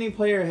 if defending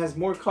player has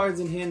more cards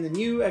in hand than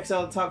you,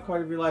 exile the top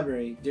card of your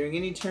library. During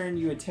any turn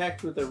you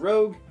attacked with a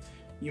rogue,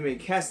 you may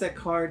cast that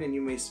card and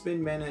you may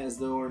spend mana as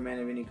though or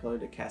mana of any color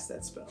to cast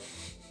that spell.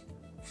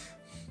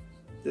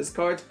 This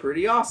card's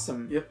pretty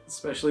awesome. Yep,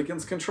 especially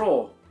against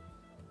control.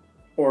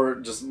 Or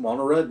just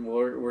mono red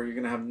where you're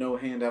going to have no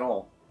hand at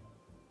all.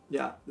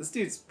 Yeah, this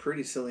dude's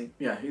pretty silly.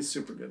 Yeah, he's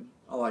super good.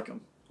 I like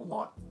him a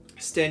lot.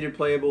 Standard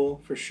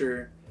playable for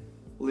sure.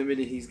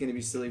 Limited, he's going to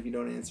be silly if you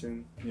don't answer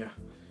him. Yeah.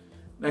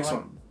 Next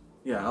one.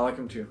 Yeah, I like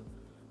him too.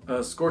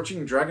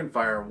 Scorching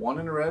Dragonfire, 1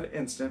 in a red,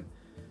 instant.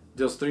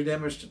 Deals 3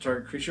 damage to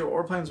target creature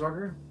or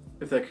planeswalker.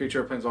 If that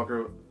creature or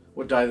planeswalker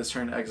would die this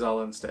turn,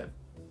 exile instead.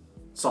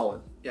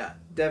 Solid. Yeah,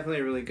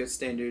 definitely a really good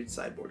standard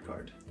sideboard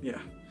card. Yeah.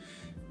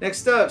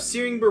 Next up,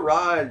 Searing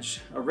Barrage.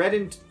 A red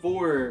and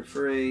 4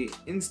 for a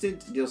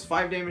instant. Deals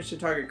 5 damage to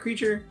target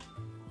creature.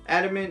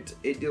 Adamant,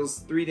 it deals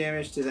 3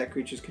 damage to that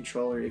creature's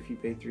controller if you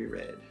pay 3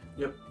 red.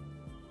 Yep.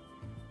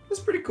 That's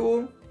pretty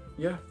cool.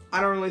 Yeah. I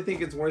don't really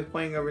think it's worth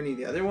playing over any of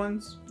the other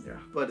ones. Yeah.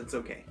 But it's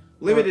okay.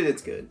 Limited,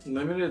 it's good.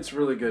 Limited, it's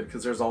really good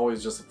because there's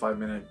always just a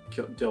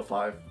 5-minute deal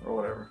 5 or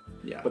whatever.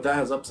 Yeah. But that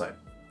has upside.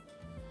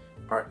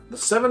 Alright, the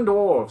 7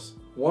 Dwarves.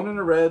 1 in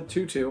a red,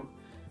 2/2.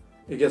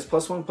 It gets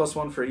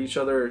 +1/+1 for each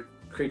other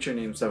creature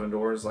named 7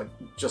 Dwarves, like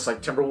just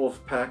like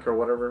Timberwolf Pack or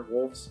whatever,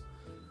 wolves.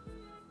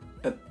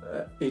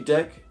 A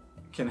deck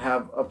can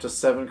have up to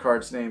 7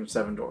 cards named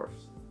 7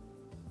 Dwarves.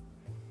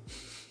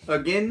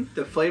 Again,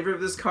 the flavor of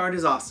this card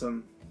is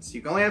awesome. So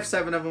you can only have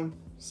 7 of them.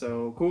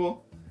 So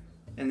cool.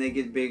 And they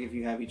get big if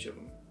you have each of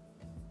them.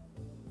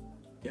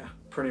 Yeah,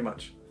 pretty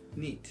much.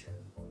 Neat.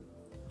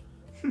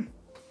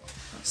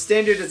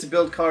 Standard, it's a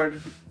build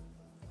card.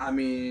 I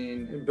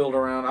mean, Build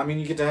around. I mean,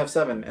 you get to have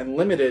 7, and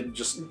limited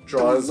just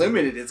draws.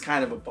 Limited, it's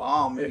kind of a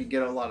bomb if you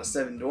get a lot of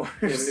 7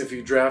 Dwarves. If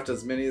you draft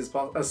as many as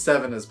possible,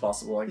 7 as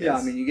possible, I guess. Yeah,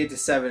 I mean, you get to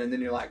 7 and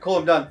then you're like, cool,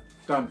 I'm done.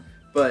 Done.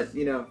 But,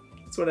 you know,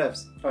 it's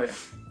whatevs. Oh, yeah.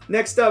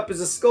 Next up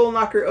is a Skull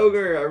Knocker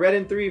Ogre, a red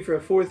and 3 for a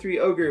 4/3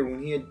 Ogre.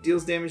 When he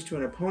deals damage to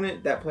an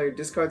opponent, that player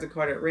discards a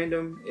card at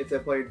random. If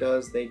that player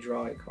does, they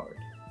draw a card.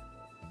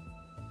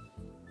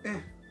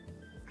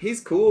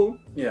 He's cool.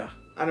 Yeah.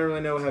 I don't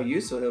really know how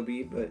useful he'll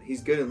be, but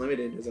he's good and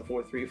limited as a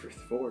 4/3 for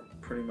 4.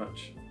 Pretty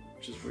much.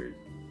 Which is weird.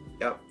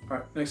 Yep.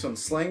 Alright, next one.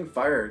 Slaying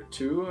Fire.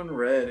 2 in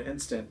red,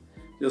 instant.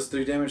 Deals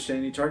 3 damage to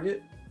any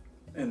target.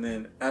 And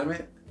then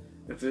Adamant.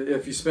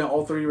 If you spend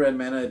all 3 red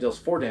mana, it deals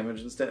 4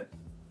 damage instead.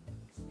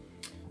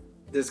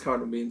 This card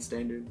will be in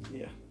standard.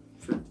 Yeah.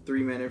 For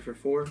 3 mana for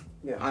 4.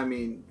 Yeah. I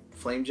mean,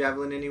 Flame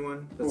Javelin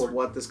anyone? That's Or-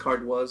 what this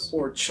card was.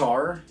 Or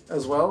Char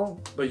as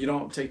well, but you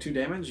don't take 2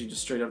 damage, you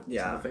just straight up to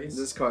the face.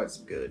 This card's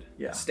good.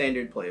 Yeah.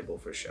 Standard playable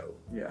for show.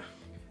 Yeah.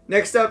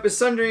 Next up is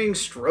Sundering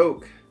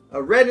Stroke.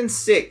 A red and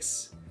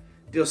 6.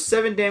 Deals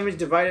 7 damage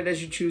divided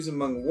as you choose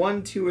among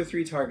 1, 2, or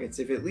 3 targets.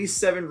 If at least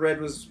 7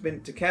 red was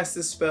spent to cast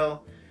this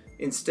spell,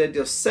 instead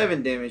deals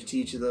 7 damage to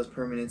each of those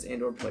permanents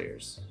and or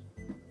players.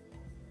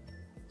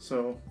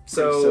 So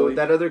So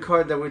that other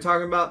card that we're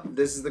talking about,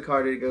 this is the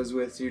card it goes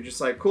with. So you're just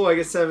like, cool, I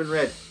get 7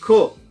 red.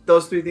 Cool.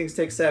 Those 3 things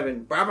take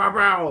 7. Bow, bow,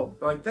 bow.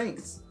 like,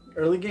 thanks.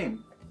 Early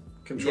game.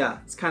 Control. Yeah,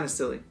 it's kind of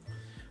silly.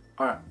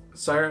 Alright.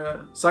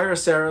 Syra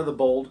Sarah the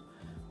Bold.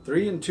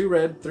 3 and 2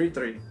 red,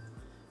 3/3.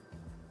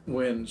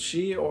 When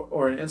she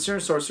or an instant or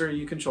sorcerer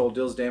you control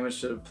deals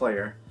damage to the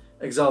player,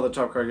 exile the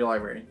top card of your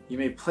library. You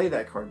may play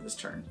that card this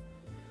turn.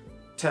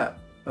 Tap.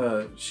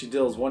 She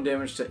deals 1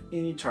 damage to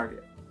any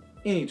target.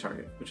 Any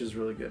target, which is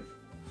really good.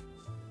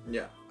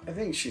 Yeah. I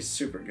think she's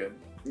super good.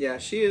 Yeah,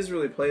 she is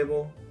really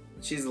playable.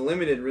 She's a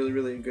limited, really,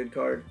 really good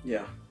card.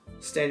 Yeah.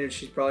 Standard,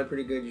 she's probably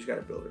pretty good. You just got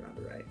to build around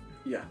her, right?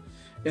 Yeah.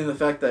 And the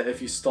fact that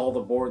if you stall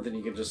the board, then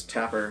you can just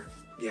tap her.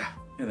 Yeah.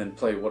 And then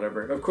play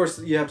whatever. Of course,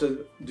 you have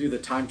to do the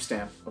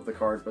timestamp of the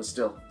card, but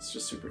still, it's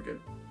just super good.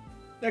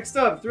 Next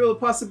up, Thrill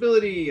of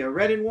Possibility. A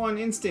red and 1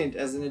 instant.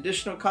 As an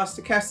additional cost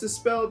to cast this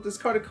spell,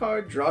 discard a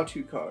card, draw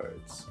 2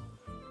 cards.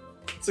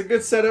 It's a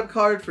good setup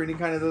card for any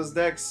kind of those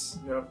decks.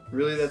 Yep.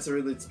 Really, that's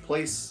its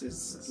place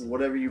is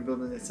whatever you're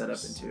building it set up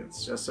into.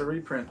 It's just a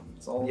reprint.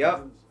 It's all.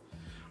 Yep.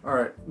 All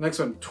right. Next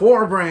one.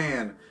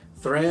 Torbran,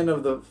 Thran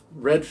of the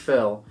Red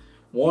Fell.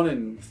 1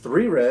 and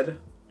 3 red,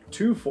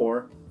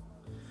 2/4.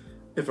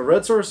 If a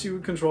red source you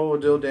control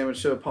would deal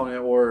damage to an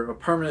opponent or a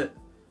permanent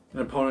an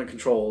opponent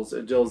controls,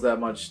 it deals that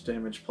much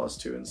damage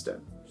 +2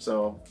 instead.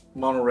 So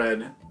mono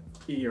red,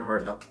 eat your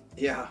heart out.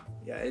 Yeah.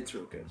 Yeah, it's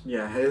real good.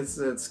 Yeah, it's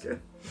good.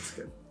 It's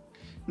good.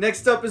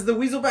 Next up is the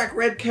Weaselback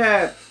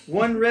Redcap.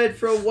 1 red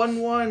for a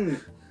 1/1.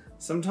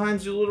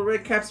 Sometimes your little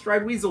red caps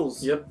ride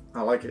weasels. Yep,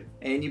 I like it.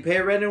 And you pay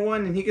a red and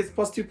 1 and he gets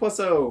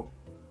 +2/+0.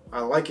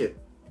 I like it.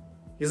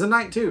 He's a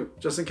knight too,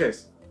 just in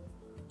case.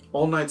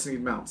 All knights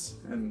need mounts,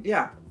 and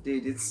Yeah,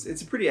 dude,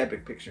 it's a pretty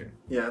epic picture.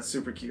 yeah, it's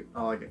super cute.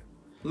 I like it.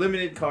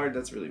 Limited card,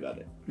 that's really about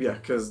it. Yeah,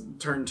 because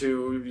turn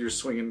 2, you're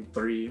swinging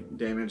 3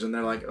 damage, and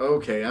they're like,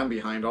 okay, I'm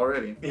behind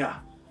already. Yeah.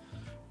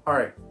 All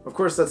right, of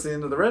course, that's the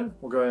end of the red.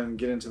 We'll go ahead and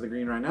get into the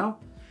green right now.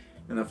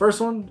 And the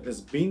first one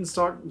is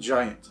Beanstalk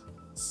Giant.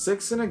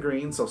 6 and a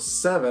green, so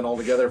 7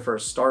 altogether for a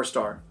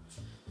star.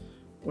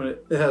 When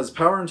it has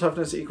power and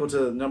toughness equal to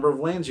the number of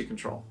lands you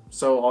control.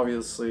 So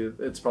obviously,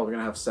 it's probably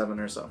going to have 7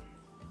 or so.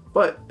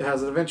 But it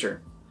has an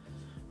adventure.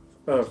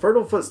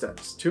 Fertile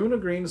Footsteps. 2 and a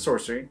green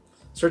sorcery.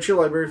 Search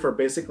your library for a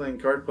basic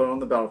land card, put it on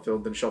the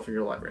battlefield, then shuffle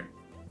your library.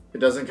 It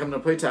doesn't come into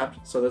play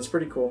tapped, so that's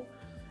pretty cool.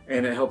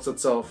 And it helps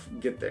itself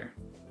get there.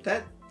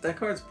 That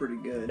card's pretty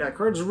good. Yeah,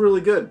 card's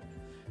really good.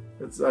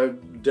 I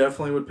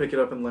definitely would pick it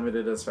up and limit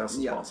it as fast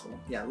as possible.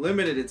 Yeah,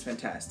 limited, it's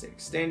fantastic.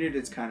 Standard,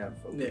 it's kind of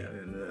okay. Yeah,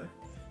 and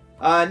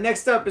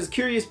Next up is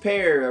Curious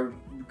Pair, a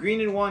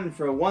green and 1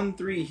 for a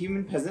 1/3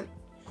 human peasant.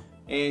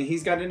 And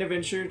he's got an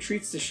adventure,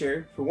 treats to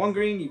share. For 1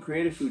 green, you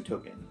create a food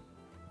token.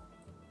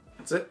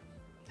 That's it.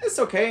 It's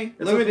okay.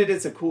 Limited,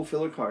 it's a cool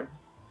filler card.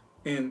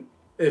 And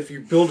if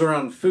you build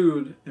around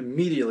food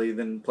immediately,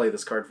 then play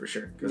this card for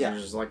sure. Because Yeah.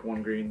 there's just like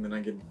 1 green, then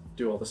I can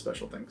do all the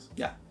special things.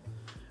 Yeah.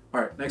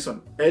 Alright, next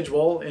one.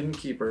 Edgewall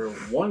Innkeeper.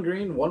 1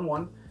 green,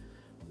 1/1.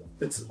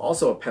 It's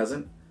also a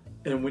peasant.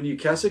 And when you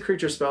cast a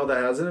creature spell that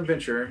has an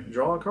adventure,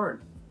 draw a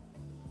card.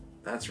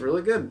 That's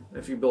really good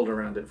if you build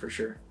around it for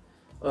sure.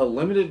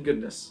 Limited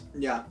goodness.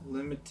 Yeah,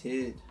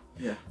 limited.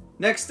 Yeah.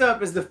 Next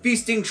up is the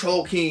Feasting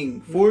Troll King.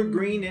 4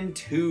 green and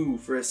 2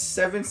 for a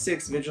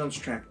 7/6 Vigilance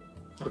Trample.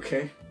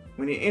 Okay.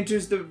 When it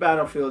enters the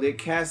battlefield,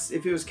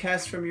 if it was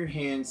cast from your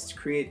hands, to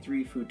create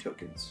 3 food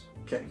tokens.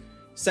 Okay.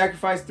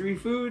 Sacrifice 3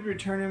 food,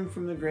 return him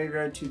from the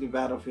graveyard to the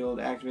battlefield,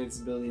 activate its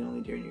ability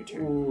only during your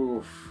turn.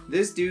 Oof.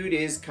 This dude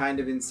is kind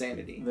of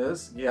insanity.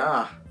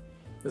 Yeah.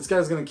 This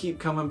guy's gonna keep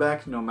coming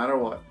back no matter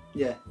what.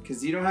 Yeah,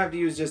 because you don't have to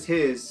use just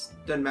his.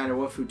 Doesn't matter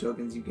what food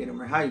tokens you get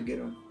him or how you get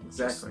him.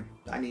 Exactly.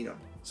 I need him.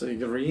 So you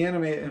can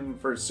reanimate him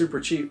for super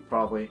cheap,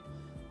 probably.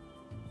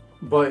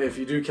 But if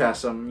you do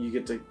cast him, you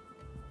get to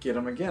get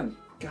him again.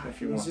 God,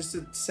 if you he's want. just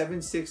a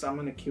 7/6, I'm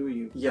gonna kill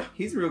you. Yeah.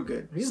 He's real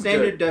good. He's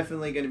Standard good.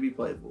 definitely gonna be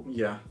playable.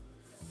 Yeah.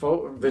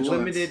 Faux vigilance.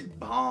 Limited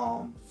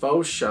bomb.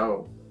 Faux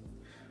show.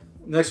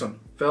 Next one.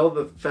 Fell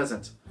the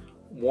Pheasant.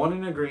 1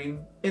 and a green.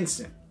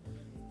 Instant.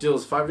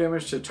 Deals 5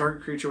 damage to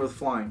target creature with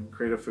flying.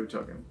 Create a food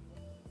token.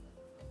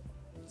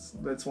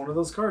 It's one of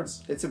those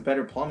cards. It's a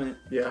better plummet.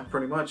 Yeah,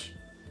 pretty much.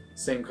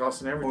 Same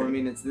cost and everything. Or I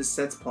mean, it's this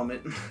set's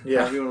plummet.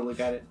 Yeah. However you want to look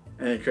at it.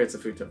 And it creates a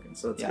food token,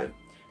 so that's Yeah. good.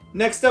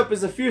 Next up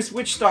is a Fierce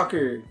Witch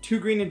Stalker. 2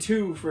 green and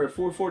 2 for a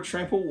 4/4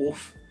 Trample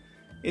Wolf.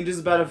 Enters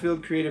the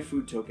battlefield, create a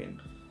food token.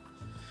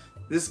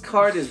 This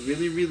card is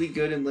really, really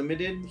good and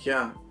limited.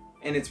 Yeah.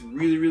 And it's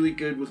really, really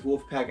good with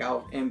Wolfpack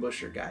Out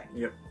Ambusher guy.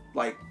 Yep.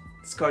 Like,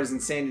 this card is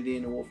insanity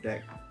in a Wolf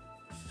deck.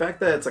 The fact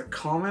that it's a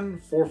common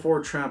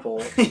 4/4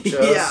 trample,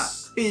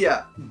 just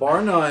Yeah.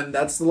 bar none,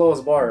 that's the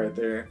lowest bar right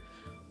there.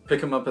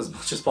 Pick him up as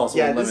much as possible.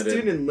 Yeah, Limited. this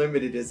dude in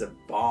Limited is a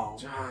bomb.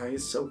 Ah,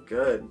 he's so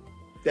good.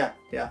 Yeah,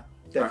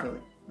 definitely.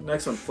 Right.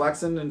 Next one,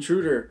 Flaxen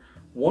Intruder.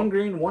 1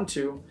 green,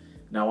 1/2.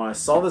 Now, when I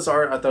saw this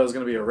art, I thought it was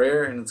going to be a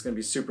rare, and it's going to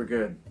be super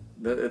good.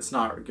 It's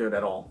not good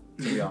at all,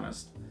 to be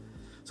honest.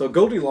 So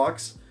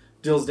Goldilocks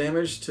deals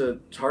damage to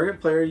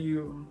target player.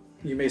 You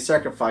may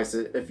sacrifice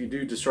it. If you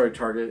do, destroy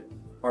target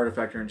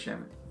artifact or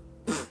enchantment.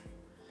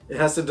 It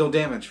has to deal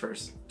damage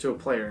first to a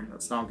player.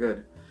 That's not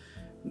good.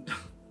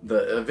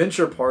 The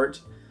adventure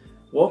part.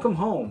 Welcome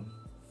home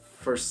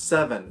for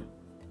 7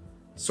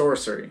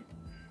 sorcery.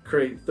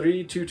 Create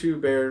 3 2/2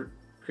 bear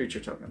creature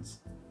tokens.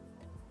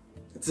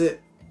 That's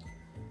it.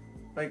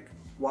 Like,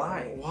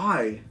 why?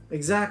 Why?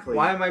 Exactly.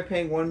 Why am I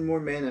paying 1 more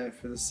mana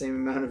for the same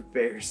amount of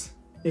bears?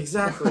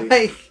 Exactly.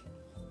 Like,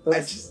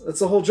 that's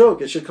the whole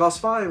joke. It should cost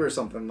 5 or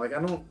something. Like,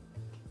 I don't...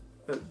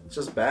 It's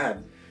just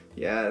bad.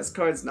 yeah, this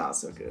card's not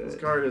so good. This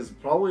card is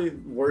probably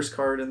worst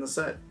card in the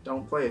set.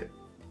 Don't play it.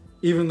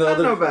 Even the I don't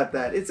other... know about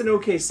that. It's an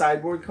okay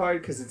sideboard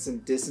card because it's a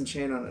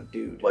disenchant on a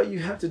dude. But you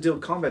have to deal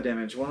combat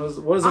damage. What is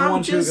a 1/2 I'm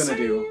gonna just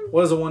do?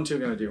 What is a 1/2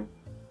 gonna do?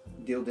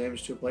 Deal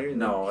damage to a player? And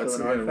No, then it's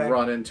kill an gonna artifact?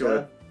 run into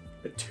a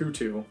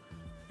 2/2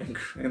 and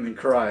then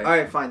cry.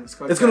 Alright, fine. This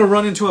card's It's gonna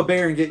run into a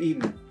bear and get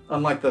eaten.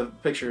 Unlike the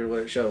picture what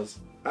it shows.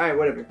 Alright,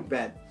 whatever.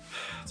 Bad.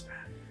 That's bad.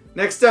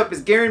 Next up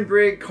is Garen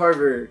Brigg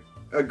Carver.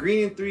 A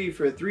green and 3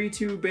 for a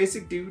 3/2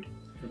 basic dude.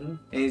 Mm-hmm.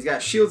 And he's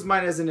got Shield's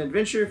Might as an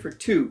adventure for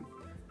 2.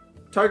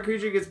 Target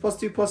creature gets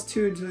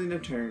 +2/+2 until the end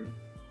of turn.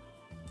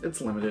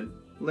 It's limited.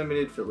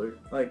 Limited filler.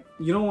 Like,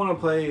 you don't want to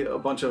play a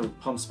bunch of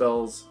pump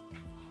spells,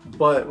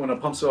 but when a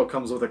pump spell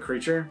comes with a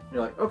creature,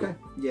 you're like, okay.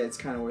 Yeah, it's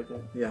kind of worth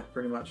it. Yeah,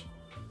 pretty much.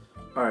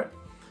 Alright.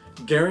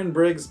 Garen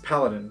Briggs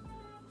Paladin.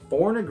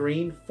 4 and a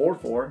green,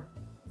 4/4.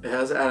 It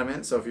has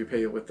adamant, so if you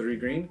pay it with 3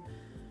 green,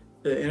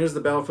 it enters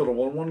the battlefield with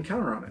 1/1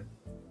 counter on it.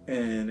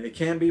 And it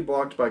can be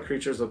blocked by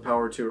creatures with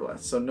power 2 or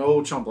less. So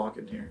no chump block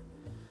in here.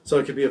 So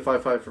it could be a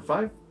 5/5 for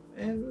 5,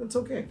 and it's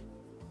okay.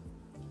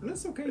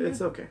 That's okay.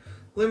 It's yeah. okay.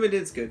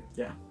 Limited's good.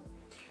 Yeah.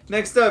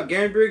 Next up,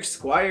 Garen Briggs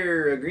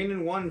Squire. A green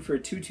and 1 for a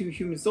 2/2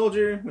 human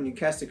soldier. When you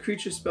cast a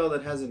creature spell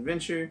that has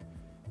adventure,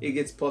 it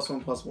gets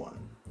 +1/+1.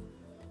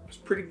 It's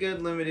a pretty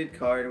good limited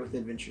card with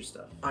adventure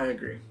stuff. I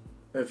agree.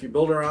 If you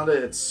build around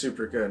it, it's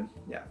super good.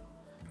 Yeah.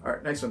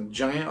 Alright, next one.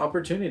 Giant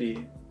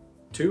Opportunity.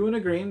 2 and a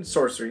green,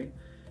 sorcery.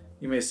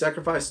 You may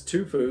sacrifice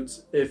 2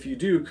 foods. If you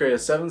do, create a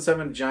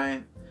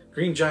 7/7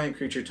 green giant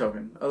creature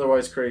token.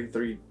 Otherwise, create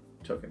 3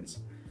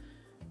 tokens.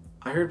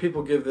 I heard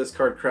people give this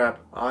card crap.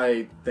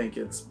 I think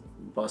it's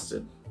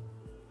busted.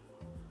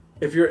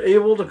 If you're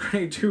able to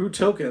create 2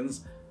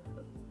 tokens,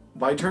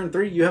 by turn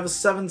 3, you have a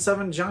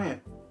 7/7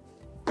 giant.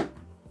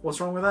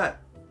 What's wrong with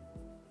that?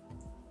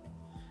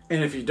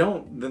 And if you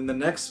don't, then the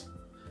next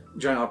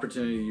giant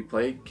opportunity you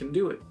play can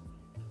do it.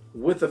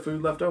 With the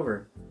food left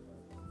over.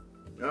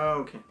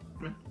 Oh, okay.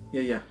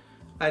 Yeah.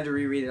 I had to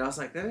reread it. I was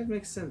like, that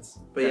makes sense.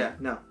 But Yeah. yeah,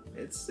 no.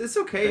 It's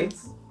okay.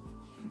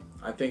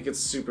 I think it's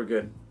super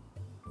good.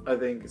 I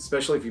think,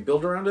 especially if you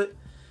build around it,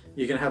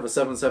 you can have a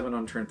 7/7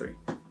 on turn 3.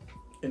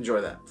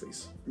 Enjoy that,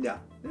 please. Yeah,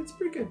 it's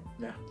pretty good.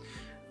 Yeah.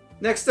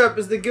 Next up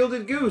is the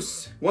Gilded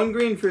Goose. 1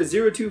 green for a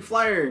 0/2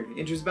 flyer.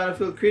 Enters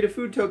battlefield, create a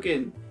food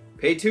token.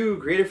 Pay 2,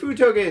 create a food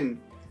token.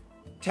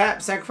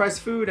 Tap, sacrifice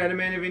food, add a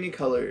mana of any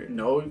color.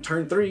 No,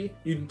 turn 3,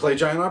 you can play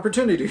Giant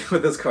Opportunity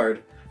with this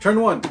card. Turn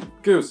 1,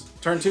 Goose.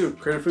 Turn 2,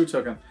 create a food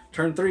token.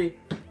 Turn 3,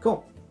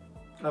 cool.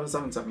 I have a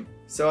 7/7.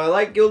 So I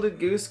like Gilded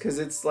Goose because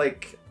it's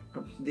like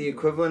the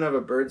equivalent of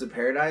a Birds of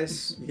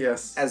Paradise.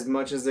 Yes. As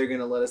much as they're going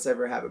to let us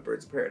ever have a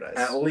Birds of Paradise.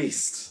 At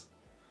least.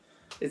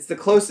 It's the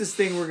closest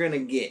thing we're going to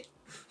get.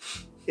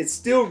 It's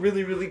still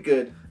really, really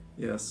good.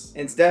 Yes.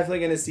 And it's definitely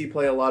going to see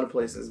play a lot of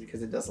places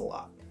because it does a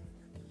lot.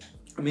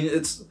 I mean,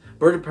 it's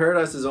Bird of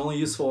Paradise is only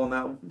useful on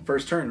that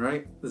first turn,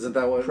 right? Isn't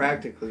that what?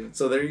 Practically.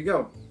 So there you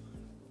go.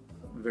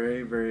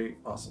 Very, very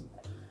awesome.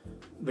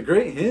 The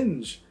Great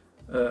Hinge.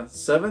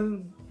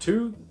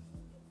 7/2.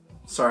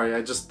 Sorry,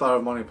 I just thought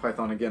of Monty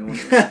Python again.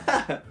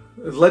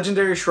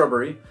 Legendary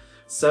Shrubbery.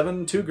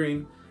 7/2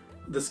 green.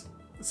 This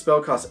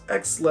spell costs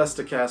X less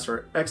to cast,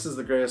 where X is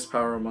the greatest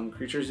power among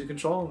creatures you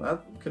control.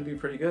 That could be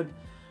pretty good.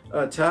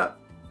 Tap,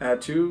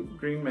 add 2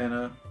 green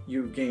mana.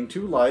 You gain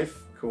 2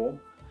 life. Cool.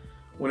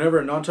 Whenever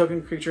a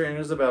non-token creature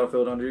enters the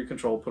battlefield under your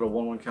control, put a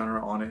 1/1 counter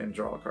on it and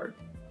draw a card.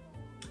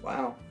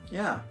 Wow.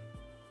 Yeah.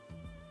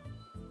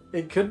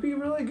 It could be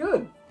really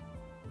good.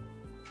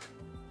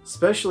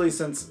 Especially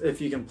since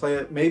if you can play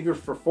it maybe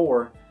for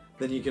 4,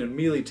 then you can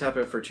immediately tap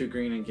it for 2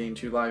 green and gain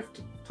 2 life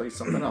to play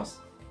something else.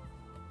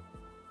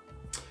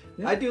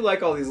 Yeah. I do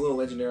like all these little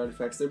legendary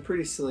artifacts. They're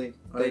pretty silly.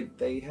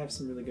 They have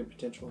some really good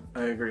potential.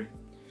 I agree.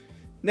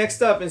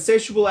 Next up,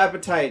 Insatiable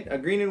Appetite. A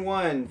green and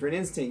 1 for an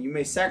instant. You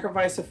may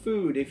sacrifice a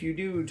food. If you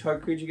do,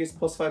 target creature gets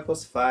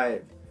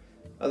 +5/+5.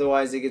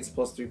 Otherwise, it gets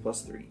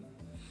 +3/+3.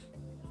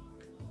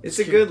 It's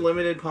a good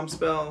limited pump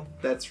spell.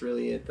 That's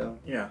really it, though.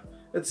 Yeah,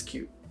 it's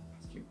cute.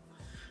 It's cute.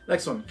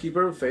 Next one,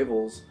 Keeper of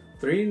Fables.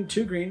 3 and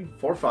 2 green,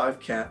 4/5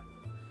 cat.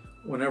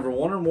 Whenever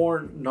 1 or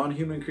more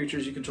non-human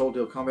creatures you control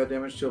deal combat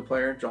damage to a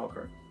player, draw a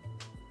card.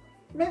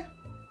 Meh.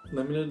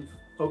 Limited,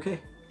 okay.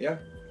 Yeah,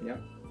 yeah.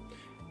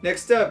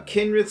 Next up,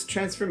 Kinrith's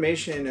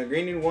Transformation. A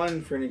green and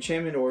 1 for an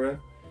enchantment aura.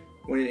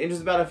 When it enters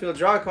the battlefield,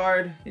 draw a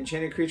card.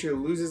 Enchanted creature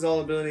loses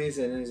all abilities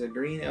and is a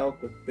green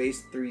elk with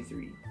base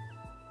 3/3.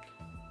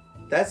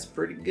 That's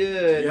pretty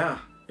good. Yeah,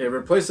 it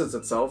replaces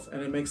itself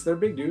and it makes their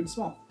big dude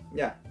small.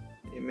 Yeah,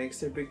 it makes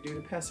their big dude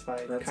a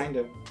pacified. That's kind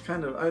of.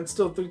 Kind of. It's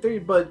still 3/3,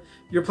 but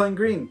you're playing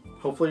green.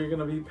 Hopefully you're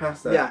going to be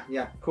past that. Yeah,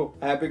 yeah, cool.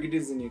 I have bigger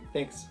dudes than you.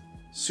 Thanks.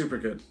 Super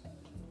good.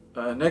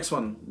 Next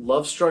one,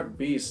 Lovestruck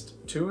Beast.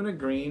 2 and a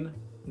green,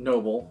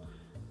 noble.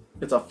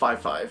 It's a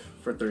 5/5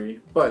 for 3,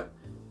 but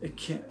it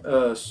can't.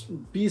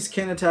 Beast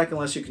can't attack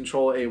unless you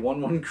control a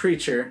 1/1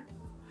 creature.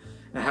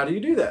 And how do you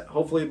do that?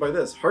 Hopefully by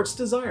this. Heart's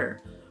Desire.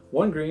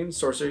 1 green,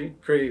 sorcery,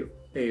 create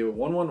a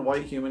 1/1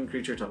 white human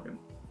creature token.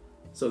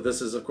 So this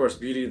is, of course,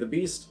 Beauty of the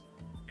Beast,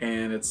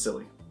 and it's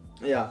silly.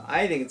 Yeah,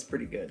 I think it's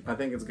pretty good. I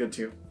think it's good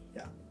too.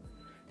 Yeah.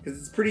 Because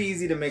it's pretty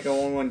easy to make a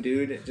 1/1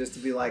 dude just to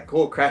be like,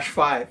 cool, crash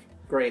 5.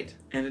 Great.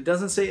 And it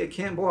doesn't say it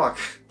can't block.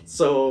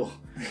 So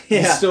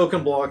Yeah. you still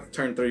can block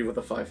turn 3 with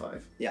a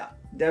 5/5. Yeah,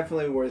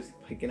 definitely worth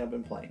picking up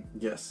and playing.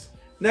 Yes.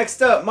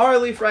 Next up,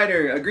 Marleaf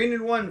Rider. A green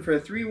and 1 for a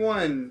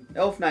 3/1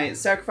 Elf Knight.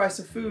 Sacrifice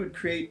a food.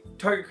 Create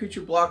target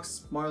creature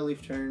blocks.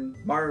 Marleaf turn.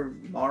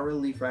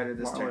 Marleaf Rider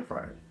this turn.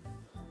 Rider.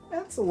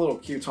 That's a little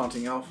cute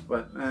taunting elf,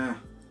 but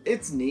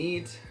It's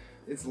neat.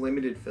 It's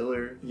limited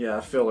filler.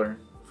 yeah, filler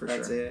for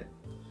That's sure. it.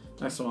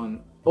 Next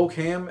one,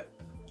 Oakham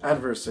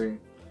Adversary.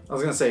 I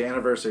was gonna say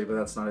Anniversary, but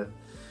that's not it.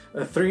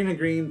 A 3 and a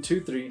green,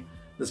 2/3.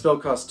 The spell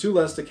costs 2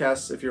 less to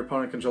cast if your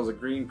opponent controls a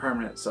green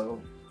permanent,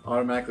 so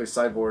automatically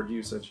sideboard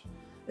usage.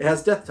 It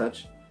has Death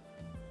Touch,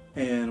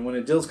 and when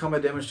it deals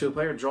combat damage to a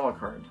player, draw a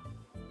card.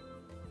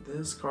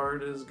 This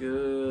card is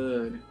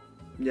good.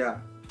 Yeah.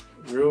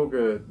 Real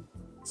good.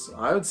 So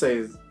I would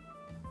say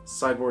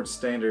sideboard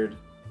standard,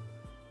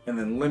 and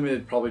then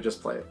limited probably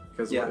just play it.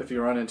 Because if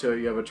you run into it,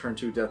 you have a turn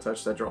 2 Death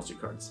Touch that draws you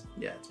cards.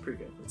 Yeah, it's pretty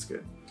good. It's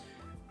good.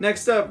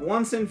 Next up,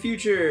 Once and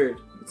Future.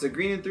 It's a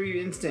green and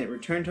 3 instant.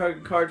 Return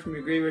target card from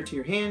your graveyard to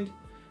your hand.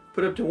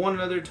 Put up to 1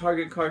 other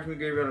target card from your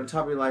graveyard on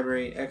top of your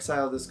library.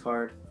 Exile this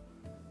card.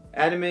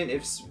 Adamant,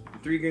 if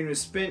 3 green was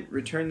spent,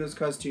 return those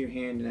cards to your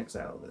hand and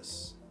exile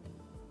this.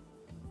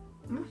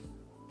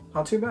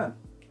 Not too bad.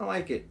 I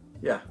like it.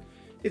 Yeah.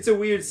 It's a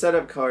weird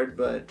setup card,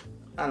 but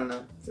I don't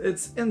know.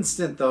 It's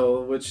instant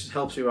though, which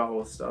helps you out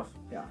with stuff.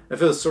 Yeah.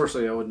 If it was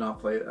sorcery, I would not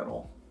play it at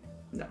all.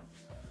 No.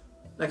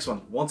 Next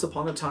one, Once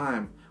Upon a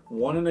Time.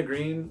 1 and a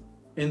green,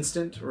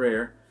 instant,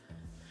 rare.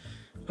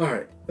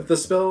 Alright, if the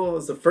spell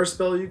is the first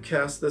spell you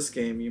cast this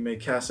game, you may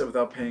cast it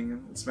without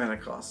paying its mana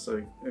cost.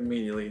 So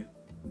immediately,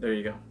 there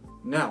you go.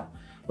 Now,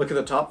 look at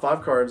the top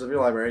 5 cards of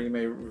your library. You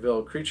may reveal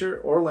a creature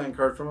or land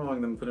card from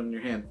among them and put them in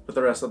your hand. Put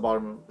the rest at the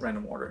bottom of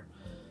random order.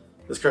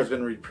 This card's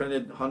been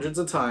reprinted hundreds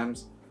of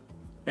times,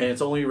 and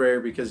it's only rare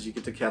because you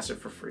get to cast it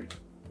for free.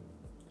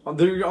 On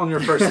your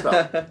first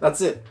spell.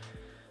 That's it.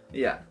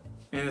 Yeah.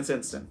 And it's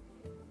instant.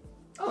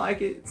 I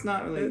like it. It's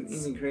not really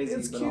anything crazy,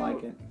 it's but cute. I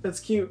like it. It's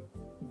cute,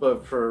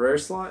 but for a rare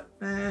slot,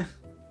 eh.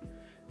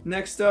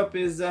 Next up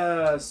is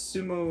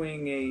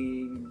sumoing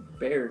a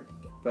bear.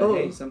 But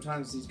hey,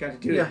 sometimes he's got to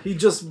do it. Yeah, he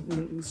just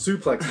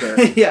suplexed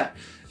that. Yeah.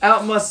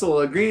 Out muscle,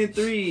 a green and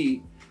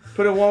 3.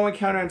 Put a 1/1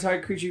 counter on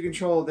target creature you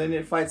control, then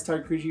it fights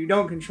target creature you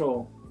don't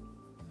control.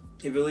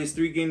 If at least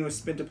 3 gain was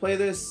spent to play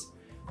this,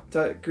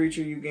 the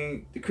creature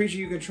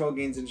you control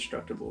gains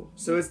indestructible.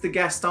 So it's the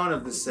Gaston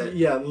of the set.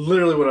 Yeah,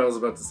 literally what I was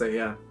about to say,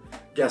 yeah.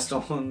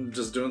 Gaston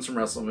just doing some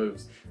wrestle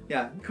moves.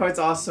 Yeah, the card's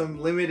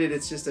awesome. Limited,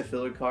 it's just a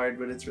filler card,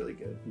 but it's really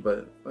good.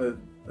 But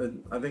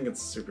I think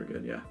it's super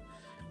good, yeah.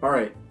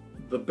 Alright,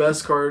 the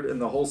best card in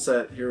the whole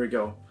set, here we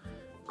go.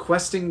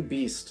 Questing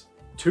Beast.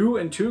 2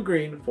 and 2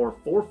 green for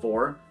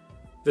 4/4.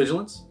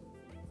 Vigilance,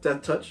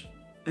 Death Touch,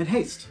 and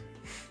Haste.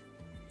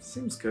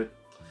 Seems good.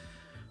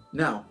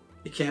 Now,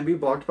 it can be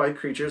blocked by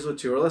creatures with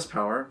 2 or less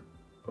power.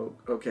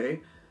 Okay.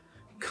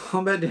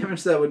 Combat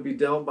damage that would be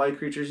dealt by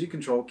creatures you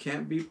control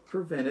can't be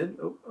prevented.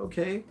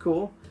 Okay,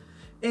 cool.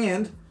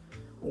 And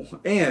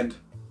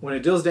when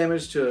it deals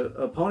damage to an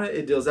opponent,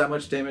 it deals that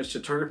much damage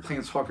to target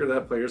planeswalker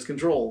that players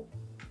control.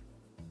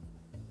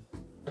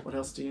 What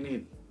else do you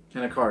need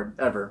in a card,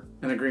 ever?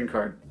 In a green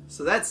card.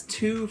 So that's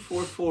 2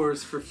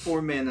 4/4s for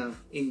 4 mana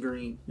in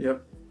green.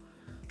 Yep.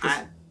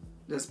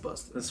 That's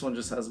busted. This one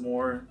just has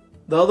more.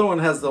 The other one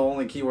has the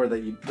only keyword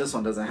that this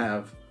one doesn't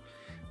have.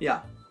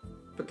 Yeah,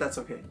 but that's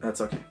okay. That's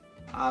okay.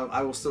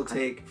 I will still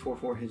take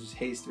 4/4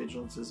 haste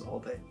vigilances all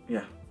day.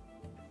 Yeah.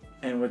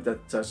 And with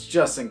that touch,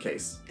 just in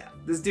case. Yeah,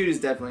 this dude is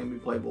definitely going to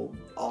be playable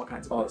all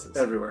kinds of places.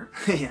 Everywhere.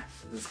 Yeah.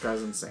 This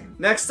guy's insane.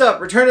 Next up,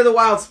 Return of the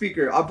Wild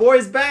Speaker. Our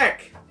boy's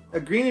back. A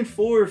green and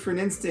 4 for an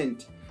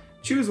instant.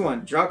 Choose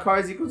one. Draw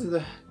cards equal to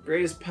the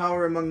greatest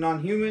power among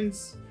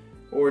non-humans,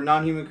 or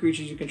non-human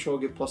creatures you control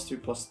get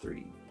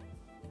 +3/+3.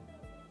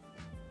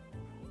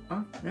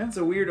 Huh? Yeah. It's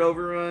a weird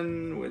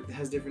overrun.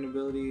 Has different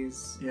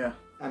abilities. Yeah.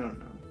 I don't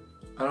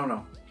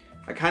know.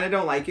 I kind of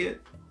don't like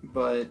it,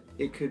 but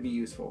it could be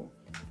useful.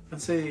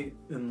 I'd say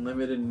in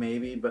limited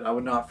maybe, but I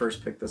would not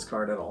first pick this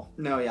card at all.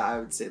 No, yeah, I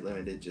would say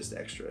limited, just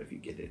extra if you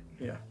get it.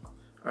 Yeah.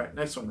 All right,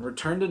 next one.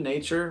 Return to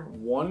Nature,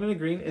 1 and a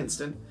green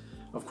instant.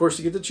 Of course,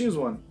 you get to choose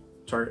one.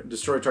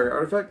 Destroy target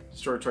artifact,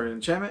 destroy target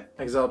enchantment,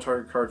 exile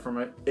target card from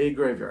a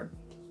graveyard.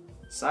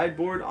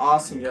 Sideboard,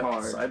 awesome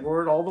card.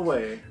 Sideboard all the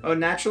way. Oh,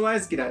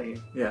 Naturalize? Get out of here.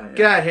 Yeah.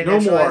 Get out of here, no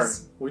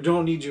Naturalize. more. We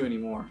don't need you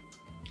anymore.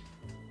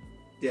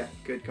 Yeah,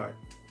 good card.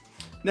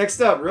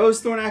 Next up,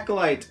 Rosethorn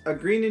Acolyte, a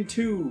green and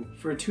 2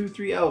 for a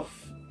 2/3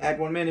 elf. Add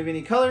 1 mana of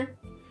any color.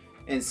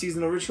 And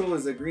Seasonal Ritual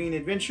is a green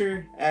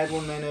adventure. Add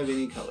 1 mana of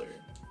any color.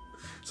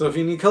 So if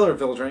you need color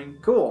filtering,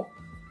 cool.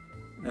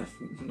 If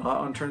not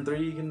on turn 3,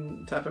 you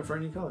can tap it for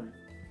any color.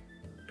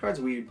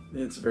 Card's weird.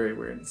 It's very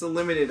weird. It's a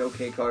limited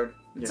okay card.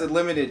 It's a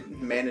limited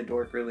mana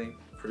dork, really.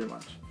 Pretty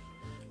much.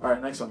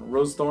 Alright, next one.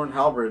 Rosethorn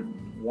Halberd,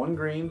 1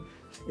 green,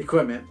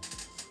 equipment.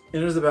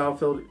 Enters the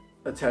battlefield,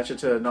 attach it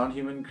to a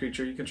non-human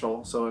creature you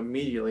control, so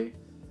immediately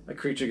a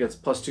creature gets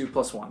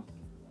 +2/+1.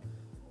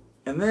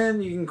 And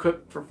then you can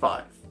equip for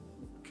 5,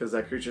 because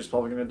that creature is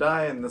probably going to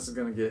die, and this is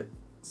going to get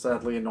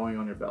sadly annoying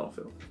on your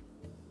battlefield.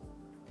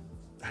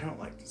 I don't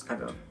like this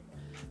card.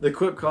 The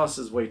equip cost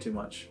is way too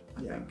much,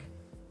 I think.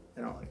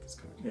 I don't like this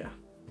card. Yeah.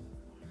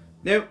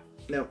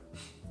 Nope.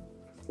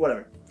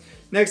 Whatever.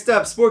 Next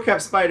up,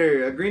 Sporecap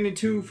Spider, a green and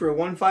 2 for a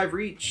 1/5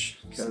 reach.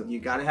 So you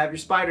gotta have your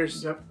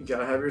spiders. Yep, you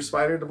gotta have your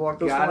spider to block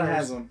those Gotta flyers.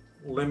 have them.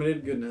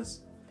 Limited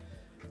goodness.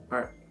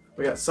 Alright,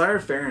 we got Sire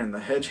Farron, the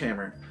Hedge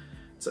Hammer.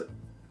 It's a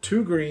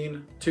 2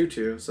 green,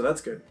 2/2, so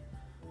that's good.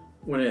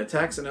 When it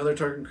attacks another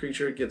target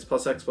creature, it gets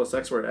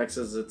 +X/+X, where X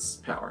is its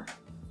power.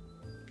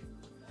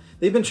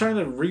 They've been trying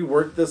to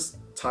rework this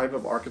type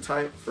of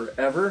archetype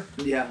forever.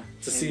 Yeah.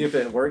 To see if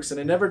it works, and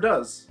it never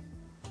does.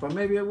 But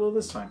maybe it will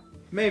this time.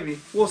 Maybe.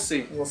 We'll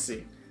see. We'll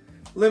see.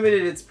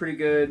 Limited, it's pretty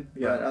good,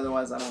 but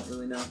otherwise I don't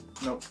really know.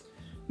 Nope.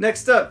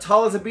 Next up,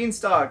 Tall as a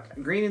Beanstalk.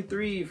 Green and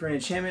 3 for an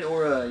enchantment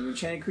aura. Your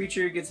enchanted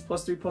creature gets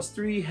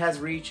 +3/+3, has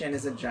reach, and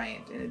is a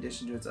giant in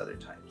addition to its other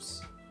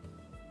types.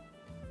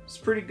 It's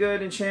pretty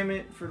good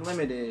enchantment for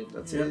limited.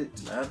 That's it.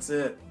 That's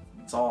it.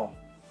 That's all.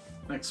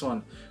 Next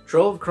one.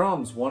 Troll of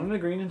Crumbs. 1 and a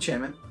green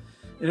enchantment.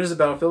 Enters the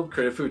battlefield,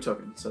 create a food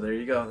token. So there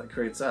you go. That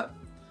creates that.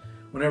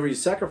 Whenever you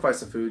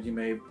sacrifice a food, you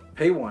may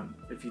pay 1.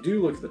 If you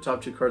do look at the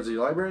top 2 cards of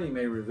your library, you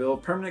may reveal a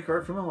permanent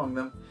card from among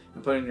them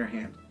and put it in your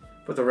hand.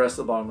 Put the rest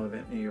at the bottom of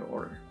it in your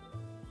order.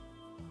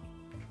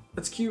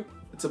 It's cute.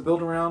 It's a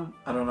build around.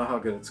 I don't know how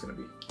good it's going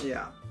to be.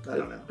 Yeah, I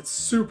don't know. It's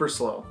super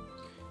slow.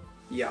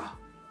 Yeah.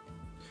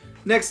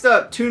 Next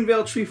up,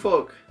 Toonvale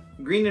Treefolk.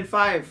 Green and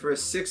 5 for a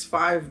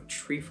 6/5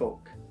 Treefolk.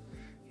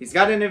 He's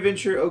got an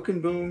adventure,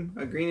 Oaken Boom,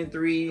 a green and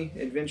 3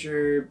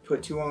 adventure,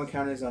 put 2 on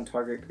counters on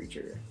target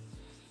creature.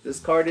 This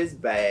card is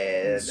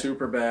bad.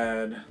 Super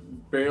bad.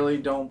 Barely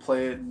don't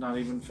play it, not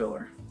even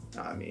filler.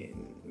 I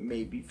mean,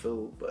 maybe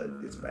full, but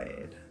it's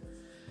bad.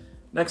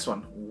 Next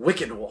one,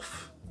 Wicked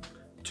Wolf.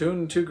 2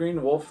 and 2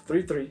 green wolf,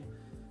 3/3.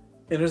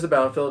 Enters the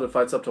battlefield, it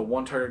fights up to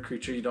 1 target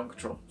creature you don't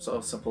control. So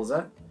simple as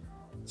that.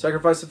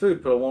 Sacrifice the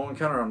food. Put a 1/1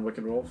 counter on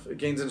Wicked Wolf. It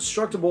gains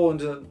indestructible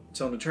until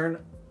end of turn.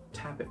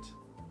 Tap it.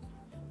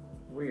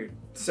 Weird.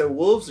 So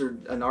wolves are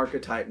an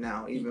archetype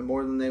now, even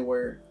more than they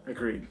were.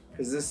 Agreed.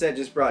 Because this set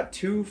just brought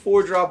 2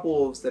 4-drop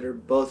wolves that are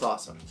both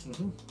awesome.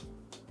 Mm-hmm.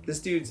 This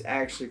dude's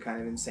actually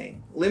kind of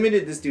insane.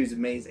 Limited, this dude's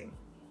amazing.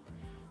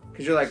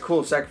 Because you're like,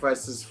 cool,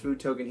 sacrifice this food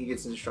token, he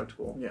gets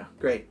indestructible. Yeah.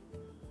 Great.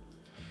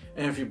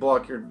 And if you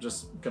block, you're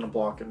just going to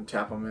block and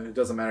tap him. And it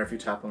doesn't matter if you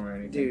tap him or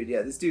anything. Dude,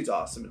 yeah, this dude's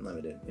awesome and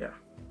limited. Yeah.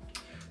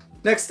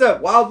 Next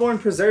up, Wildborn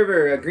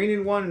Preserver, a green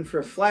and 1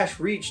 for Flash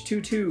Reach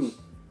 2/2.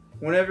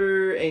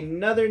 Whenever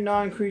another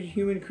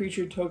non-human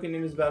creature token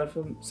enters the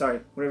battlefield,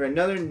 whenever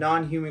another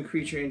non-human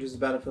creature enters the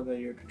battlefield under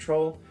your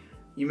control,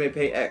 you may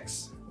pay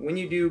X. When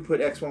you do,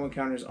 put X 1/1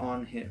 counters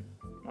on him,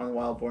 on the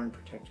Wildborn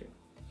Protector.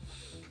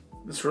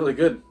 It's really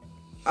good.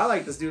 I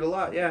like this dude a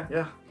lot, yeah.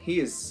 Yeah. He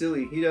is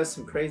silly. He does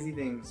some crazy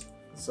things.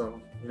 So,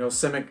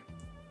 Simic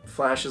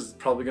Flash is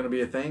probably going to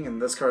be a thing,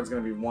 and this card's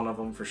going to be one of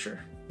them for sure.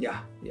 Yeah.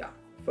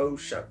 Faux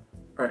show.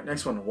 Alright,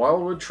 next one.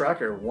 Wildwood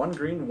Tracker. 1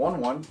 green,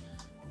 1/1.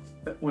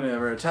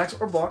 Whenever it attacks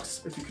or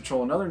blocks, if you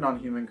control another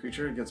non-human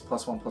creature, it gets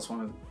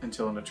 +1/+1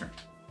 until end of turn.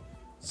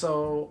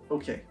 So,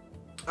 okay.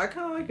 I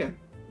kind of like him.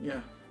 Yeah.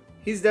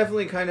 He's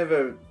definitely kind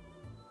of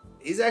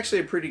he's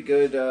actually a pretty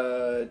good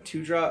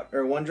 2-drop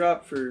or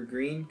 1-drop for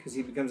green because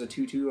he becomes a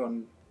 2/2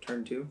 on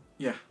turn 2.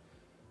 Yeah.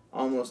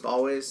 Almost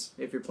always,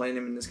 if you're playing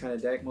him in this kind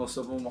of deck. Most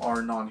of them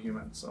are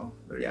non-human, so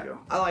there you go.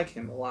 I like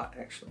him a lot,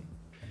 actually.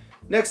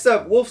 Next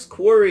up, Wolf's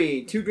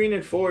Quarry. 2 green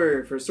and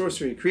 4 for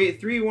sorcery. Create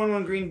 3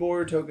 1/1 green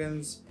border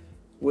tokens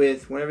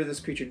with whenever this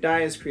creature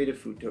dies, create a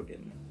food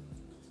token.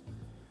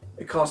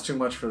 It costs too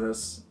much for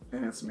this,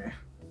 and it's meh.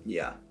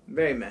 Yeah,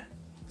 very meh.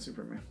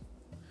 Super meh.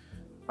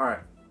 Alright.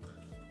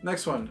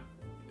 Next one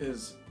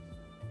is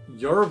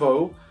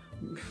Yorvo,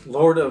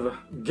 Lord of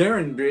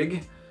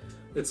Garenbrig.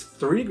 It's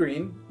 3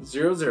 green,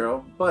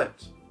 0/0,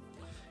 but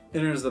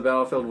enters the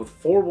battlefield with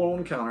 4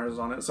 1/1 counters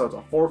on it, so it's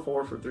a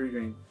 4/4 for 3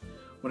 green.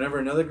 Whenever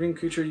another green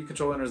creature you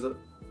control enters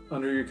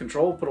under your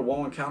control, put a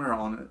 1/1 counter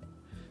on it.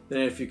 Then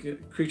if your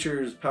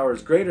creature's power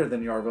is greater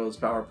than Yarvo's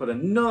power, put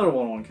another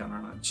 1/1 counter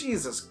on it.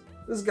 Jesus,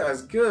 this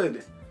guy's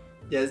good.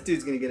 Yeah, this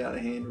dude's gonna get out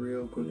of hand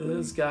real quickly.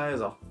 This guy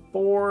is a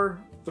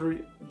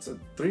 4/3. It's a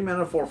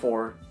 3-mana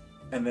 4/4,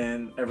 and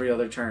then every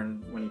other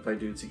turn when you play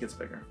dudes, he gets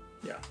bigger.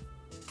 Yeah.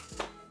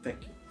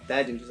 Thank you.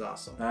 That dude is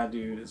awesome. That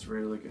dude is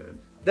really good.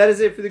 That is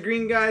it for the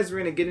green guys. We're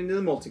gonna get into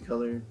the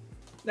multicolor.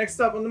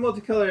 Next up on the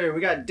multicolor, we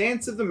got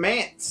Dance of the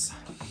Manse.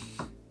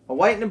 A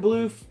white and a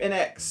blue and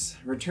X.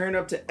 Return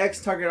up to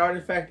X target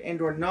artifact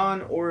and or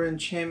non-or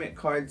enchantment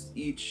cards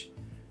each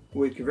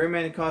with convert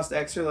mana cost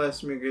X or less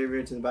from your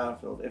graveyard to the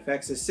battlefield. If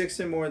X is 6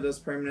 or more, those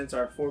permanents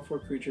are 4/4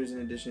 creatures in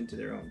addition to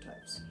their own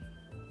types.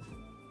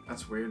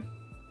 That's weird.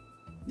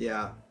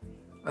 Yeah.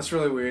 That's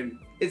really weird.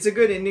 It's a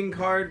good ending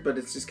card, but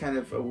it's just kind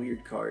of a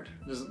weird card.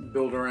 Just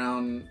build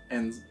around,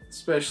 and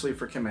especially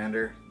for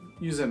Commander.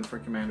 Use him for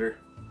Commander.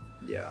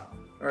 Yeah.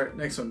 Alright,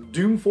 next one.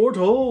 Doom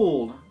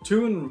Foretold.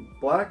 2 in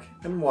black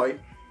and white.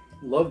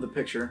 Love the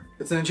picture.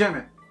 It's an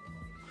enchantment.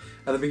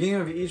 At the beginning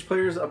of each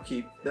player's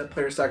upkeep, that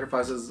player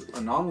sacrifices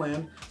a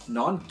non-land,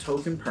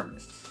 non-token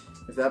permanent.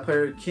 If that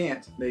player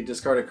can't, they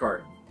discard a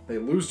card. They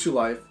lose 2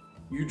 life,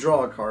 you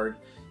draw a card,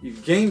 you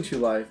gain 2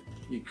 life,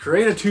 you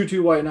create a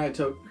 2/2 white knight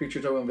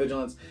creature token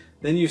vigilance,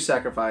 then you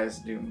sacrifice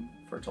Doom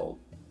Foretold.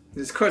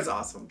 This card's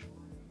awesome.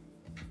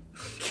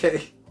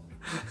 Okay.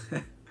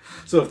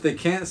 So if they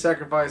can't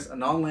sacrifice a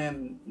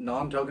non-land,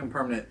 non-token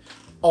permanent,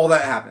 all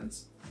that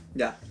happens.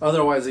 Yeah.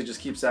 Otherwise, they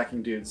just keep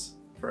sacking dudes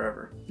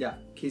forever. Yeah.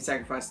 Keep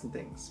sacrificing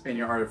things. And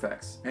your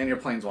artifacts. And your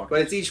planeswalkers.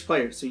 But it's each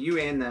player, so you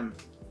and them.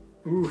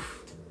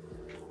 Oof.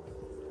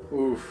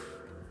 Oof.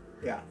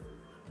 Yeah.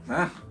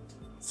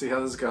 See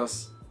how this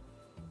goes.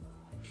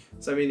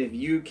 So I mean, if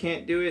you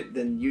can't do it,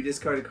 then you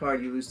discard a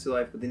card, you lose 2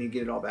 life, but then you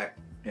get it all back.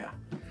 Yeah.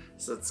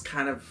 So it's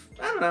kind of,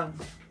 I don't know.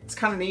 It's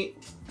kind of neat.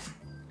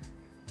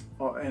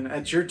 Well, and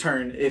at your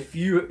turn, if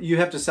you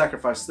have to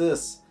sacrifice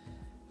this,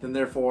 then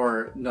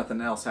therefore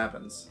nothing else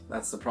happens.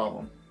 That's the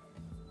problem.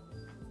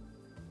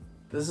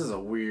 This is a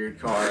weird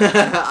card.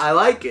 I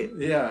like it.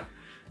 Yeah.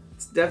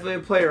 It's definitely a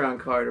play around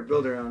card or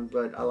build around,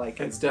 but I like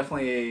it. It's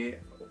definitely a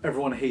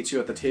everyone hates you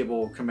at the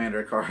table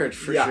commander card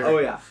for yeah. sure. Oh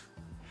yeah.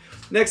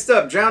 Next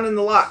up, Drown in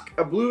the Lock.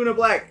 A blue and a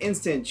black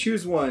instant.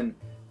 Choose one.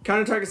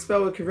 Counter target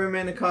spell with convert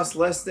mana cost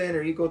less than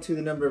or equal to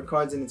the number of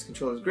cards in its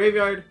controller's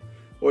graveyard.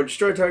 Or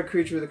destroy target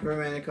creature with a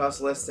convert mana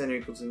cost less than or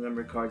equal to the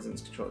number of cards in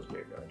its controller's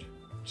graveyard.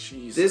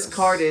 Jesus. This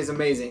card is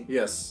amazing.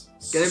 Yes.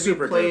 It's going to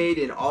be played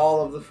in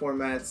all of the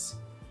formats.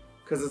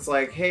 Because it's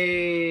like,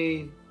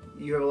 hey,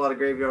 you have a lot of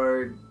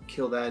graveyard.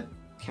 Kill that.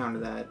 Counter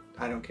that.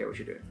 I don't care what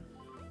you're doing.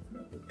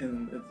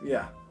 And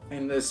yeah.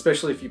 And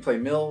especially if you play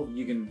Mill,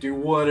 you can do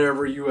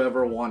whatever you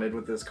ever wanted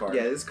with this card.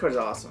 Yeah, this card's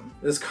awesome.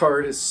 This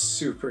card is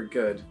super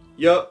good.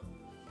 Yup.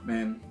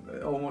 Man,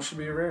 it almost should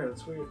be a rare.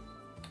 That's weird.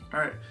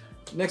 Alright,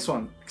 next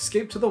one.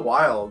 Escape to the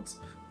Wilds.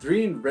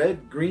 3 in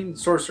red, green,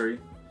 sorcery.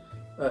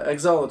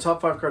 Exile the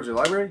top 5 cards of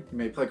your library. You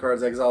may play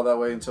cards exiled that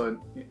way until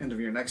the end of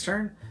your next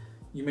turn.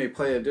 You may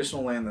play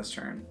additional land this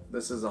turn.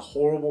 This is a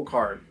horrible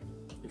card,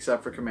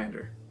 except for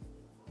Commander.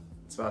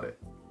 That's about it.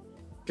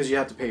 Because you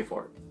have to pay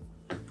for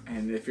it.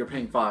 And if you're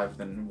paying 5,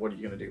 then what are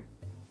you going to do?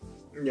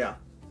 Yeah.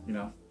 You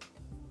know?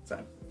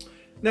 Sad.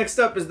 Next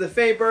up is the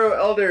Feyburrow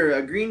Elder,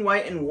 a green,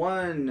 white, and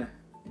 1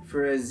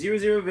 for a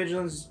 0/0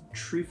 Vigilance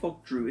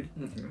Treefolk Druid.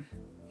 Mm-hmm.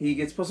 He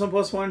gets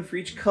 +1/+1 for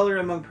each color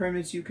among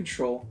permanents you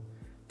control.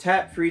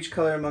 Tap for each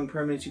color among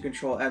permanents you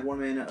control. Add 1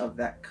 mana of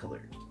that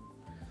color.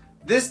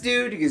 This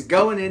dude is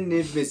going in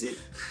Niv Mizzet.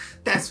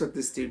 That's what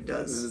this dude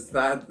does.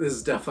 This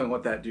is definitely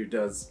what that dude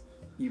does.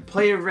 You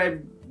play a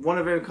red, one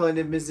of every color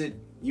Niv Mizzet.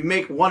 You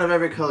make one of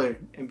every color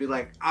and be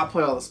like, I'll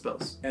play all the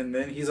spells. And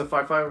then he's a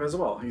 5/5 as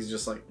well. He's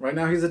just like, right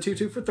now he's a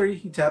 2/2 for 3.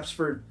 He taps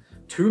for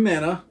 2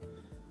 mana.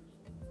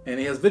 And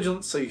he has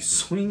Vigilance, so you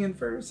swing in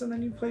first and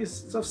then you play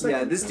stuff second.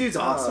 Yeah, this dude's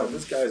awesome.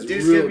 This guy's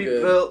Dude's real gonna be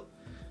good. built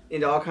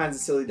into all kinds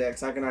of silly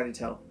decks. I can already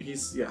tell.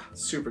 He's, yeah,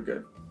 super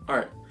good.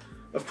 Alright.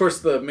 Of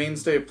course, the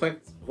mainstay of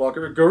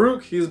Planeswalker,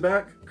 Garruk, he's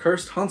back.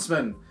 Cursed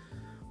Huntsman.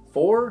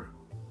 4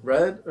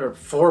 red, or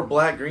 4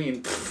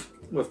 black-green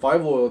with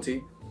 5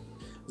 loyalty.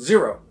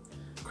 0.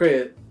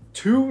 Create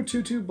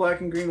 2/2/2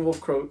 black and green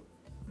wolf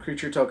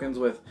creature tokens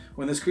with,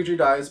 when this creature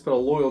dies, put a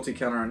loyalty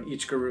counter on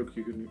each Garruk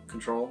you can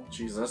control.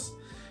 Jesus.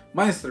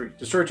 -3.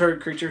 Destroy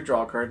target creature,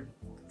 draw a card.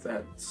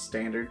 That's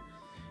standard.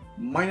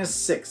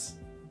 -6.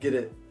 Get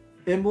it.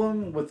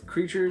 Emblem with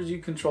creatures you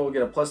control,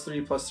 get a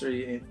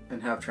 +3/+3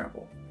 and have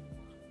trample.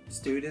 This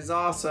dude is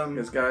awesome.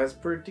 This guy's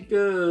pretty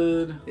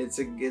good. It's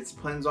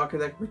Planeswalker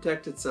that can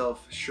protect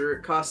itself. Sure,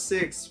 it costs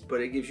 6,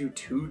 but it gives you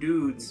 2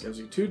 dudes. It gives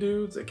you 2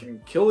 dudes. It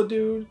can kill a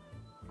dude,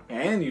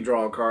 and you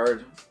draw a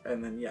card,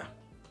 and then yeah,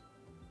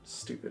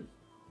 stupid.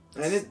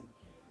 And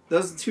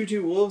those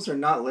 2/2 wolves are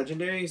not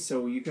legendary,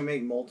 so you can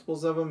make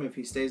multiples of them if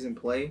he stays in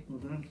play.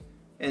 Mm-hmm.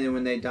 And then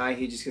when they die,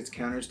 he just gets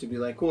counters to be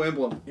like, cool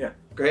emblem. Yeah,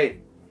 great.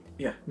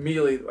 Yeah,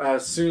 immediately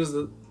as soon as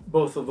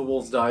both of the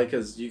wolves die,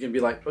 because you can be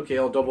like, okay,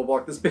 I'll double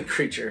block this big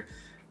creature.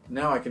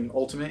 Now I can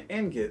ultimate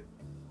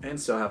and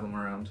still have him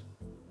around.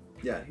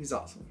 Yeah, he's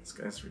awesome. This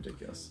guy's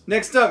ridiculous.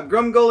 Next up,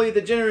 Grumgully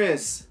the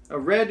Generous. A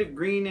red,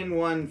 green, and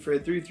 1 for a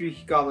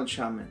 3/3 Goblin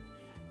Shaman.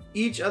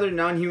 Each other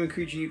non-human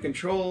creature you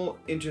control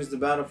enters the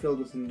battlefield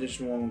with an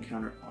additional 1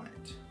 counter on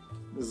it.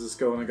 Does this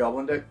go in a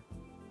goblin deck?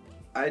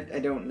 I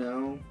don't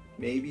know.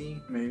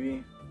 Maybe.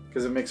 Maybe.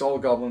 Because it makes all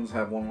goblins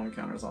have 1/1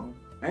 counters on them.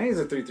 And he's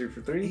a 3/3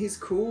 for 3. He's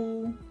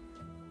cool.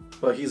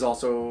 But he's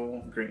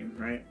also green,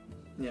 right?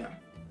 Yeah.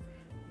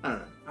 I don't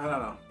know. I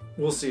don't know.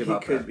 We'll see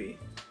about that. He could be.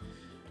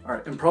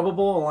 Alright,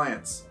 Improbable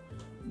Alliance.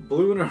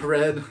 Blue and a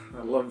red.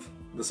 I love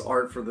this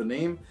art for the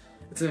name.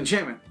 It's an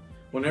enchantment.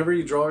 Whenever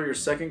you draw your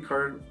second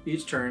card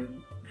each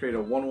turn, create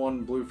a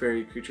 1/1 blue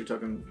fairy creature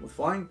token with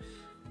flying.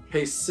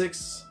 Pay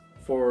 6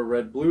 for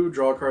red blue,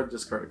 draw a card,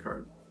 discard a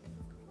card.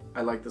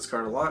 I like this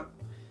card a lot.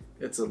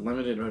 It's a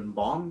limited in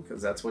bomb,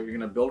 because that's what you're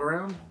going to build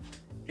around.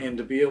 And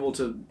to be able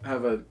to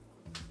have a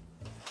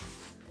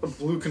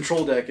blue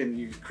control deck and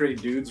you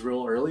create dudes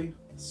real early,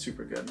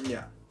 super good.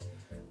 Yeah.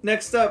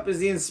 Next up is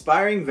the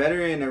Inspiring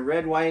Veteran, a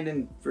red, white,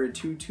 and for a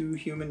 2/2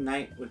 human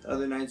knight with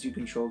other knights you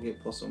control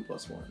get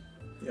 +1/+1.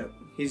 Yep.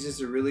 He's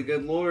just a really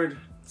good lord.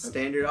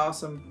 Standard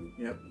awesome.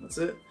 Yep, that's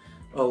it.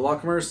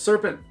 Lockmer's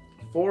Serpent.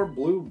 4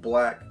 blue,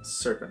 black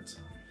serpent.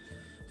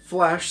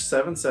 Flash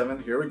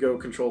 7/7. Here we go,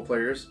 control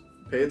players.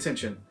 Pay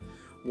attention.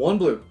 1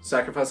 blue,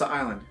 sacrifice an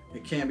island.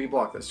 It can't be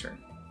blocked this turn.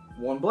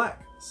 1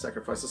 black,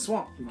 sacrifice a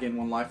swamp. You gain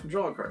 1 life and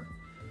draw a card.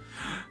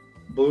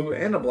 Blue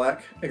and a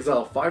black,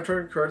 exile 5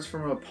 target cards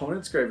from an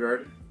opponent's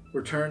graveyard.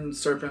 Return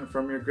Serpent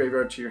from your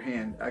graveyard to your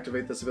hand.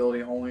 Activate this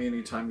ability only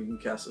anytime you can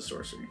cast a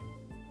sorcery.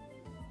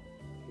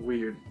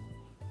 Weird.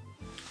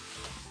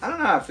 I don't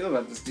know how I feel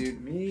about this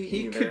dude. Me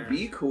He either. could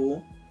be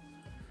cool.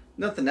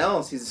 Nothing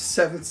else. He's a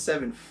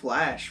 7/7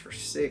 flash for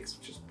 6,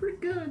 which is pretty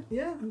good.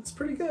 Yeah, it's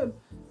pretty good.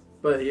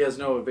 But he has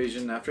no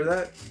evasion after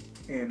that.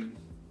 And,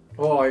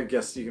 well, I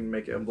guess you can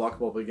make it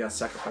unblockable, but you gotta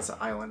sacrifice an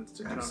island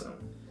to do so.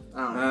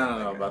 I don't I don't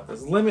know about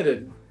this.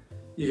 Limited,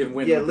 you can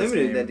win. Yeah, with this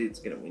limited, game, that dude's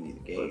gonna win you the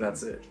game. But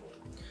that's it.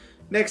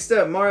 Next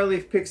up,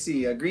 Marleaf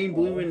Pixie, a green,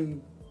 blue,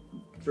 and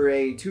for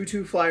a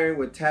 2/2 flyer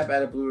with tap,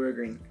 add a blue or a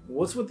green.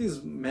 What's with these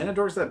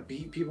Manadors that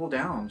beat people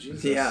down?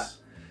 Jesus. Yeah.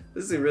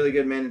 This is a really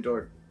good mana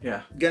dork.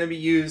 Yeah. Gonna be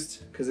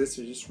used, because this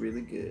is just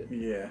really good.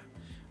 Yeah.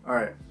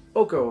 Alright.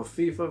 Oko,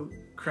 Thief of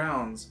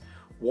Crowns.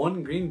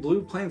 1 green,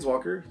 blue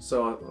Planeswalker.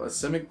 So a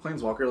Simic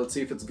Planeswalker. Let's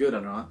see if it's good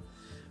or not.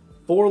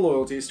 4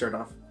 loyalty, start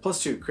off.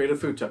 +2, create a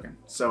food token.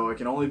 So it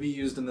can only be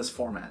used in this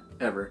format,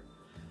 ever.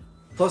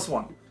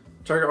 +1,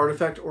 target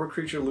artifact or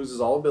creature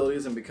loses all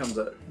abilities and becomes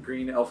a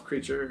green elk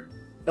creature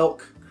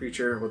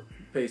with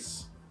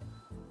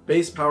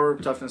base power,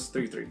 toughness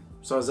 3/3.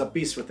 So has a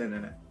beast within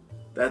in it.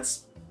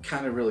 That's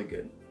kind of really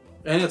good.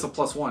 And it's a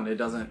 +1, it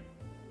doesn't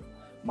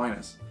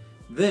minus.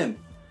 Then,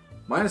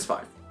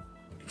 -5.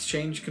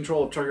 Exchange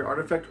control of target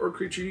artifact or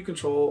creature you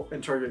control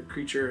and target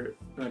creature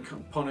an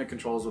opponent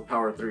controls with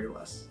power 3 or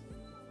less.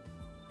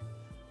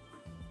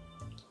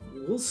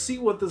 We'll see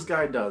what this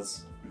guy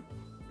does.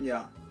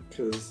 Yeah.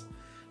 Because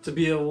to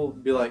be able to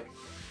be like,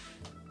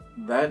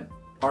 that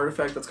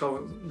artifact that's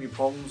causing me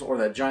problems, or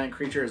that giant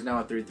creature is now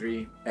at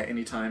 3/3 at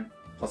any time,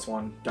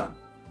 +1, done.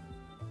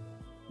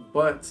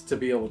 But to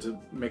be able to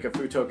make a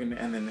food token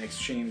and then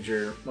exchange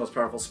your most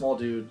powerful small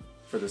dude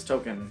for this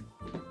token,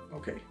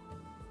 okay.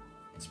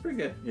 It's pretty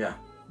good. Yeah.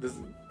 This,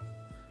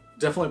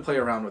 definitely play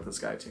around with this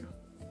guy too.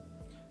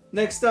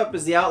 Next up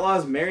is the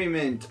Outlaw's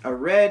Merriment, a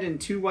red and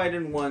 2 white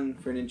and 1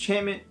 for an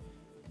enchantment.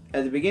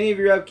 At the beginning of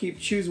your upkeep,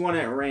 choose one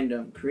at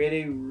random.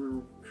 Create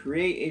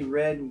a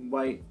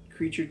red-white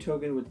creature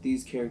token with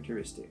these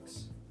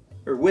characteristics.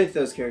 Or with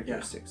those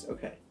characteristics. Yeah.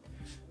 Okay.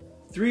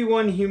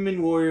 3/1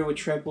 human warrior with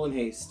trample and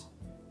haste.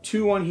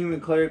 2/1 human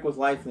cleric with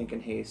lifelink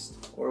and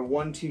haste. Or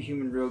 1/2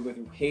 human rogue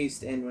with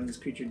haste, and when this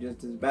creature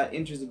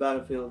enters the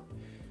battlefield,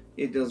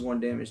 it does 1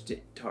 damage to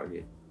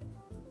target.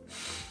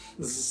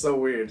 This is so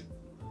weird.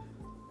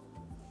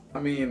 I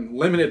mean,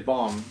 limited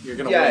bomb, you're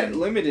gonna win. Yeah,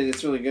 limited,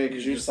 it's really good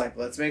because you're just like,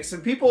 let's make some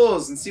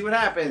peoples and see what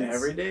happens.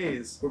 Every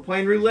days. We're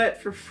playing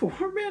roulette for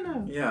 4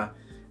 mana. Yeah,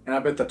 and I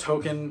bet the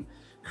token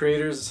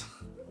creators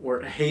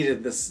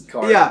hated this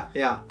card. Yeah,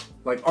 yeah.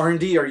 Like,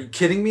 R&D, are you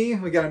kidding me?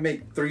 We gotta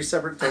make 3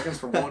 separate tokens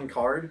for 1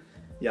 card?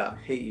 Yeah. I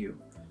hate you.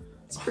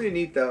 It's pretty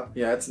neat though.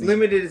 Yeah, it's neat.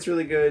 Limited, it's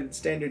really good.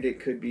 Standard, it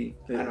could be.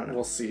 I don't know.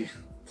 We'll see.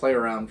 Play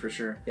around for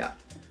sure. Yeah.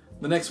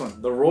 The next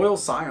one, the Royal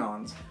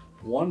Scions.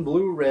 1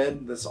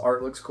 blue-red. This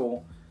art looks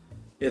cool.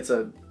 It's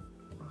a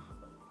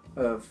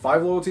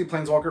 5 loyalty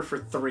planeswalker for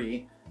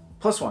 3.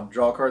 +1.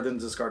 Draw a card, then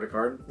discard a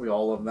card. We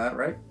all love that,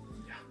 right?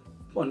 Yeah.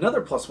 Well,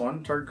 another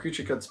 +1. Target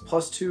creature gets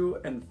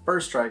 +2 and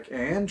first strike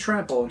and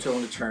trample until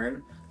end of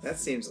turn. That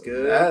seems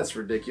good. That's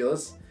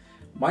ridiculous.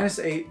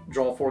 -8.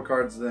 Draw 4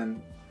 cards.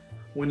 Then,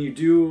 when you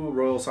do,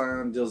 Royal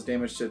Scion deals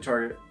damage to a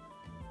target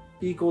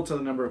equal to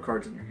the number of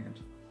cards in your hand.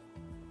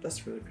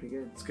 That's really pretty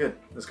good. It's good.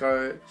 This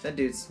guy, that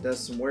dude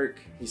does some work.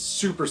 He's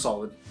super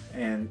solid,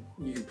 and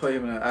you can play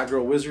him in an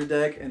aggro wizard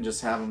deck and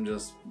just have him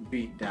just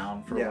beat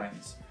down for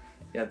wins.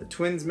 Yeah, the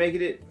twins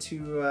making it to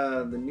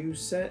the new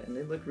set, and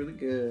they look really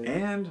good.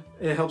 And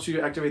it helps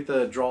you activate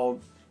the draw.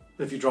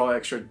 If you draw an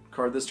extra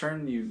card this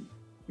turn, you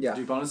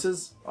do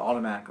bonuses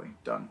automatically.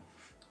 Done.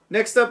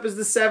 Next up is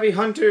the Savvy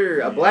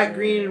Hunter, a black,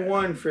 green, and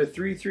 1 for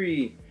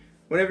 3/3.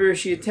 Whenever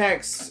she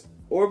attacks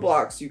or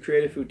blocks, you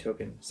create a food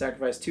token.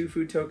 Sacrifice 2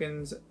 food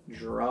tokens,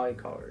 draw a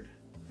card.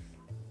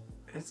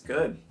 It's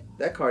good.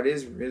 That card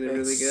is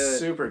really good.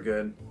 Super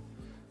good.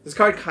 This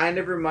card kind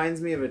of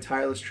reminds me of a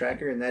Tireless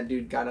Tracker, and that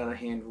dude got out of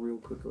hand real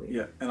quickly.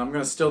 Yeah, and I'm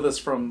going to steal this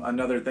from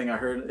another thing I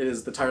heard. It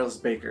is the Tireless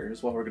Baker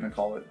is what we're going to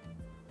call it.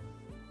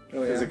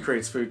 Because it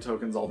creates food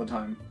tokens all the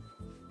time.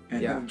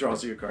 And it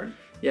draws you a card.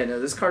 Yeah,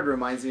 no, this card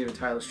reminds me of a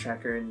Tireless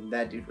Tracker, and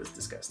that dude was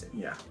disgusting.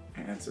 Yeah,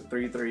 and it's a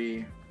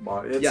 3/3.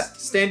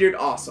 Standard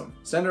awesome.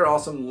 Standard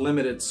awesome,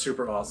 limited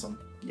super awesome.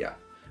 Yeah.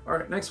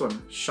 Alright, next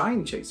one.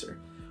 Shine Chaser.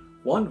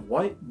 1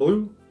 white,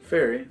 blue,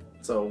 fairy.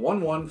 So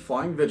 1/1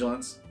 flying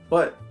vigilance,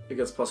 but it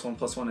gets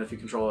 +1/+1 if you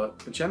control an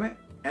enchantment,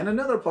 and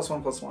another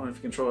 +1/+1 if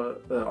you control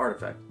an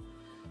artifact.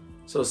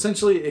 So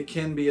essentially, it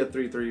can be a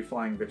 3/3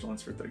 flying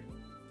vigilance for 3.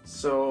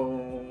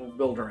 So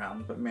build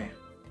around, but man.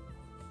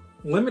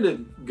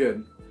 Limited,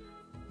 good.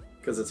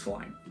 Because it's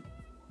flying.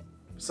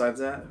 Besides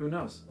that, who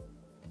knows?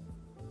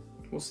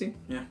 We'll see.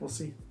 Yeah, we'll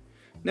see.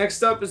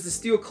 Next up is the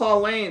Steel Claw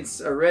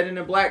Lance, a red and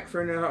a black for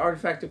an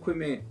artifact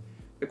equipment.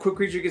 Equipped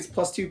creature gets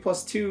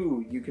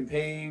 +2/+2. You can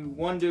pay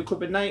 1 to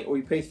equip a knight, or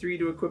you pay 3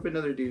 to equip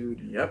another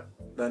dude. Yep,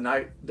 the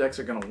knight decks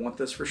are gonna want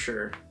this for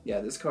sure. Yeah,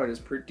 this card is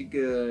pretty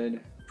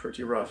good.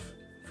 Pretty rough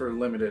for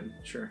limited,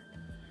 sure.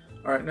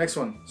 All right, next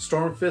one.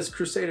 Stormfist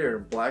Crusader,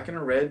 black and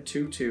a red,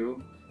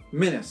 2/2.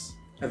 Menace.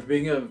 At the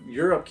beginning of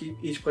your upkeep,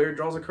 each player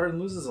draws a card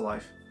and loses a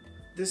life.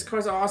 This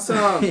card's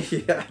awesome.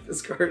 Yeah,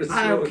 this card is.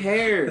 I don't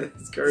care.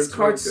 This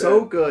card's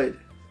so good.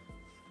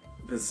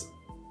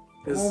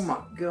 Oh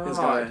my god. It's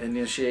gonna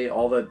initiate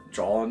all the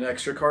draw an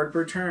extra card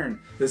per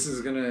turn. This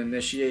is gonna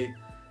initiate.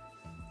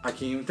 I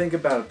can't even think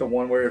about it. The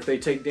one where if they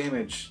take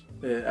damage,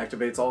 it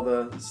activates all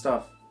the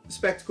stuff.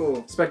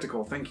 Spectacle.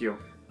 Spectacle. Thank you.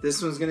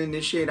 This one's gonna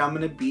initiate. I'm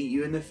gonna beat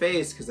you in the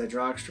face because I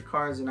draw extra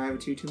cards and I have a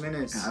 2/2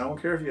 minutes. And I don't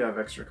care if you have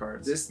extra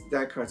cards.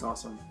 That card's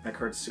awesome. That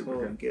card's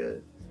super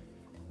good.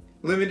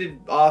 Limited,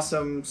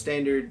 awesome.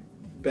 Standard,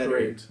 better.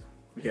 Great.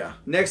 Yeah.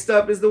 Next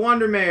up is the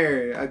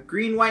Wandermare, a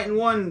green, white, and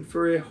 1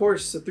 for a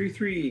horse, a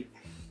 3/3.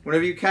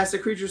 Whenever you cast a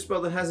creature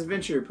spell that has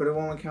adventure, put a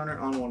 1/1 counter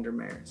on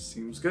Wandermare.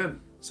 Seems good.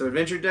 So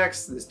adventure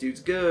decks, this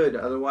dude's good.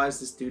 Otherwise,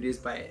 this dude is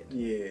bad.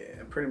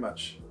 Yeah, pretty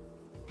much.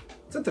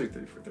 It's a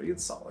 3/3 for 3.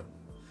 It's solid.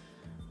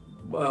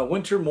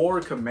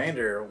 Wintermoor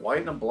Commander,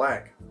 white and a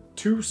black,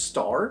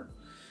 2-star.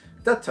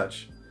 Death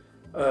Touch.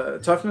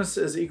 Toughness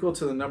is equal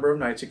to the number of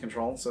knights you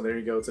control, so there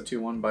you go. It's a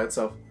 2/1 by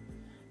itself.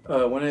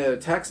 When it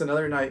attacks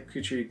another knight,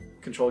 creature you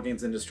control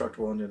gains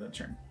indestructible into the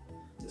turn.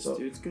 This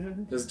dude's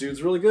good. This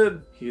dude's really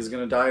good. He's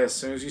gonna die as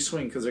soon as you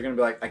swing because they're gonna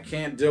be like, I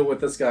can't deal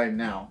with this guy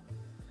now.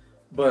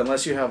 But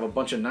unless you have a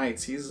bunch of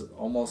knights, he's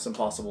almost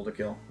impossible to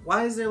kill.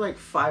 Why is there like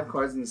 5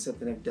 cards in the set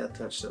that have Death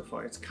Touch so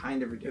far? It's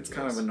kind of ridiculous. It's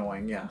kind of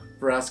annoying, yeah.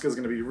 Vraska's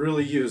going to be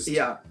really used.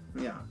 Yeah,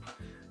 yeah.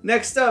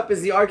 Next up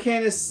is the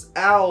Arcanus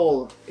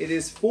Owl. It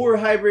is 4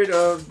 hybrid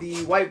of the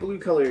white-blue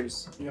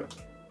colors. Yep.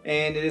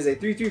 And it is a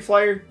 3/3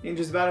 flyer.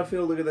 Enters the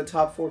battlefield. Look at the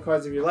top 4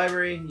 cards of your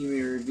library. You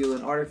may reveal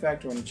an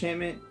artifact or an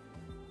enchantment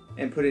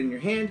and put it in your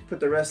hand. Put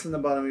the rest in the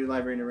bottom of your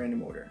library in a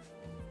random order.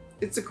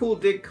 It's a cool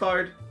dig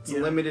card. It's a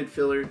limited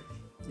filler.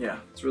 Yeah.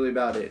 That's really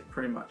about it.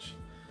 Pretty much.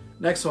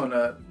 Next one.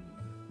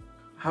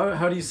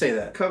 How do you say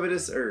that?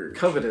 Covetous Urge.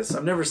 Covetous.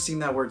 I've never seen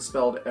that word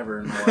spelled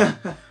ever in my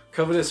life.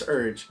 Covetous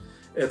Urge.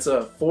 It's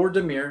a 4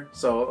 Dimir,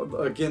 so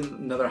again,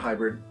 another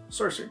hybrid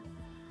sorcery.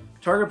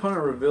 Target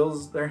opponent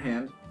reveals their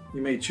hand.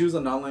 You may choose a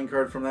non-land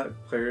card from that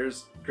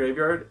player's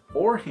graveyard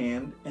or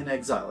hand and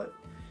exile it.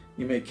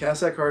 You may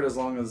cast that card as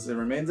long as it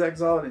remains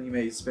exiled, and you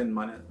may spend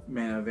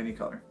mana of any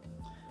color.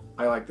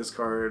 I like this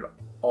card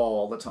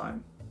all the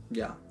time.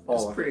 Yeah,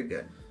 it's pretty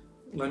good.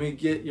 Let me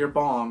get your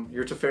bomb,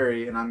 your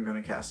Teferi, and I'm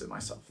going to cast it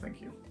myself.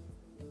 Thank you.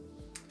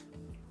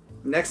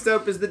 Next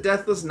up is the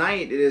Deathless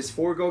Knight. It is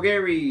 4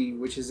 Golgari,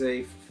 which is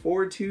a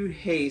 4/2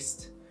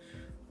 haste.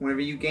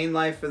 Whenever you gain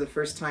life for the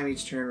first time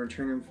each turn,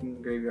 return him from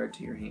the graveyard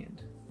to your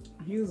hand.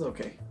 He's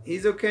okay.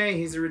 He's okay.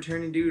 He's a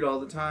returning dude all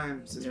the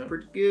time. So it's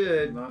pretty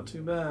good. Not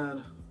too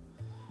bad.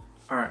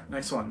 Alright,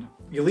 next one.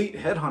 Elite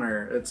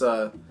Headhunter. It's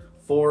a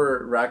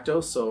 4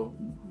 Rakdos, so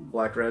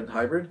black-red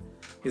hybrid.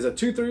 He's a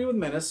 2/3 with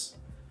Menace.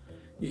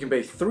 You can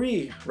pay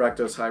 3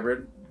 Rakdos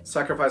hybrid,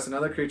 sacrifice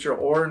another creature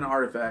or an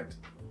artifact.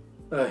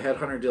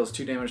 Headhunter deals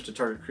 2 damage to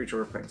target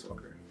creature or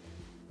planeswalker.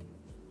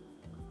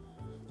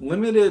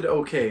 Limited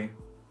okay,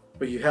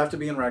 but you have to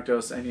be in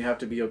Rakdos and you have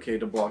to be okay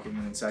to blocking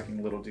and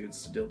sacking little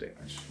dudes to deal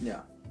damage.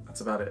 Yeah.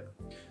 That's about it.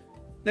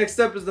 Next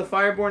up is the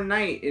Fireborn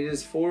Knight. It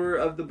is 4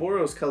 of the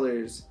Boros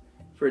colors.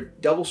 For a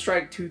double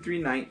strike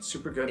 2/3 Knight.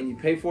 Super good. And you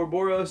pay 4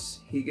 Boros,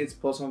 he gets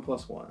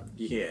 +1/+1.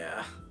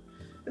 Yeah.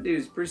 That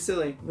dude's pretty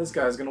silly. This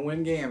guy's gonna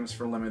win games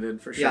for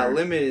limited for sure. Yeah,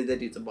 limited, that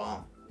dude's a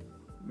bomb.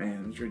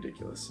 Man, it's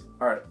ridiculous.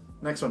 Alright,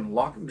 next one.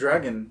 Lock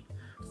Dragon.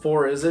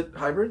 4 Izzet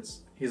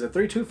hybrids. He's a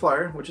 3/2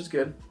 flyer, which is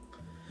good.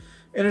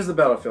 Enters the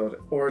battlefield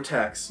or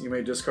attacks. You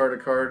may discard a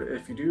card.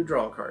 If you do,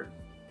 draw a card.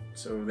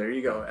 So there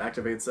you go.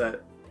 Activates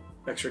that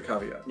extra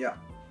caveat. Yeah.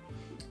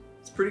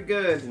 It's pretty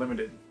good.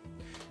 Limited.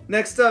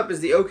 Next up is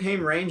the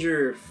Oakham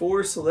Ranger,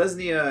 4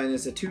 Selesnya, and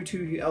it's a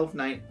 2/2 Elf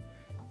Knight.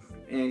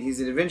 And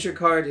he's an adventure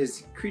card.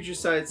 His creature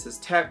side says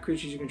tap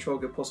creatures you control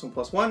get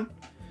 +1/+1.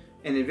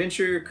 And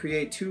adventure,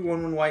 create 2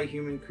 1/1 white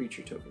human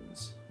creature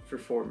tokens for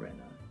 4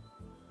 mana.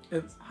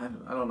 I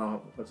don't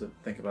know what to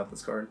think about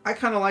this card. I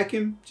kind of like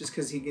him just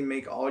because he can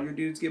make all your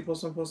dudes get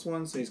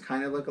 +1/+1. So he's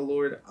kind of like a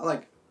lord. I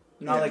like,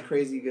 not like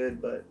crazy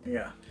good, but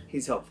yeah,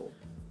 he's helpful.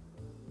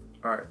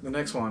 All right, the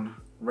next one,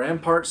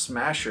 Rampart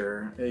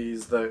Smasher.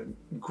 He's the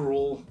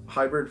Gruul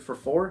hybrid for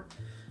 4,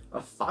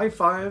 a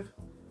 5/5,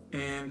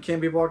 and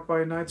can be blocked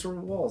by knights or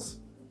walls.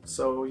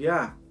 So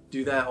yeah,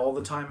 do that all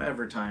the time,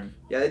 every time.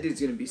 Yeah, that dude's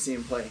gonna be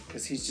seeing play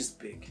because he's just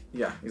big.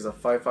 Yeah, he's a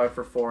 5/5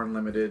 for 4 and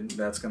limited.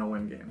 That's gonna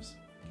win games.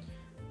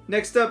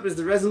 Next up is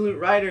the Resolute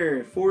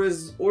Rider, 4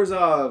 is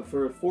Orzhov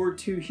for a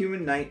 4/2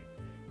 human knight.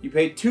 You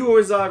pay 2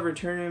 Orzhov,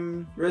 return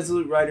him.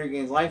 Resolute Rider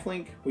gains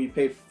lifelink, where you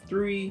pay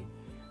 3,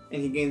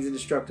 and he gains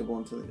indestructible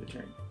until end of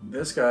turn.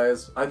 This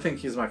guy's, I think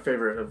he's my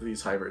favorite of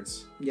these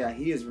hybrids. Yeah,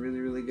 he is really,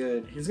 really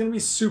good. He's gonna be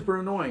super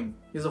annoying.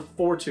 He's a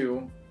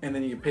 4/2, and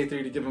then you can pay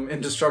 3 to give him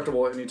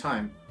indestructible at any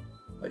time.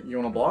 Like, you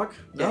wanna block?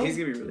 Yeah, No? he's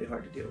gonna be really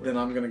hard to deal with. Then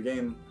I'm gonna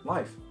gain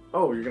life.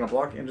 Oh, you're gonna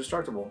block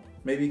indestructible.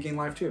 Maybe you gain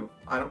life too.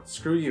 I don't,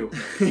 screw you.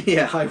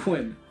 Yeah. I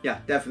win. Yeah,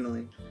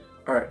 definitely.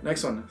 Alright,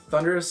 next one.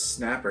 Thunderous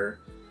Snapper.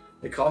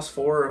 It costs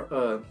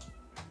 4,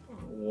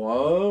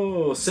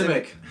 whoa,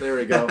 Simic. There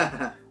we go.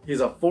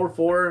 He's a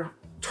 4/4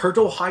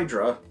 Turtle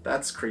Hydra.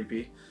 That's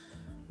creepy.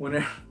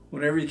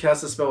 Whenever you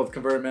cast a spell with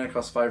converted mana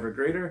cost 5 or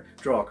greater,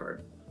 draw a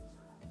card.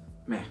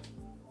 Meh.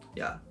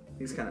 Yeah,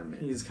 he's kind of meh.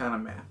 He's kind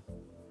of meh.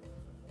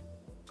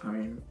 I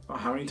mean,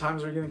 how many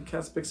times are you going to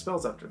cast big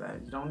spells after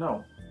that? You don't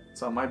know.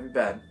 So it might be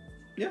bad.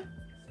 Yeah.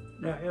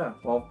 Yeah.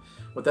 Well,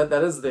 with that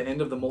is the end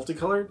of the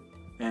multicolored,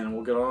 and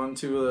we'll get on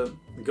to the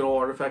good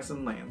old artifacts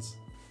and lands.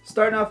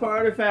 Starting off our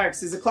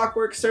artifacts is a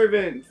Clockwork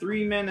Servant,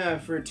 3 mana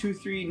for a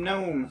 2/3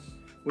 gnome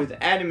with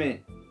adamant.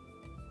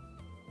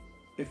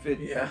 If it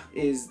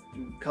is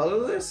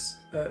colorless,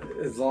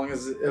 as long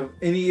as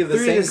any of the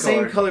 3 same of the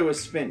same color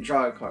was spent,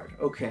 draw a card.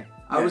 Okay.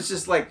 Yeah. I was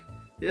just like,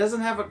 it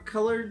doesn't have a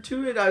color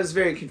to it. I was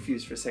very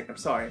confused for a second. I'm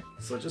sorry.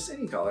 So just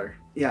any color.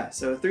 Yeah.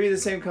 So 3 of the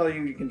same color,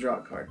 you can draw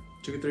a card.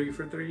 2/3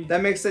 for 3.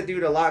 That makes that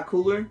dude a lot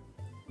cooler.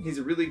 He's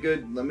a really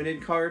good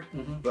limited card,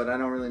 but I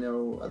don't really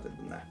know other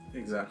than that.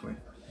 Exactly.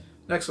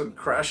 Next one,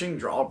 Crashing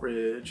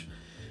Drawbridge.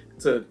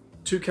 It's a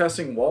 2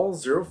 casting wall,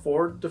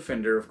 0/4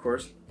 defender, of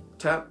course.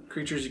 Tap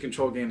creatures you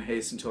control gain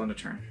haste until end of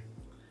turn.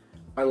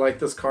 I like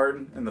this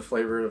card, and the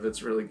flavor of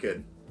it's really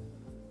good.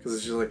 Because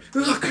it's just like,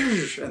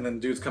 and then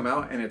dudes come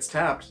out, and it's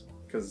tapped.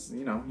 Because,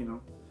 you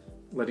know,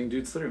 letting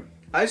dudes through.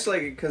 I just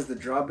like it because the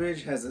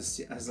drawbridge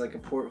has like a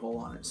porthole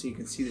on it, so you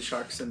can see the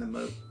sharks in the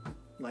moat.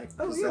 Like,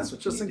 oh yeah, that's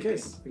what just you in need to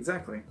case. do.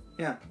 Exactly.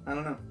 Yeah, I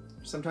don't know.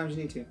 Sometimes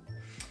you need to.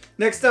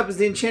 Next up is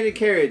the Enchanted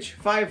Carriage.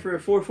 5 for a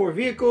 4/4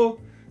 vehicle.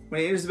 When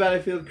it enters the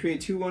battlefield,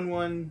 create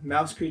 2/1/1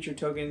 mouse creature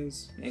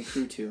tokens and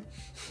crew 2.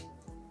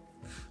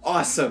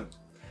 Awesome.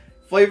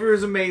 Flavor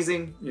is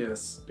amazing.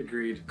 Yes,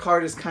 agreed.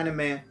 Card is kind of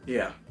meh.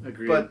 Yeah,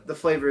 agreed. But the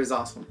flavor is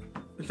awesome.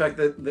 In fact,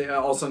 that they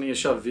also need to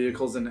shove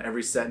vehicles in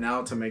every set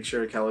now to make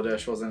sure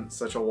Kaladesh wasn't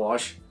such a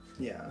wash.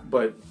 Yeah.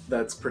 But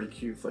that's pretty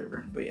cute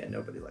flavor. But yeah,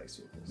 nobody likes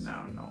vehicles.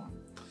 No, no one.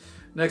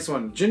 Next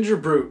one, Ginger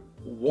Brute.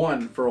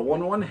 1 for a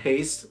 1/1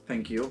 haste.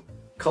 Thank you.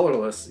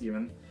 Colorless,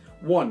 even.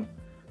 1.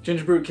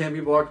 Ginger Brute can't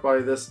be blocked by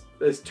this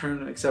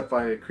turn except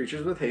by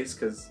creatures with haste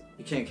because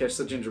you can't catch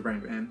the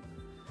Gingerbrain man.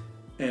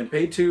 And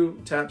pay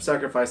 2, tap,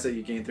 sacrifice it,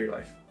 you gain 3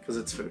 life because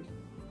it's food.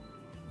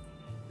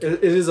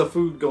 It is a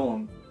food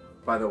golem,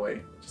 by the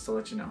way, just to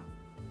let you know.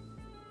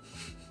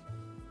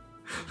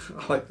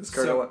 I like this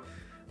card a lot.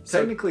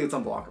 Technically, it's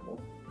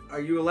unblockable. Are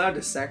you allowed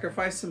to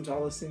sacrifice them to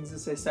all those things that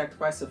say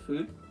sacrifice of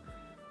food?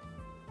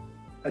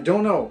 I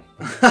don't know.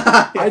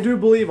 I do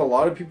believe a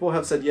lot of people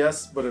have said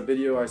yes, but a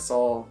video I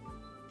saw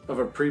of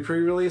a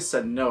pre-release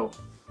said no.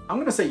 I'm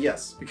going to say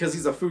yes, because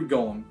he's a food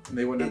golem, and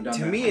they wouldn't have done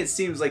that. To me, it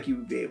seems like you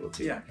would be able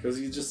to. Yeah, because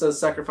he just says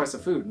sacrifice a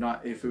food,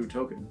 not a food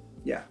token.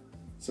 Yeah.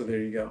 So there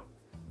you go.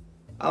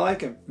 I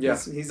like him. Yeah.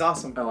 He's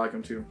awesome. I like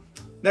him too.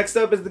 Next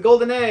up is the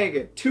Golden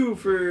Egg. 2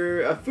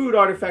 for a food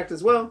artifact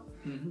as well.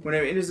 Mm-hmm.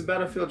 Whenever it enters the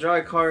battlefield, draw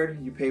a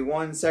card. You pay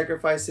 1,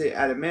 sacrifice it,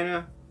 add a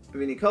mana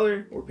of any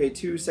color, or pay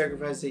 2,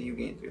 sacrifice it, you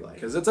gain 3 life.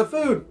 Because it's a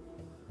food.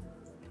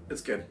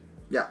 It's good.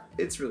 Yeah,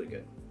 it's really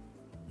good.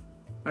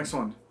 Next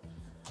one.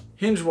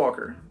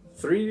 Hingewalker.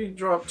 3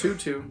 drop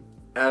 2/2.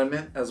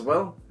 Adamant as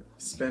well.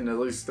 Spend at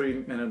least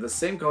 3 mana of the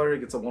same color.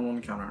 It gets a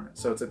 1/1 counter on it.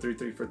 So it's a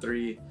 3/3 for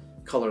 3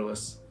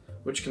 colorless,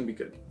 which can be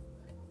good.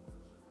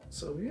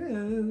 So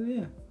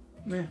yeah.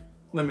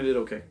 Limited,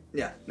 okay.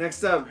 Yeah.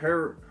 Next up,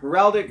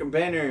 Heraldic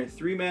Banner.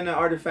 3 mana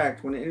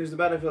artifact. When it enters the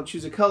battlefield,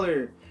 choose a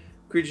color.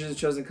 Creatures of the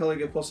chosen color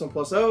get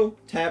 +1/+0.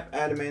 Tap,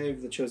 add a mana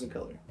of the chosen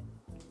color.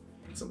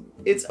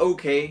 It's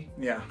okay.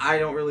 Yeah. I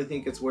don't really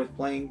think it's worth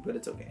playing, but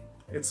it's okay.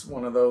 It's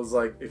one of those,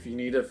 like, if you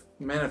need a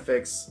mana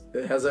fix,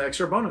 it has an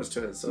extra bonus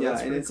to it. So yeah,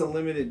 that's and it's cool. a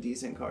limited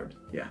decent card.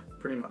 Yeah,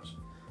 pretty much.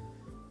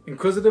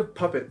 Inquisitive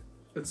Puppet.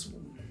 It's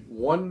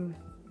 1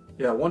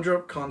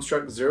 drop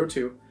construct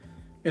 0/2.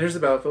 Enters the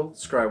battlefield,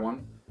 scry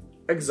 1.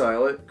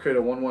 Exile it, create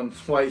a 1/1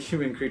 white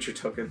human creature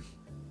token.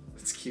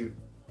 It's cute.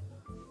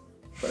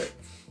 But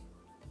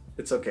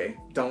it's okay.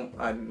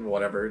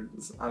 Whatever.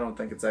 I don't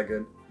think it's that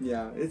good.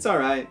 Yeah, it's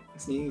alright.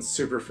 It's neat. It's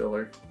super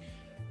filler.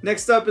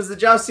 Next up is the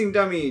Jousting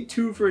Dummy.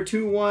 2 for a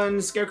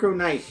 2/1 Scarecrow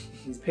Knight.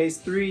 He pays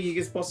 3, he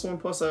gets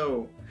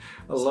 +1/+0.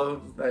 I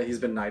love that he's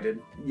been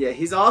knighted. Yeah,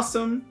 he's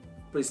awesome,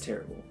 but he's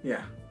terrible.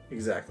 Yeah,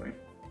 exactly.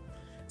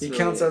 It's He really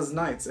counts it. as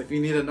knights. If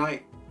you need a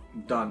knight,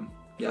 done.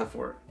 Yeah. Go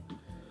for it.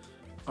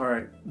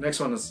 Alright, next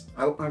one is,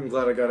 I'm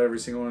glad I got every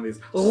single one of these.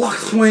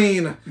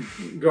 Lachwain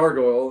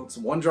Gargoyle. It's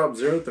 1 drop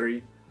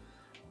 0/3.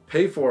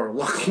 Pay 4.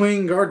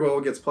 Lachwain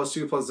Gargoyle gets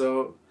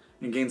 +2/+0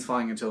 and gains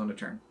flying until end of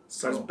turn.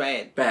 So Card's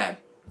bad. Bad.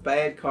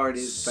 Bad card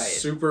is bad.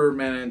 Super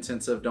mana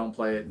intensive. Don't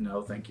play it.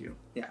 No, thank you.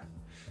 Yeah.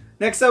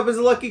 Next up is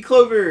a Lucky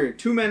Clover.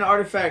 2 mana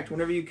artifact.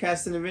 Whenever you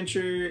cast an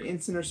adventure,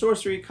 instant, or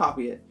sorcery,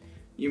 copy it.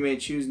 You may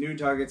choose new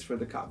targets for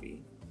the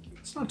copy.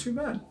 It's not too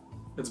bad.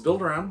 It's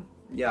built around.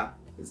 Yeah.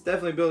 It's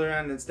definitely built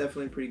around and it's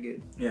definitely pretty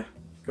good. Yeah.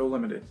 Go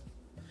limited.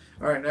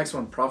 Alright, next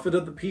one. Prophet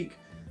of the Peak.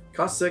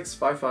 Cost 6,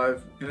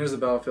 5/5. Enters the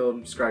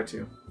battlefield. Scry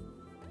 2.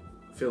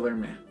 Filler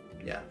meh.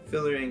 Yeah.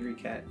 Filler Angry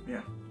Cat.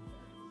 Yeah.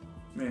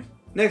 Meh.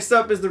 Next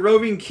up is the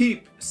Roving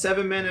Keep.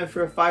 7 mana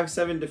for a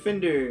 5/7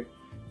 defender.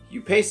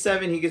 You pay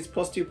 7, he gets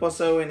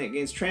 +2/+0, and it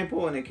gains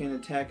trample, and it can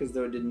attack as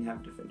though it didn't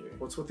have defender.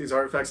 What's with these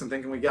artifacts and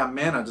thinking we got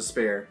mana to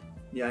spare?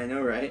 Yeah, I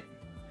know, right?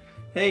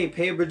 Hey,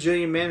 pay a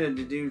bajillion mana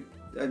to do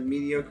a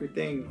mediocre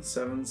thing.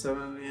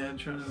 7/7, yeah,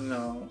 trying to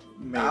know.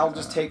 I'll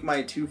just take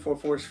my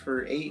 2/4/4s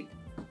for 8.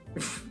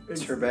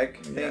 Trebek,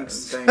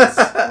 thanks. Yeah, thanks,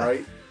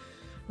 right?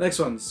 Next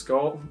one,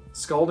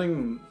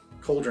 Scalding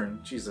Cauldron.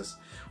 Jesus.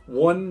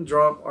 1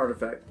 drop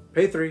artifact.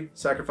 Pay 3,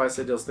 sacrifice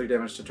it, deals 3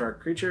 damage to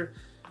target creature.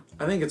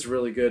 I think it's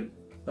really good.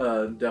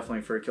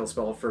 Definitely for a kill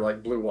spell for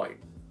like blue-white.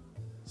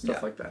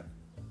 Stuff like that.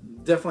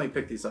 Definitely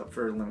pick these up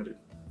for limited.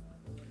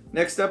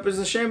 Next up is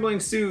a Shambling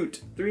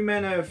Suit. 3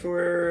 mana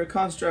for a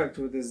construct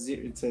with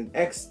it's an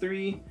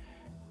X3.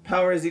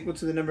 Power is equal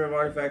to the number of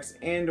artifacts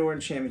and or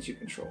enchantments you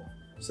control.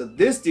 So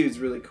this dude's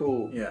really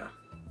cool. Yeah.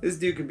 This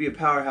dude could be a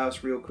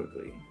powerhouse real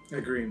quickly.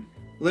 Agreed.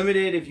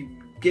 Limited, if you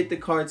get the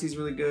cards, he's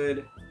really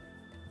good.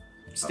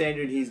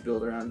 Standard, he's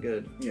built around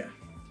good. Yeah.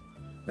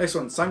 Next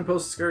one,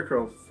 Signpost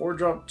Scarecrow. 4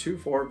 drop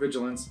 2/4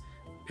 Vigilance.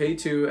 Pay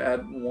 2,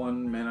 add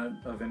 1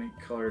 mana of any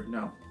color.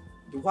 No.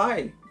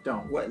 Why?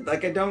 Don't. What?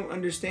 Like, I don't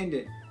understand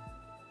it.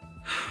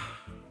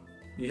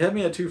 You had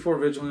me at 2/4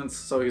 Vigilance,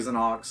 so he's an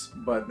Ox,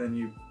 but then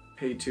you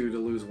pay 2 to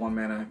lose 1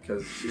 mana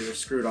because you're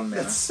screwed on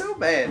mana. That's so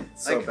bad.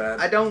 So like, bad.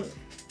 I don't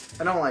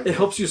like it.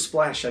 Helps you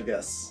splash, I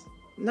guess.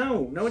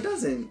 No, it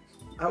doesn't.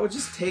 I would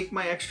just take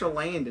my extra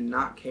land and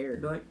not care.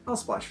 Be like, I'll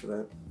splash for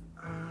that.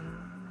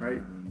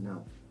 Right?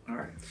 No.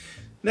 Alright.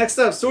 Next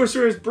up,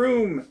 Sorcerer's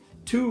Broom.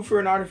 2 for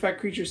an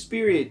artifact creature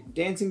spirit.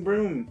 Dancing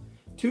Broom.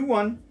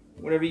 2/1.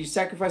 Whenever you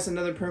sacrifice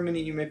another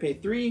permanent, you may pay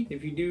 3.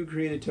 If you do,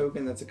 create a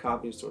token that's a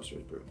copy of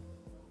Sorcerer's Brew.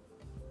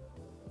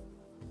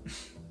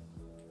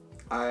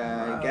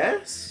 I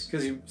guess?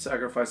 Because you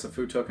sacrifice a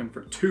food token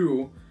for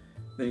 2,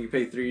 then you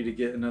pay 3 to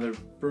get another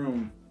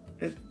broom.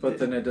 But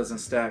then it doesn't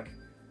stack.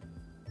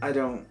 I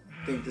don't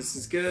think this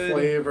is good.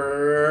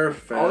 Flavor.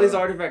 All these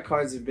artifact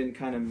cards have been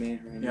kind of meh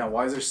right now. Yeah,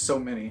 why is there so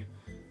many?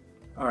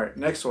 Alright,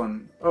 next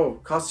one. Oh,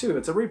 cost 2.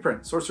 It's a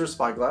reprint. Sorcerer's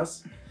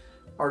Spyglass.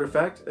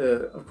 Artifact.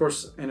 Of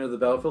course, enter the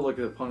battlefield, look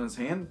at the opponent's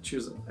hand,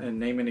 choose and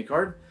name any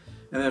card.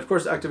 And then, of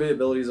course, activate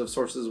abilities of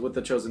sources with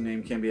the chosen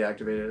name can be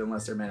activated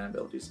unless they're mana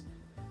abilities.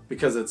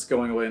 Because it's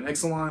going away in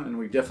Ixalan, and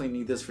we definitely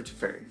need this for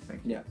Teferi.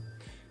 Thank you. Yeah.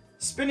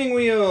 Spinning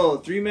Wheel.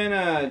 3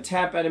 mana,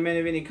 tap at a mana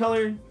of any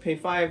color, pay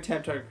 5,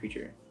 tap target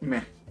creature.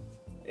 Meh.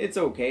 It's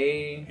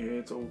okay.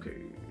 It's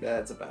okay.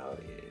 That's about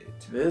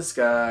it. This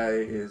guy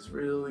is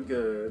really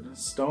good.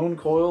 Stone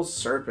Coil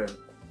Serpent.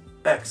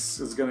 X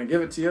is going to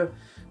give it to you.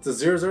 It's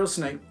a 0/0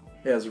 snake.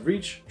 It has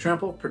reach,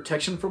 trample,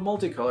 protection from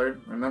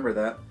multicolored. Remember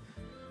that.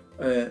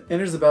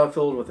 Enters the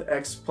battlefield with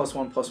X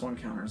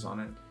 +1/+1 counters on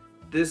it.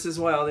 This is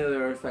why all the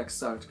other artifacts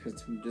sucked,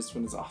 because this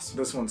one is awesome.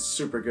 This one's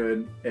super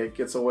good. It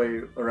gets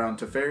away around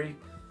Teferi.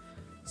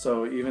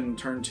 So even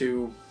turn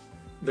 2,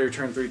 their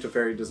turn 3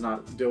 Teferi does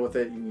not deal with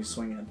it, and you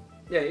swing in.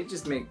 Yeah, it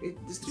just make it.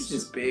 This dude's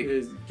just big.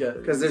 Because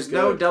Because there's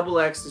no double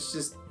X. It's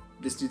just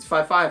this dude's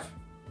 5/5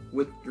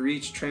 with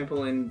reach,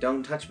 trample, and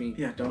don't touch me.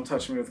 Yeah, don't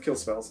touch me with kill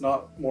spells.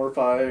 Not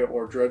Mortify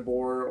or Dreadbore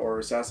or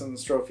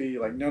Assassin's Trophy.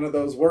 Like, none of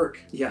those work.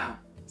 Yeah,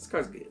 this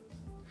card's good.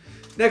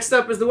 Next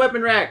up is the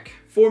Weapon Rack.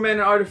 4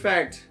 mana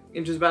artifact.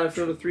 Enters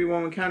battlefield with 3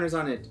 1/1 counters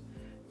on it.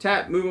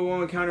 Tap, move a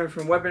 1/1 counter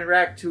from Weapon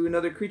Rack to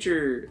another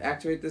creature.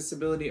 Activate this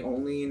ability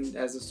only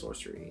as a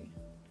sorcery.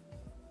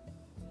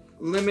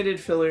 Limited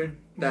filler.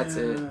 That's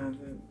it.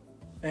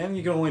 And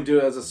you can only do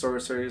it as a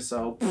sorcery,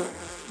 so...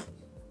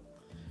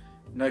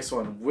 Next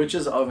one.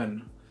 Witch's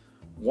Oven.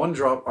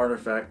 1-drop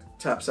artifact.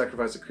 Tap,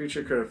 sacrifice a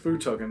creature, create a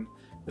food token.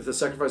 If the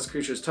sacrificed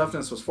creature's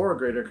toughness was 4 or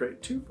greater,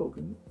 create 2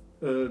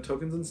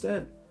 tokens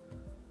instead.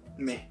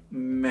 Meh.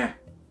 Meh.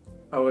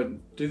 I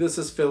would do this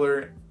as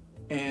filler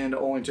and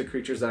only to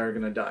creatures that are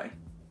going to die.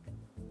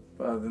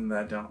 But other than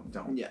that,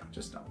 don't. Yeah.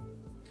 Just don't.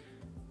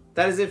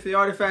 That is it for the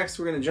artifacts.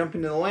 We're going to jump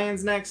into the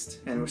lands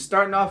next. And we're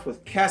starting off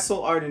with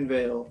Castle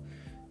Ardenvale.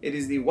 It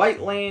is the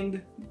white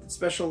land,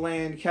 special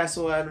land.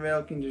 Castle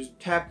Ardenvale can just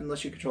tap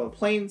unless you control the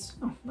plains.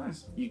 Oh,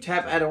 nice. You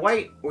tap add a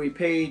white, or you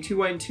pay 2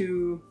 white and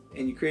 2,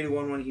 and you create a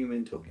 1/1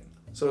 human token.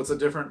 So it's a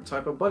different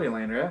type of buddy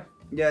land, right?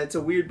 Yeah, it's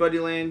a weird buddy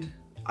land.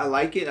 I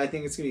like it. I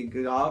think it's going to be a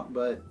good op,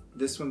 but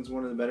this one's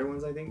one of the better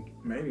ones, I think.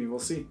 Maybe, we'll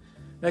see.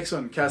 Next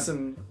one,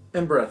 Cassin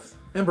Embereth.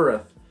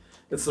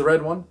 It's the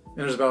red one.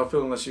 Enters the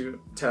battlefield unless you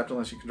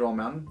control a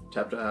mountain.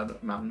 Tap to add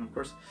a mountain, of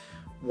course.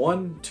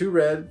 1, 2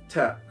 red,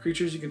 tap.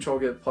 Creatures you control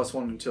get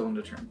 +1 until end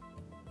of turn.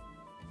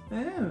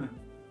 Yeah.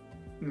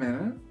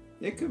 Mana.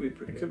 It could be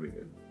pretty It good. could be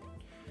good.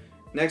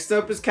 Next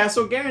up is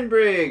Castle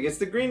Garenbrig. It's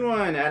the green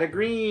one. Add a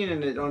green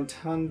and it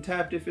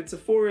untapped if it's a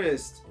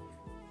forest.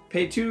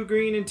 Pay 2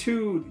 green and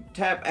 2.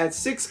 Tap at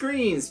 6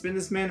 greens. Spend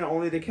this mana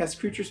only to cast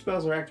creature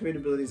spells or activate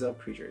abilities of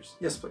creatures.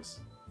 Yes, please.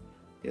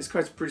 This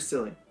card's pretty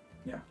silly.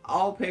 Yeah.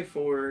 I'll pay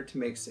 4 to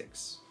make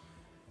 6.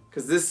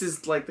 Because this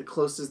is like the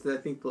closest that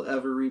I think they'll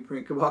ever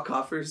reprint Cabal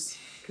Coffers.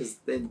 Because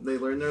they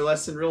learned their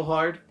lesson real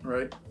hard.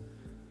 Right.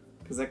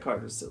 Because that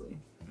card was silly.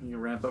 You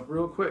ramp up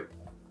real quick.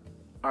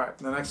 Alright,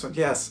 the next one.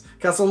 Yes.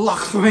 Castle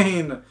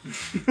Lochthwain.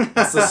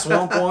 It's the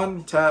swamp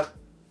one. Tap.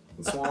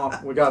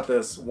 Swamp. We got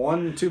this.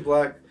 1, 2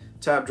 black.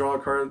 Tap, draw a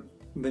card.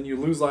 Then you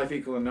lose life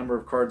equal to the number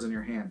of cards in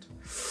your hand.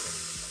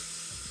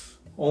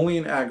 Only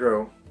in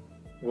aggro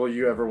will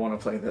you ever want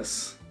to play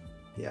this.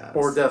 Yeah.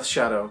 Or Death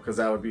Shadow, because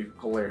that would be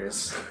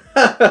hilarious.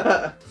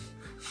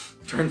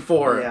 Turn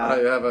 4. Yeah. I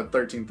have a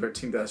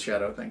 13/13 Death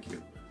Shadow. Thank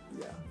you.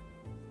 Yeah.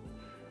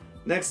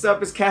 Next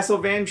up is Castle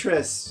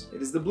Vantress.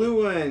 It is the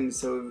blue one,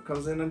 so it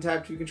comes in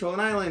untapped. You control an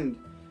island.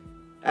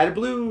 Add a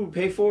blue.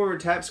 Pay 4.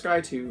 Tap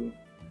scry 2.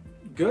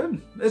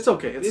 Good. It's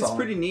okay. It's solid.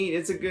 pretty neat.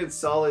 It's a good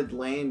solid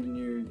land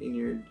in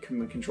your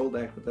control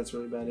deck, but that's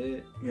really about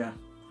it. Yeah.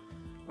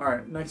 All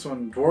right. Next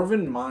one,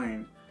 Dwarven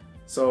Mine.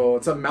 So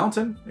it's a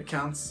mountain. It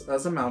counts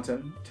as a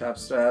mountain.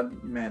 Taps to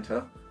add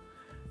Manta.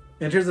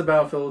 Enters the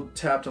battlefield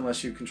tapped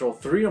unless you control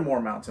 3 or more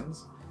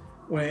mountains.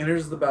 When it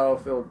enters the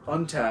battlefield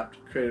untapped,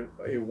 create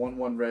a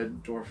 1/1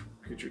 red dwarf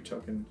creature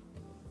token.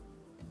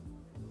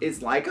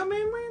 It's like a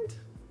mainland?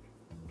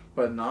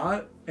 But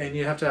not. And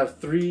you have to have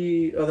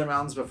 3 other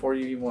mountains before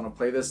you even want to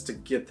play this to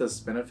get this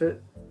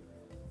benefit.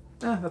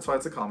 That's why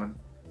it's a common.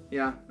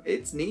 Yeah,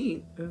 it's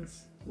neat.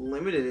 It's,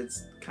 Limited,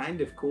 it's kind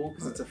of cool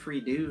because it's a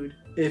free dude.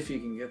 if you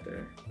can get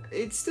there.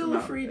 It's still No,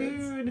 a free it's-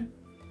 dude.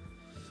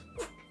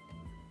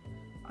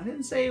 I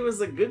didn't say it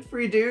was a good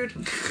free dude.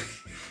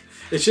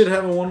 It should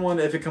have a 1/1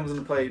 if it comes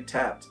into play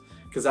tapped,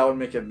 because that would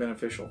make it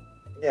beneficial.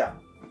 Yeah.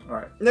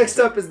 Alright. Next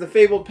up is the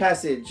Fabled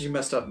Passage. You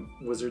messed up,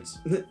 wizards.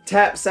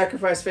 Tap,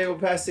 sacrifice Fabled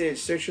Passage,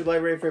 search your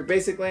library for a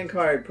basic land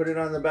card, put it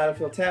on the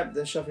battlefield tap,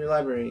 then shuffle your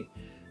library.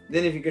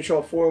 Then if you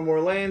control 4 or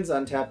more lands,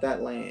 untap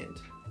that land.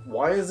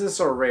 Why is this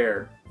a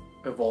rare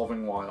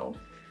Evolving Wild?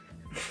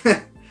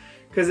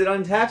 Because it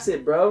untaps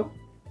it, bro.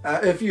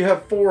 If you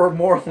have 4 or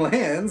more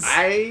lands.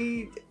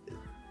 I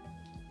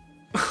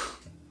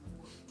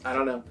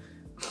don't know.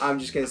 I'm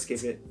just gonna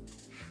skip it.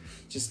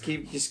 Just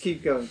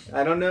keep going.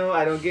 I don't know.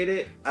 I don't get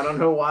it. I don't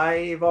know why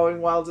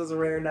Evolving Wilds is a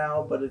rare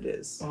now, but it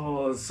is.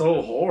 Oh, it's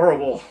so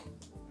horrible.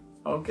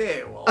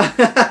 Okay, well,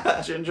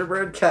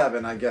 gingerbread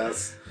cabin, I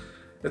guess.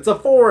 It's a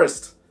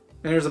forest.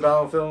 Enters the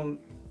battlefield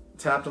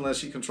tapped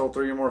unless you control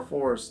 3 or more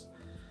forests.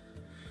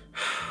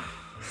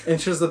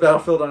 Enters the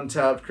battlefield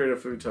untapped, create a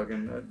food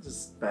token. That's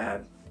just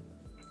bad.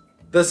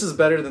 This is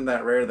better than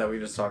that rare that we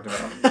just talked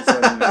about.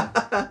 So, you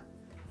know.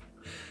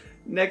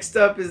 Next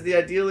up is the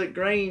Idyllic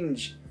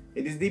Grange.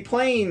 It is the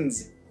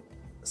plains.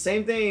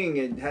 Same thing.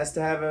 It has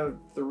to have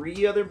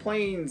 3 other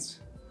plains.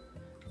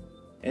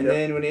 And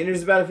then when it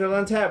enters the battlefield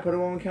untapped, put a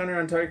 1 counter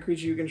on target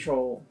creature you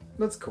control.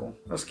 That's cool.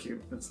 That's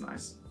cute. That's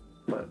nice.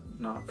 But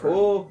not for,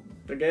 cool,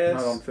 I guess.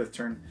 Not on 5th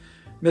turn.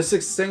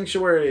 Mystic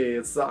Sanctuary.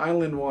 It's the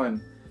island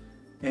one.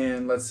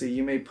 And let's see.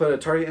 You may put a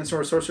target instant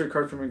or sorcery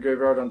card from your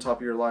graveyard on top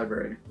of your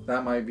library.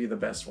 That might be the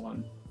best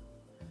one.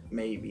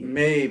 Maybe.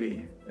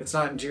 Maybe. It's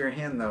not into your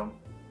hand though.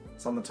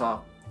 It's on the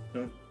top. I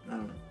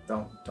don't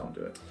know. Don't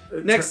do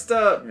it. Next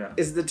up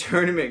is the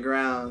Tournament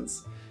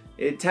Grounds.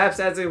 It taps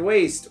as a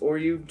waste, or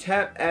you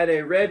tap add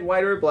a red,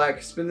 white, or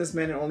black. Spend this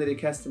mana only to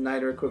cast a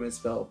knight or equipment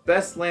spell.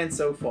 Best land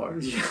so far.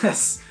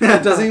 Yes.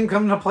 It doesn't even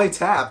come into play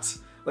tapped.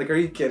 Like, are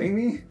you kidding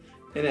me?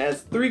 And it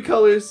has 3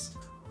 colors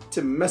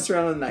to mess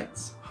around with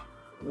knights.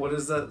 What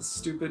is that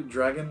stupid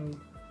dragon?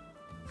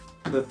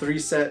 The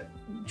 3-set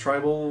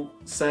tribal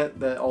set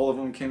that all of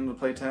them came to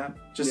play tap?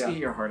 Just eat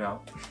your heart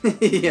out.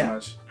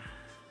 Yeah.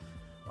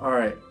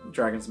 Alright,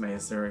 Dragon's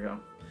Maze. There we go.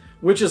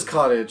 Witch's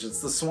Cottage.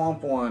 It's the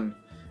swamp one.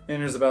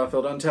 Enters the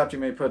battlefield untapped. You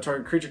may put a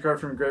target creature card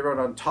from your graveyard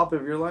on top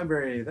of your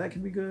library. That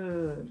can be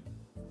good.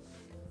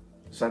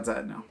 Besides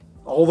that, no.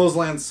 All those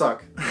lands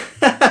suck.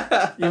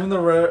 Even the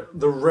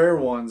rare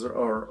ones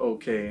are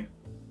okay.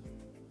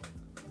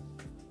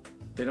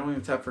 They don't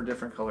even tap for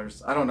different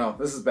colors. I don't know.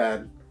 This is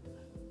bad.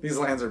 These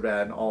lands are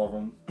bad, all of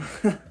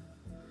them.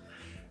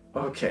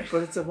 Okay.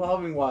 But it's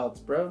Evolving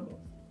Wilds, bro.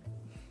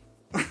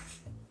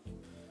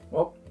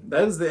 Well,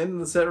 that is the end of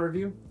the set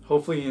review.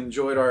 Hopefully you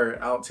enjoyed our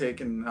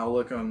outtake and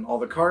outlook on all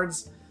the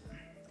cards.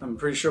 I'm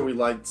pretty sure we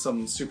liked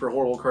some super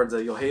horrible cards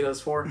that you'll hate us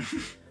for.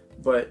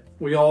 But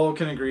we all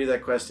can agree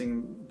that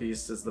Questing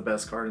Beast is the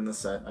best card in the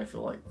set, I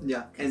feel like.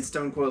 Yeah, and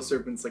Stonecoil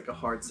Serpent's like a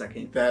hard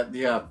second.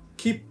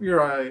 Keep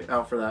your eye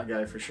out for that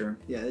guy for sure.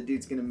 Yeah, that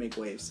dude's gonna make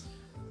waves.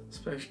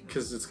 Especially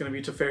because it's gonna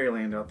be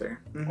Teferiland out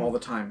there all the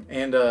time.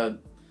 And the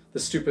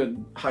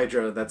stupid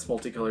Hydra that's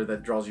multicolored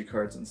that draws you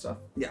cards and stuff.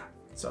 Yeah.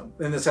 So,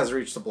 and this has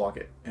reach to block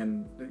it.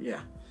 And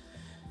yeah.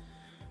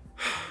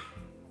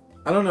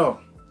 I don't know.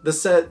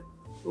 This set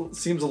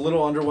seems a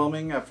little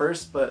underwhelming at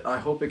first, but I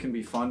hope it can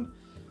be fun.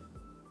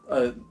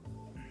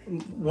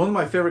 One of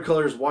my favorite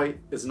colors, white,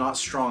 is not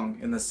strong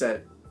in the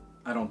set,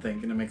 I don't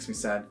think, and it makes me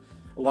sad.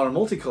 A lot of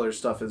multicolor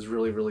stuff is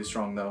really, really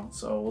strong though,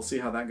 so we'll see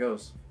how that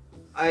goes.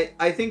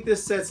 I think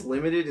this set's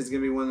limited is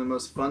going to be one of the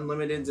most fun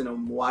limiteds in a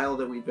while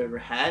that we've ever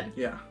had.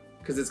 Yeah.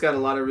 Because it's got a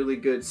lot of really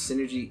good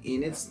synergy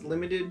in its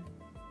limited,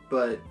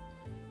 but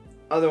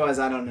otherwise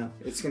I don't know.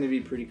 It's going to be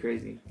pretty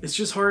crazy. It's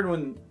just hard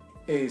when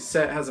a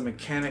set has a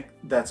mechanic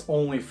that's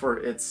only for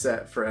its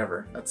set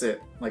forever. That's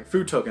it. Like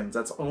food tokens,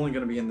 that's only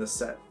going to be in this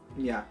set.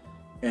 Yeah.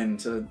 And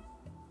to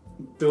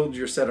build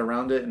your set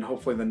around it and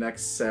hopefully the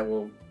next set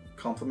will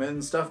complement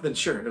and stuff, then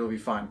sure, it'll be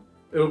fine.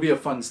 It'll be a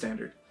fun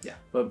standard. Yeah.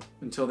 But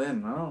until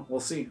then, I don't know. We'll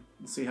see.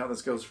 We'll see how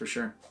this goes for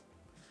sure.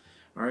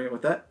 Alright,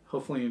 with that,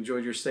 hopefully you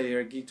enjoyed your stay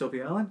here at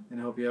Geektopia Island, and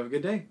I hope you have a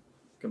good day.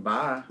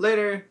 Goodbye.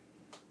 Later.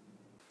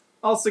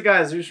 Also,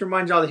 guys, I just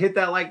remind y'all to hit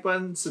that like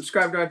button,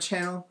 subscribe to our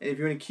channel, and if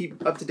you want to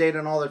keep up to date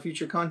on all our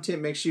future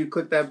content, make sure you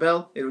click that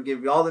bell. It'll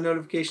give you all the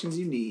notifications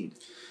you need.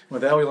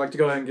 With that, we'd like to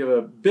go ahead and give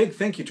a big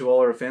thank you to all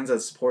our fans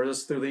that support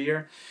us through the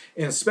year,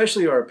 and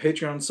especially our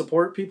Patreon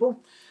support people.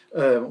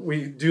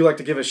 We do like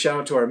to give a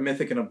shout out to our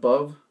Mythic and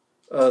Above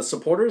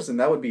supporters, and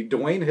that would be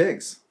Dwayne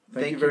Higgs.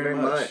 Thank you very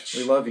much.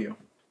 We love you.